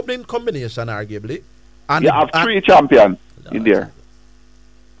best opening combination, arguably. And you have 3 champions in there.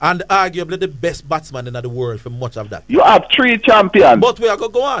 And arguably the best batsman in the world for much of that. You have 3 champions. But we are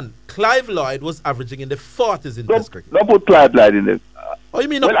going to go on. Clive Lloyd was averaging in the 40s in Test cricket. Don't put Clive Lloyd in this. Oh, you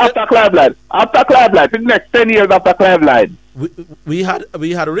mean after Clive Lloyd? After Clive Lloyd, the next 10 years after Clive Lloyd. We had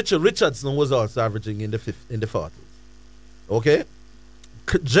Richard Richardson was also averaging in the 40s. Okay?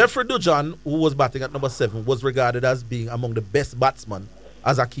 Jeffrey Dujan, who was batting at number 7, was regarded as being among the best batsmen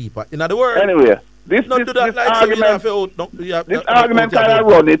as a keeper in the world. Anyway, this argument kind of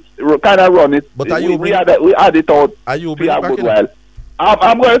run it. But we had it out. Are you for a good while.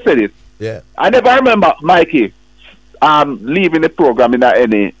 I'm going to say this. Yeah. I never remember Mikey leaving the program in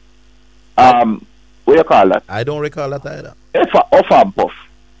any what you call that? I don't recall that either. Off and puff.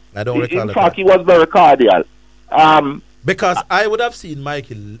 I don't recall that. In fact, he was very cordial. Because I would have seen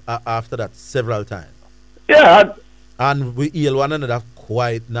Mikey after that several times. Yeah. And we heal one another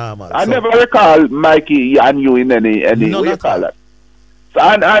quite normal. I never recall Mikey and you in any what you call that. So,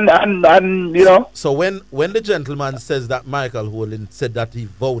 and you know. So when the gentleman says that Michael Holding said that he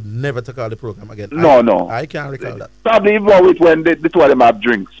vowed never to call the program again. No. I can't recall that. Probably he vowed it when the two of them have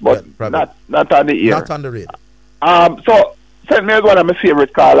drinks, but not on the air. Not on the radio. So St. Mary's one of my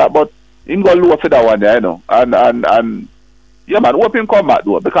favorite caller, but him go low for that one there, you know. And yeah man, hope him come back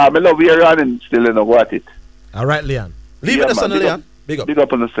though, because I love hearing and still you know go at it. All right, Leon. Leave it on Leon. Big up. Big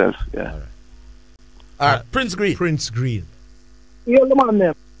up on yourself. Yeah. All right. Prince Green. You're the man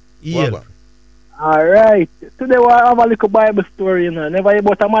there. Yeah. Alright. Today we have a little Bible story, you know. Never hear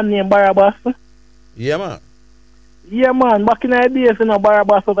about a man named Barabbas? Yeah, man. Yeah, man. Back in the days, you know,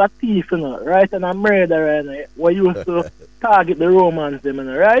 Barabbas was a thief, you know, right? And a murderer, you know, we used to target the Romans, them, you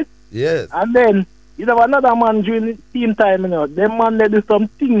know, right? Yes. And then, you have another man during the team time, you know. Them man, they do some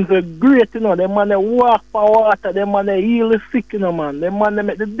things great, you know. Them man, they walk for water. Them man, they heal the sick, you know, man. Them man, they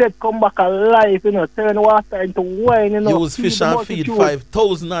make the dead come back alive, you know. Turn water into wine, you know. Use fish and feed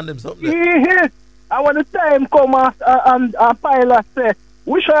 5,000 on them something. Yeah. And when the time come and pilot say,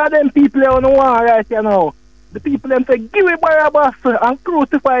 which are them people on the one right here now? The people them say, give me Barabbas and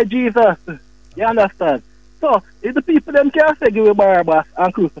crucify Jesus. You understand? So, if the people them can say, give me Barabbas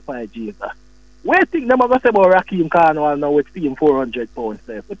and crucify Jesus, we think them are going to say about Rakim Carnival now with team 400 pounds.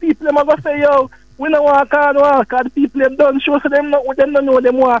 The people them are going to say, yo, we don't want Carnival because the people them done show so them don't know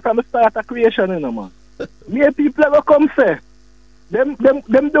them want from the start of creation, you know, man. Many people are going to come say, them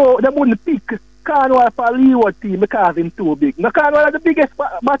wouldn't pick Carnival for Leeward team because him too big. Now Carnival is the biggest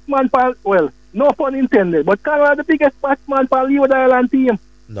batsman for, well, no pun intended, but Carnival is the biggest batsman for Leeward Island team.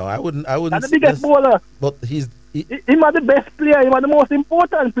 No, I wouldn't. And the biggest bowler. But he's... He is the best player. He is the most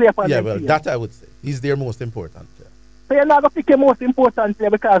important player for them. Yeah, well, that I would say. He's their most important player. So you're not going to pick a most important player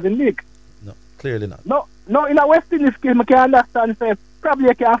because he's big? No, clearly not. No, in a West Indies game, I can understand, say, probably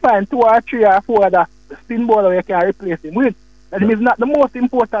you can find 2 or 3 or 4 other spin bowler you can replace him with. And he's not the most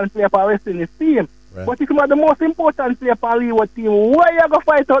important player for West Indies team. Right. But if he's not the most important player for Leeward team, why you going to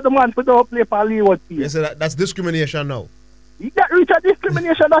fight out the man for the play for Leeward team? Yes, so that's discrimination now. That reach a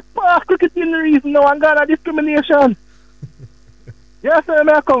discrimination, that's past cricketing reason now, and got a discrimination. Yes, where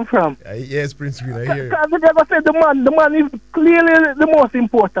I come from. Yes, Prince Green, I hear you. Because you ever say the man is clearly the most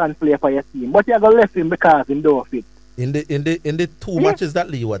important player for your team, but you have left him because him don't fit. In the 2 matches that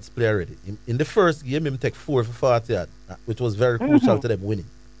Leeward's play already, in the first game, him take 4 for 40 yard, which was very crucial to them winning.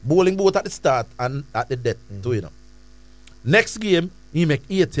 Bowling both at the start and at the death, too, you know. Next game, he make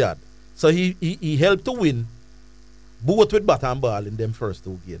 8 yard. So he helped to win. Both with bat and ball in them first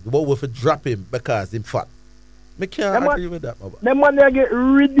 2 games. But we have drop him because him fat. I can't agree with that. Them man they get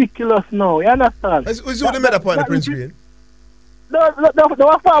ridiculous now. You understand? Who's the made up on the Prince Green?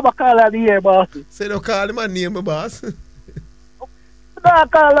 The father call of the year, boss. Say don't call him a name, boss.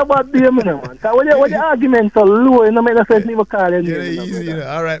 Don't call him about name, man. Because when the arguments are low, you know, make no sense never call him. Yeah, easy, you know.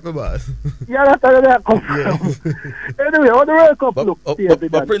 All right, my boss. You understand where that come from? Anyway, how the World Cup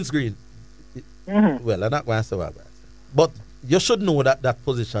look? But Prince Green, well, I'm not going to say that. But you should know that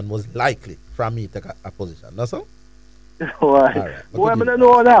position was likely from me to take a position. That's all? Why? Right. Well, I don't know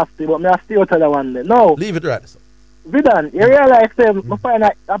what I have to, but I have to stay out of that one then. No. Leave it right, sir. Zidane, you realize I find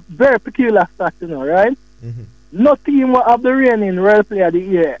a very peculiar stat, you know, right? No team will have the reigning World Player of the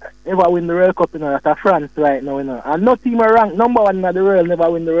Year ever win the World Cup, you know, that's France right now, you know. And no team rank number 1 in the world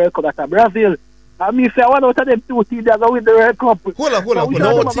never win the World Cup, that's Brazil. I mean, say one out of them 2 teams that will win the World Cup. Hold on.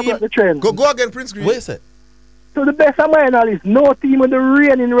 No team. Go again, Prince Green. What is it? So the best of my knowledge, no team with the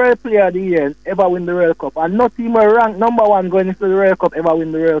reigning World Player of the Year ever win the World Cup. And no team will rank number 1 going into the World Cup ever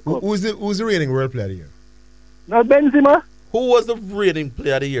win the World Cup. Who's the reigning World Player of the Year? No, Benzema. Who was the reigning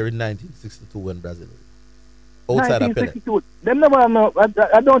Player of the Year in 1962 when Brazil won? Outside of Pele. Them never know.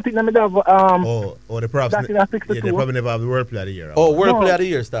 I don't think they have. The props. Yeah, they probably never have the World Player of the Year. World Player of the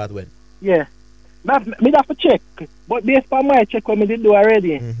Year start when? Yeah. Me have to check. But based on my check what me did do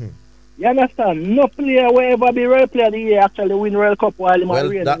already. You understand? No player will ever be World Player of the Year actually win World Cup while he well,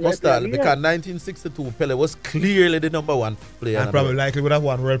 that must start because 1962 Pele was clearly the number 1 player. And probably likely would have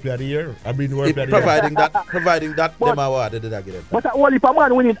won World Player of the Year. I mean World Player of the Year. Providing that them award, they did that get it. But only if a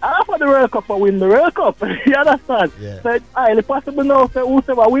man win it after the World Cup or win the World Cup. You understand? Yeah. So it's highly possible now for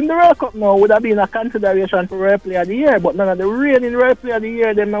whoever win the World Cup now would have been a consideration for World Player of the Year. But none of the reigning World Player of the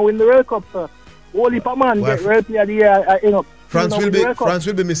Year them now win the World Cup. So only if a man get World Player of the Year, you know. France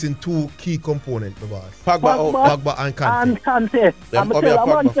will be missing 2 key components, the boss. Pogba and Kante.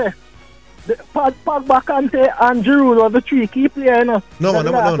 Kante. Pogba, Kante, and Giroud are the 3 key players, you know. No, with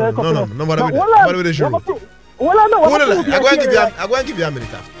the Giroud. I'm going to give you a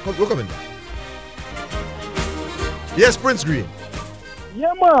minute after. We're coming back. Yes, Prince Green.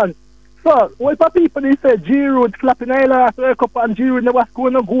 Yeah, man. So, what for people they say Giroud slapping Island World Cup and Giroud never score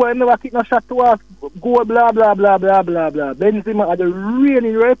no goal and never kick no shot to us, goal blah blah blah blah blah blah. Benzema had a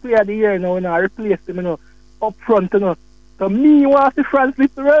really rare player of the year now and I replaced him, you know, up front, you know. So me want to France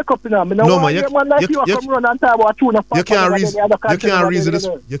lift the World Cup, you know. No, man, you come run and talk about tuna. You can't reason the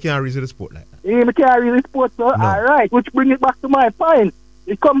sport like that. Yeah, I can't reason the sport, so alright, which bring it back to my point.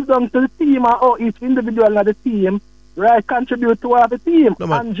 It comes down to the team and how each individual of the team contribute to the team.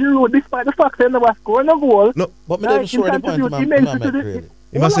 No, and Giroud, despite the fact that he never scored no goal, no, but me don't sure the point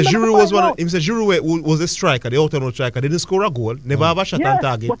he must say Giroud was one. He said Giroud was a striker, the out-and-out striker. Didn't score a goal, never have a shot on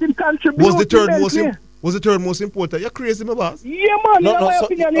target. But he contribute was the third most important. You're crazy, my boss. Yeah, man. My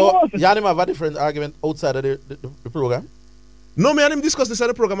opinion you and him have a different argument outside of the program. No, me and him discussed this at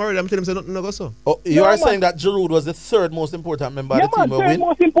the program already. I'm telling him say nothing no go so. Oh, you are saying that Giroud was the third most important member of the team. Third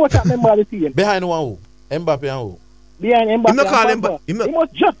most important member of the team. Behind one who? Mbappe and who? Behind Mbappe. He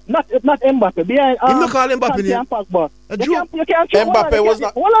must just not Mbappe. Behind him no call Mbappe and Pogba. You can't Mbappe was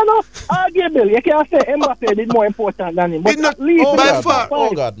not. Hold on, no. Arguable. You can't say Mbappe did more important than him. But not by far.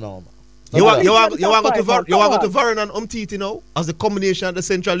 Oh God, no. You want to go to Varane and Umtiti now as the combination of the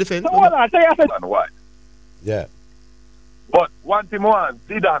central defense? So hold on, say and why? Yeah. But one thing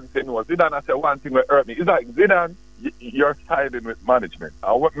Zidane said no. Zidane said one thing that hurt me. It's like Zidane, you're siding with management.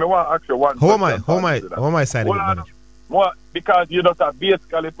 I want to ask you one. How am I siding with management? What? Because you just have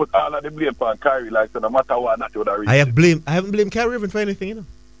basically put all of the blame on Kyrie, like so no matter what, not your reason. I haven't blamed Kyrie even for anything, you know.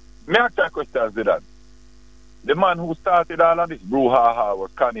 May I ask you a question, Zidane? The man who started all of this brouhaha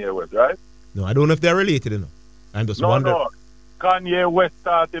was Kanye West, right? No, I don't know if they're related, you know. I'm just wondering. No. Kanye West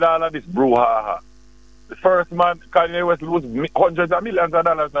started all of this brouhaha. The first man, Kanye West, lose hundreds of millions of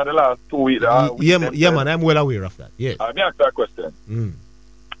dollars in the last 2 weeks. Yeah, man, I'm well aware of that. Yes. Let me ask you a question.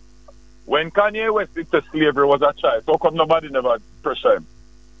 When Kanye West did the slavery was a child, how come nobody never pressure him?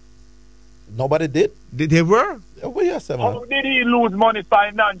 Nobody did? They were? Yes, man. How did he lose money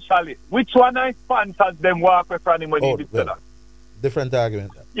financially? Which one of his sponsors them walk away from him when he did that? Different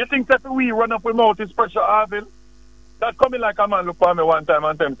argument. You think that we run up with mouth is pressure, Orville? That coming like a man look for me one time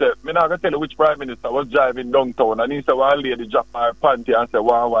and said, me not gonna tell you which prime minister was driving downtown and he said, one lady drop her panty and said,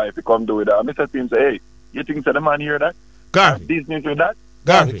 one wife you come do with that. And I said to him, say, hey, you think that the man hear that? Garvey. Business with that?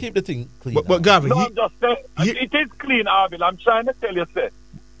 Garvey, keep the thing clean. But Garvey, no, just say, it is clean, Orville. I'm trying to tell you, say,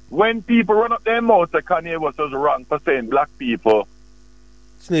 when people run up their mouth, say Kanye was wrong for saying black people.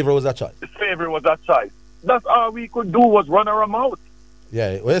 Slavery was a choice. Slavery was a choice. That's all we could do was run our mouth.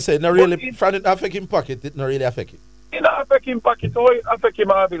 Yeah, well, you say it not really, from it affect him pocket, it not really affect him. It not affect him pocket, so it affect him,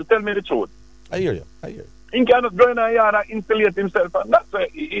 Orville. Tell me the truth. I hear you. He cannot go in a yard and insulate himself, and that's why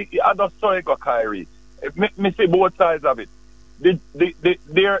I just saw it go Kyrie. Me see both sides of it.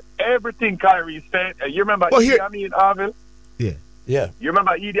 Everything Kyrie said. You remember Idi Amin, Orville? Yeah. You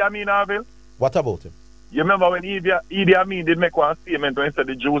remember Idi Amin, Orville? What about him? You remember when Idi Amin did make one statement when he said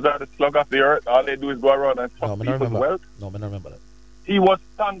the Jews are the slug of the earth, all they do is go around and fuck people's wealth? No, I don't remember that. He was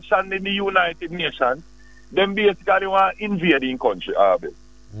sanctioned in the United Nations. Them basically want to invade in country, Orville.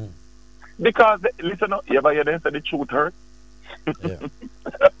 Because, listen up, you ever hear them say the truth hurt? Yeah.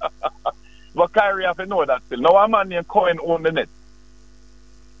 But Kyrie have to know that still. Now a man named Cohen own the net.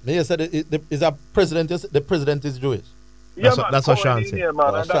 They said the president is Jewish. Yeah, that's what Sean said. Name,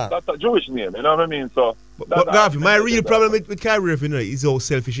 man, that's a Jewish name, you know what I mean? So, but Garvey, my real problem with Kyrie, you know, is how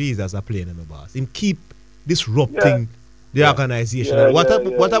selfish he is as a player, my boss. Him keep disrupting the organization. What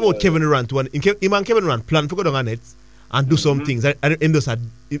about Kevin Durant? Him and Kevin Durant plan to go down on it and do some things. And him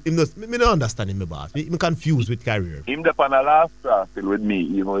just me don't understand him, my boss. I'm confused with Kyrie. Him the on the last class still with me,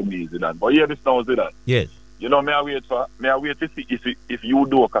 even with me, Zidane. But here this now, Zidane. Yes. You know, may I wait to see if you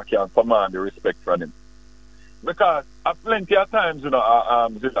do can command the respect from him. Because plenty of times, you know,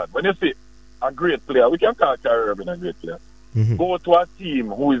 Zidane, when you see a great player, we can call Kyrie Irving a great player. Go to a team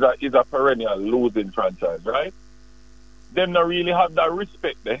who is a perennial losing franchise, right? Them not really have that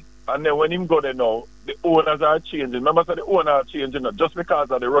respect there. And then when him go there now, the owners are changing. Remember, so the owners are changing not just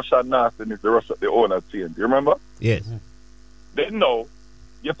because of the Russian nastiness, the owners change. You remember? Yes. Then now,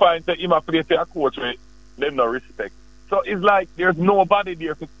 you find that him a play to a coach with them no respect. So it's like there's nobody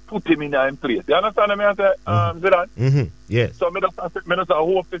there to put him in place. You understand what I say, Zidane? Yes. So I just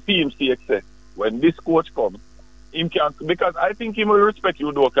hope the team see success. When this coach comes, him can, because I think he will respect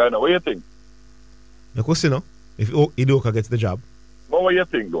you, Udoka. What do you think? Because, you know, if Udoka gets the job. What do you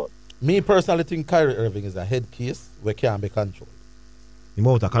think, though? Me personally think Kyrie Irving is a head case where can't be controlled. Him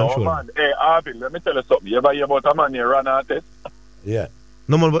out of control. No, man. Hey, Orville, let me tell you something. You ever hear about a man named Ron Artest? Yeah.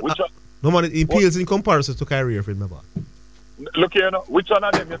 No, man, he appeals in comparison to Kyrie Irving, my boss. Look here, no. Which one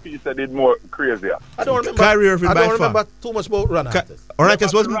of them you feel said did more crazier? I don't remember. Kyrie Irving I by don't far. remember too much about Ron Artest.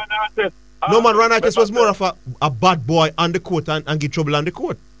 Artest was no man. Ron Artest was more of a bad boy on the court and give trouble on the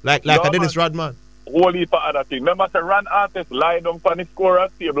court, like a Dennis Rodman. Whole heap of other things. Remember, say Ron Artest lied down on the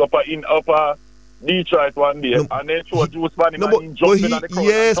scorer's table up Detroit one day, and then show juice man him and he jumped in on the crowd.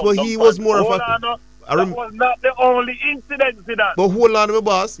 Yes, but he was more of a. That was not the only incident, Zidane. But hold on, my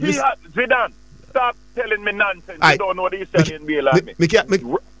boss. Zidane, stop telling me nonsense. You don't know the Italian NBA like me. Let me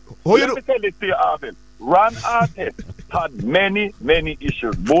tell this to you, Orville. Ron Artest had many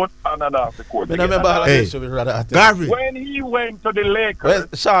issues, both on and off the court. I remember how the issue with Ron Artest. Garvey. When he went to the Lakers.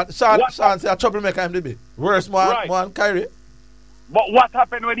 Sean say a troublemaker him to be. Worse one Kyrie. But what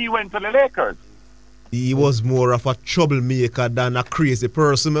happened when he went to the Lakers? He was more of a troublemaker than a crazy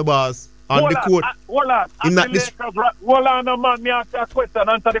person, my boss. On the court. Hold on. Hold on, man. Me ask you a question.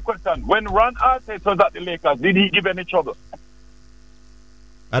 Answer the question. When Ron Artest was at the Lakers, did he give any trouble?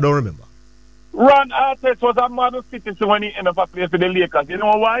 I don't remember. Ron Artest was a model citizen when he ended up playing for the Lakers. You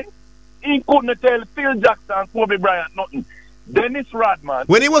know why? He couldn't tell Phil Jackson and Kobe Bryant nothing. Dennis Rodman.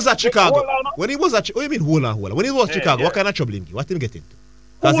 When he was at Chicago. What do you mean hold on? When he was at Chicago, what kind of trouble him give? What did he get into?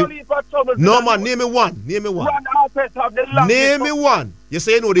 No man, name me one. Ron Artest have the longest. Name me one. You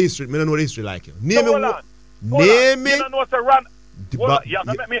say you know the history. I don't know the history like you. Name me one. Name me. You don't know what's a Ron.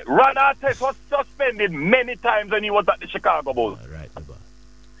 Ron Artest was suspended many times when he was at the Chicago Bulls. Right.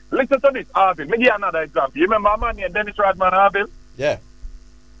 Listen to this, Orville. Let me give you another example. You remember a man named Dennis Rodman, Orville? Yeah.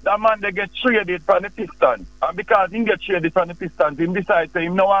 That man, they get traded from the Pistons. And because he get traded from the Pistons, he decides to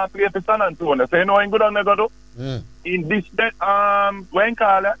him now want to play for San Antonio. So you know what he good on the go do? In this, when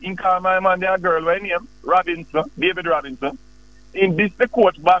he call my man, there girl, when name, David Robinson. In this, the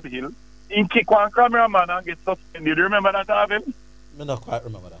coach, Bob Hill, he kick one cameraman and get suspended. You remember that, Orville? I don't quite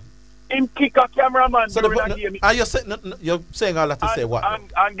remember that. Him kick a cameraman so during a game. And you're saying all that to say what?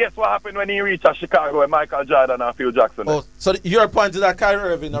 And guess what happened when he reached Chicago with Michael Jordan and Phil Jackson? Oh, so your point is that Kyrie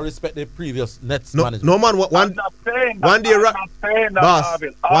Irving don't respect the previous Nets manager? No man, one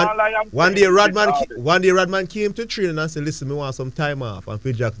day Rodman came to training and said, listen, me want some time off. And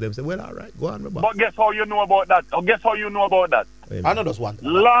Phil Jackson said, well, all right, go on, my boss. But guess how you know about that? I know that's one thing.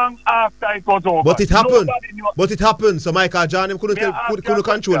 Long after it was over. But it happened. So Michael Jordan couldn't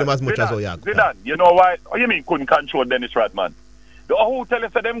control him as much as Oyak. Zidane, you know why? What you mean couldn't control Dennis Rodman? The who tell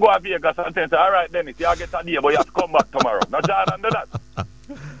us them go to Vegas and say, all right, Dennis, you get a deal, but you have to come back tomorrow. Now Jordan do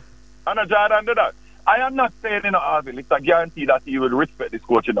that. I am not saying in Orville, it's a guarantee that he will respect this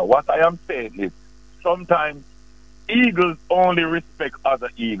coach. You know what I am saying is sometimes Eagles only respect other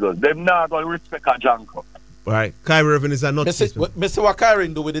Eagles. Them not going to respect a Janko. Right, Kyrie Irving is a nut. Mr. What Kyrie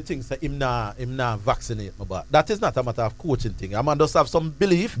do with the things that him not vaccinate me about. That is not a matter of coaching thing. A man does have some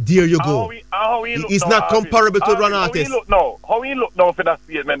belief. There you go. He's not comparable to Ron Artest. How he look now for that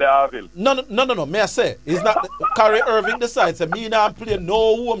statement, Orville? No. May I say, it's not Kyrie Irving decides that me not play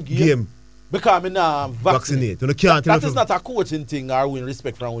no home game. Because me not vaccinate. That is not a coaching thing or win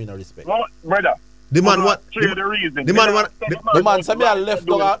respect from winner respect. No, brother. The man what? The man said me I left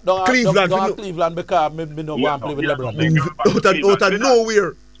Cleveland because me no want to play with LeBron. Out of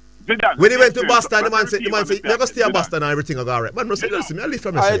nowhere. When he went to Boston, the man said, you're going to stay in Boston and everything will go all right. But no, listen, I leave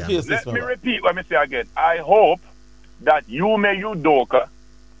from Let me repeat what I say again. I hope that Udoka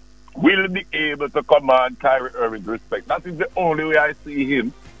will be able to command Kyrie Irving's respect. That is the only way I see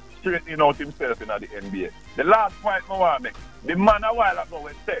him straightening out himself in the NBA. The last point I want to make, the man a while ago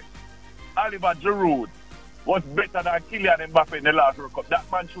said, Oliver Giroud was better than Kylian Mbappe in the last World Cup. That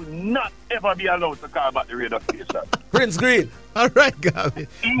man should not ever be allowed to call back the radio station. Prince Green. All right, Garvey.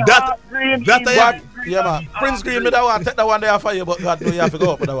 Prince Green, me that one, take that one there for you, but God, you have to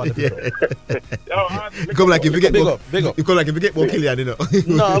go up with that one. You come like if you get big up. You come like if you get more Kylian, you know.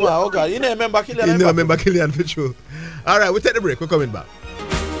 No, man, oh God, you never remember Kylian. You never remember Kylian for sure. All right, we'll take the break. We're coming back.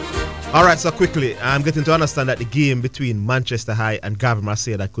 All right, so quickly, I'm getting to understand that the game between Manchester High and Garvey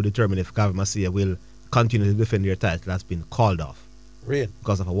Marseille that could determine if Garvey Marseille will continue to defend their title has been called off. Really?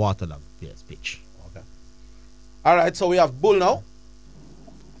 Because of a waterlogged pitch. Okay. All right, so we have Bull now.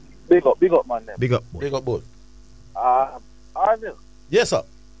 Big up, man. Big up, Bull. Orville. Yes, sir.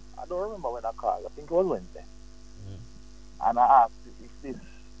 I don't remember when I called. I think it was Wednesday. And I asked if this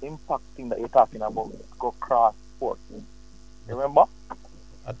impact thing that you're talking about go cross sports. You remember?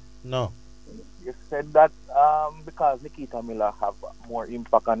 No. You said that because Nikita Miller have more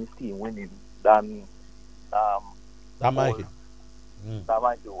impact on his team winning than Mikey. That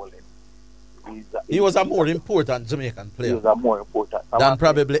Mikey Olin. He was a more important Jamaican player. He was a more important than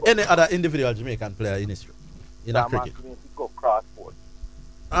probably any other individual Jamaican player in history. In a cricket. Go cross sport.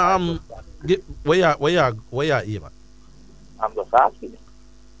 Where you even? I'm just asking.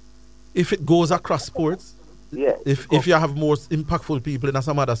 If it goes across sports, Yeah. if you have more impactful people in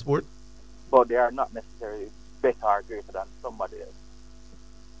some other sport, But they are not necessarily better or greater than somebody else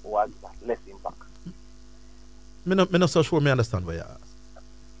who has less impact. me not so sure me understand what you ask.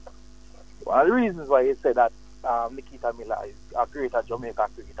 One of the reasons why he said that Nikita Miller is a greater Jamaican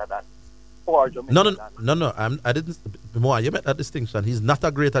cricketer than four Jamaican. No. I didn't. More, you made that distinction. He's not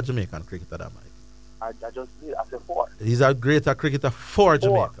a greater Jamaican cricketer than Mike. I just did. I said four. He's a greater cricketer for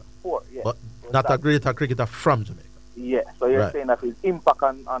Jamaica. Four, yeah. But not a greater cricketer from Jamaica. Yeah, so you're Right. saying that his impact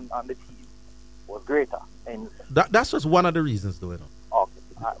on the team was greater. And That's just one of the reasons, though. You know. okay.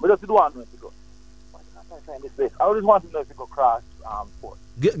 But just do one to go. I just want to know if you go cross sport.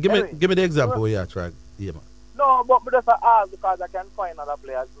 Give me the example where you try. Yeah, man. No, but just ask because I can find other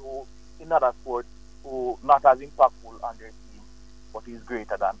players who in other sports who not as impactful on their team, but he's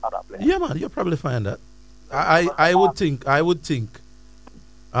greater than other players. Yeah, man. You'll probably find that. I would think.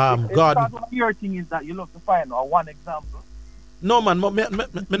 God. Your thing is that you look to find one example. No, man.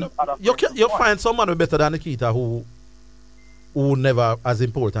 You'll find someone better than Nikita who never as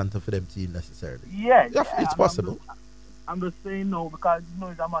important for them team necessarily. Yeah, it's possible. I'm just saying no because you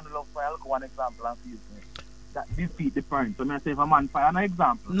know if a man loves fire, look one example and see that defeat the point. So I say if a man fire an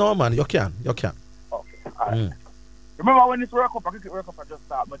example. No, man. You can. Okay. All right. Remember when this World Cup, cricket World Cup, I just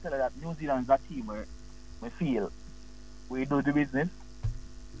started, I tell you that New Zealand is a team where we feel we do the business.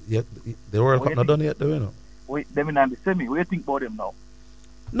 Yeah, the World Cup not done yet, though, you know. Them in the semi. What do you think about them now?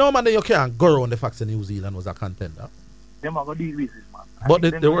 No, man, you can't go around the facts that New Zealand was a contender. Them are going to deal with this, man. But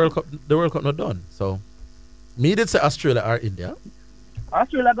the World Cup not done. So, me did say Australia or India.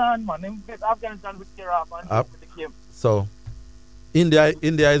 Australia gone, man. Them beat Afghanistan with Iraq and with the game. So, India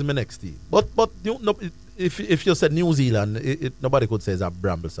is my next team. But you know, if you said New Zealand, nobody could say it's a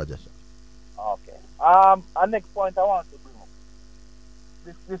bramble suggestion. Okay. Our next point I want to bring up.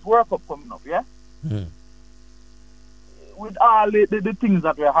 This World Cup coming up, yeah? With all the things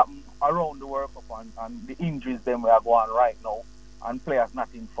that will happen around the World Cup and the injuries them we are going right now and players not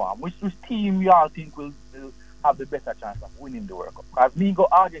in form, which team you all think will have the better chance of winning the World Cup? Because me go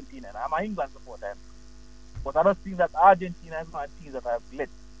Argentina and I'm an England supporter, but I don't think that Argentina is one team that I've let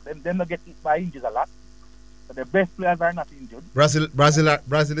them not get hit by injuries a lot. So the best players are not injured. Brazil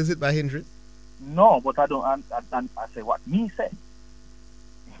is it by injuries? No, but I don't. I say what me say.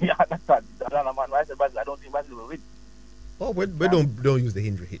 Yeah, that's man. I said Brazil. I don't think Brazil will win. Oh, we don't use the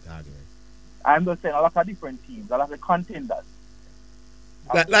injury hit argument. I'm just saying a lot of different teams, a lot of contenders.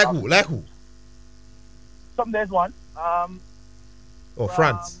 Like who? Some there's one.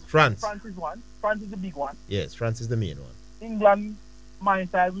 France. France is one. France is the big one. Yes, France is the main one. England, my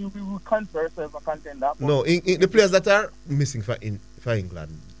side, we will consider ourselves a contender. No, the players that are missing for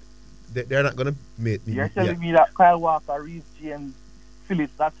England, they're not going to make me. You're telling me that Kyle Walker, Reece James,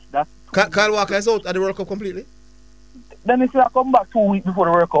 Phillips, that's Kyle Walker is out at the World Cup completely? Then if you come back 2 weeks before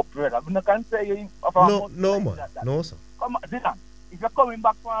the World Cup, I'm not going to say you. No, man. No, sir. Come on, Zidane, if you're coming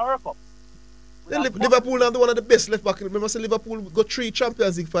back from a World Cup. Then Liverpool are one of the best left back. Remember, Liverpool got 3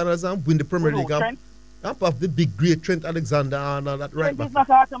 Champions League finals and win the Premier League. And have the big, great Trent Alexander and all that right back. It's not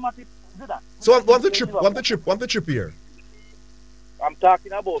automatic, Zidane. So want the trip here. I'm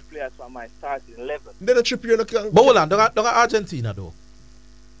talking about players from my starting 11. Then a trip here. But hold on, don't Argentina though.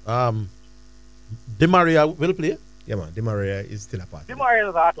 Di Maria will play. Yeah, man. Di Maria is still a part. Di Maria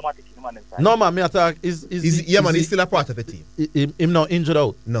is automatic in the man inside. No, man. Me attack is he's still a part of the team. Him not injured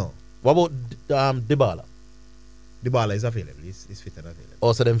out. No. What about Dybala? Dybala is available. He's fit and available.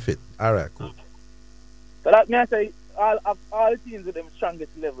 Also, them fit. All right, cool. So that means I say all teams with them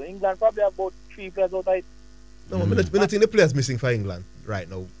strongest level. England probably have about 3 players out of it. No, I don't think the players missing for England right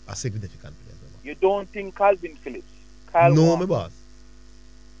now are significant players. You don't think Calvin Phillips? Kyle no, Walker, my boss.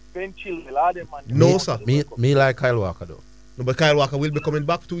 Ben Chilwell, all them man. No, sir. Me like Kyle Walker though. No, but Kyle Walker will be coming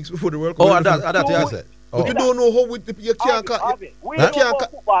back 2 weeks before the World Cup. Oh, that's I said. But you don't know how you can't. We know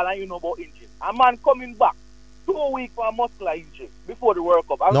about football and you know about injury. A man coming back 2 weeks for a muscular injury before the World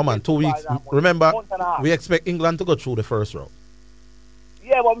Cup. No, man, 2 weeks. Remember, we expect England to go through the first round.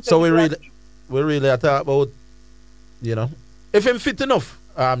 Yeah, but so we really are talking about, you know, if I'm fit enough,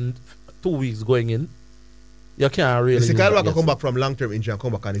 2 weeks going in, you can't really. You see, Kyle Walker come back from long-term injury and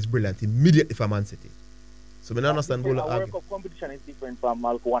come back and he's brilliant immediately for Man City. So I don't understand. The World Cup competition is different from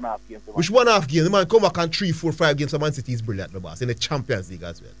 1.5 games. Which 1.5 games? The man come back and 3, 4, 5 games for Man City is brilliant, my boss. In the Champions League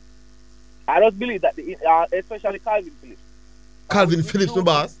as well. I just believe that, especially Calvin Phillips. Calvin Phillips, my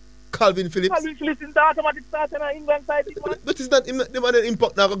boss. Calvin Phillips. Calvin Phillips is the automatic starter in England side. But is that the man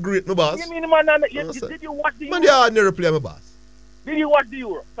impact now great, my boss? You mean the man? Did you watch the? Man, the ordinary player, my boss. Did you watch the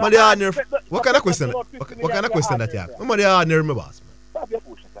Euro? Man, the ordinary. What kind of question? What kind of question that you have? Man, the ordinary, my boss. Stop your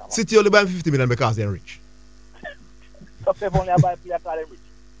pushing, man. City only buy 50 million because they're rich. Stop only buy players because they're rich.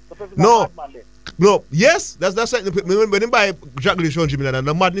 No. No. Yes, that's right. When they buy Jack Grealish 100 million and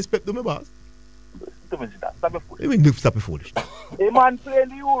the madness Pep do, my boss. Stop your foolish. You mean stop your foolish? A man playing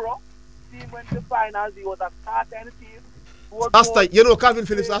the Euro. Team went to the finals. He was a starter in the team. Asta, you know Calvin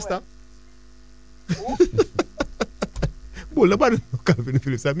Phillips, Asta? Bull, nobody know Calvin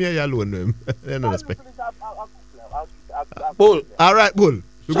Phillips. I'm here alone. No, I no respect. Bull. All right, Bull.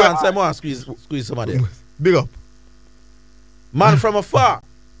 Chance, I want to squeeze somebody. Big up. Man from afar.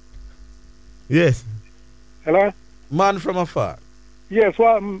 Yes. Hello? Man from afar. Yes,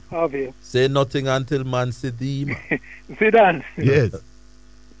 what have you? Say nothing until man see thee. Zidane. Yes.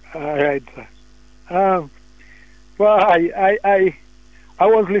 All right, sir. Well, I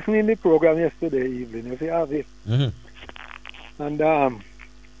was listening to the program yesterday evening. You see, have you? And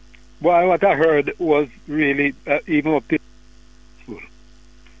what I heard was really even up to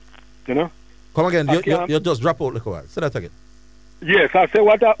you know. Come again. You just drop out like a while. Say that again. Yes, I say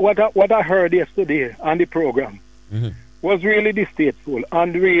what I heard yesterday on the program was really distasteful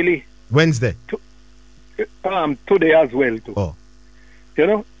and really Wednesday. Today as well too. Oh. You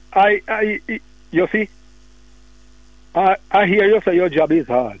know, you see, I hear you say your job is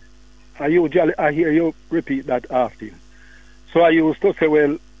hard. I hear you repeat that often. So I used to say,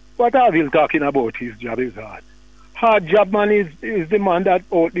 well, what are you talking about? His job is hard. Hard job, man, is the man that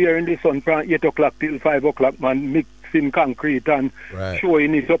out there in the sun from 8 o'clock till 5 o'clock, man, mixing concrete and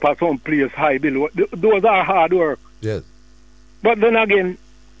showing it up at some place high below. Those are hard work. Yes. But then again,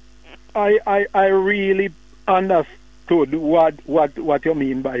 I really understood what you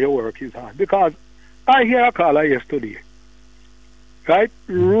mean by your work is hard. Because I hear a caller yesterday, right,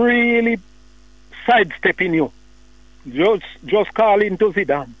 really sidestepping you. Just calling to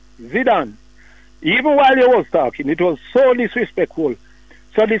Zidane. Zidane, even while you was talking, it was so disrespectful.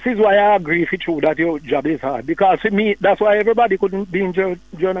 So this is why I agree with you that your job is hard. Because for me, that's why everybody couldn't be in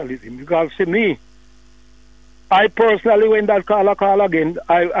journalism. Because for me, I personally, when that caller call again,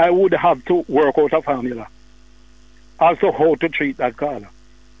 I would have to work out a formula as to how to treat that caller.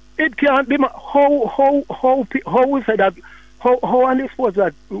 It can't be how we say that, how on this was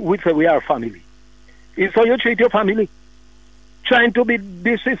that we say we are family. It's how you treat your family. Trying to be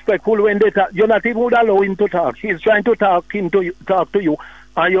disrespectful when they talk, you're not even would allow him to talk. He's trying to talk to you,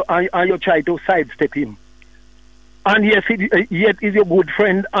 and you try to sidestep him. And yes, yet is your good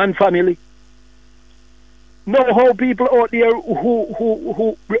friend and family. Know how people out there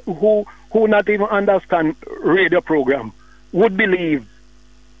who not even understand radio program would believe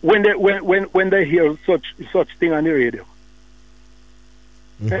when they hear such thing on the radio.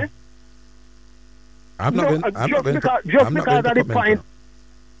 Eh?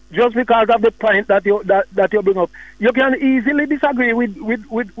 Just because of the point that you bring up, you can easily disagree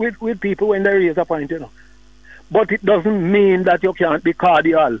with people when they raise a point, you know. But it doesn't mean that you can't be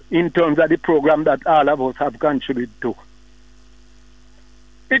cordial in terms of the program that all of us have contributed to.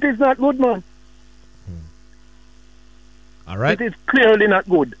 It is not good, man. All right. It is clearly not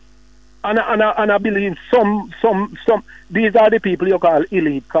good. And I believe some these are the people you call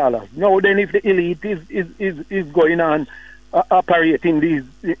elite callers. Now then, if the elite is going on operating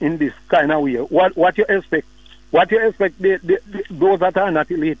in this kind of way, what you expect? What you expect those that are not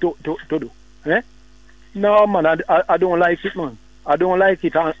elite to do? Eh? No, man, I don't like it, man. I don't like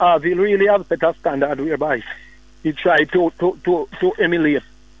it. And Orville really have set a standard whereby he try to emulate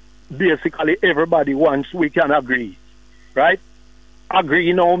basically everybody once we can agree, right?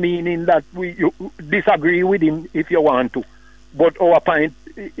 Agree no meaning that you disagree with him if you want to, but our point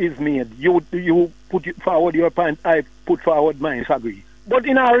is made. You put forward your point, I put forward mine, agree. But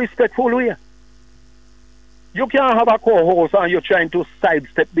in a respectful way. You can't have a co-host and you're trying to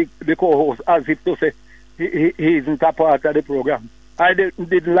sidestep the co-host as if to say he isn't a part of the program. I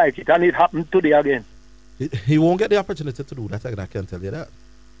didn't like it, and it happened today again. He won't get the opportunity to do that, I can tell you that.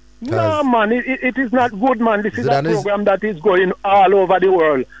 No, man, it is not good, man. This is a program that is going all over the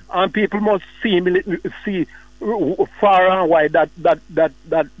world, and people must see far and wide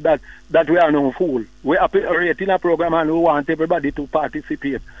that we are no fool. We are operating a program and we want everybody to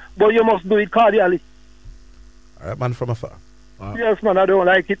participate. But you must do it cordially. All right, man, from afar. Yes, man, I don't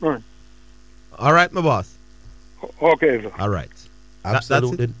like it, man. All right, my boss. Okay, sir. All right.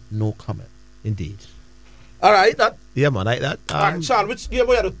 Absolutely no comment. Indeed. All right, that. Yeah, man, like that. All right, Sean, which game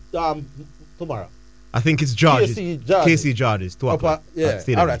we have tomorrow? I think it's George's. KC George's, 2 o'clock. Yeah.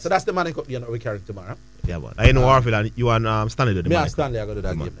 All right, so that's the Manning Cup we're carrying tomorrow. Yeah, man. I know Orville and you and Stanley do the Me Manning and Stanley are going to do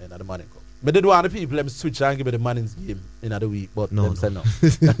that game at the Manning Cup. But did want the people them switch and give me the Manning's game in the week, but them said no.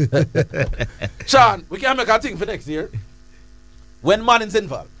 Sean, we can make a thing for next year. When Manning's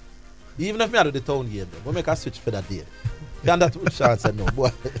involved, even if me out of the town game, we make a switch for that day. Can that Sean said no,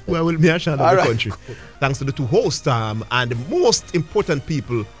 boy. Well, me and Sean of the country. Thanks to the two hosts, and the most important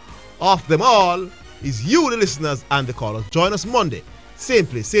people of them all is you, the listeners and the callers. Join us Monday, same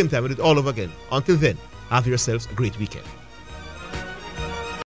place, same time. We do it all over again. Until then, have yourselves a great weekend.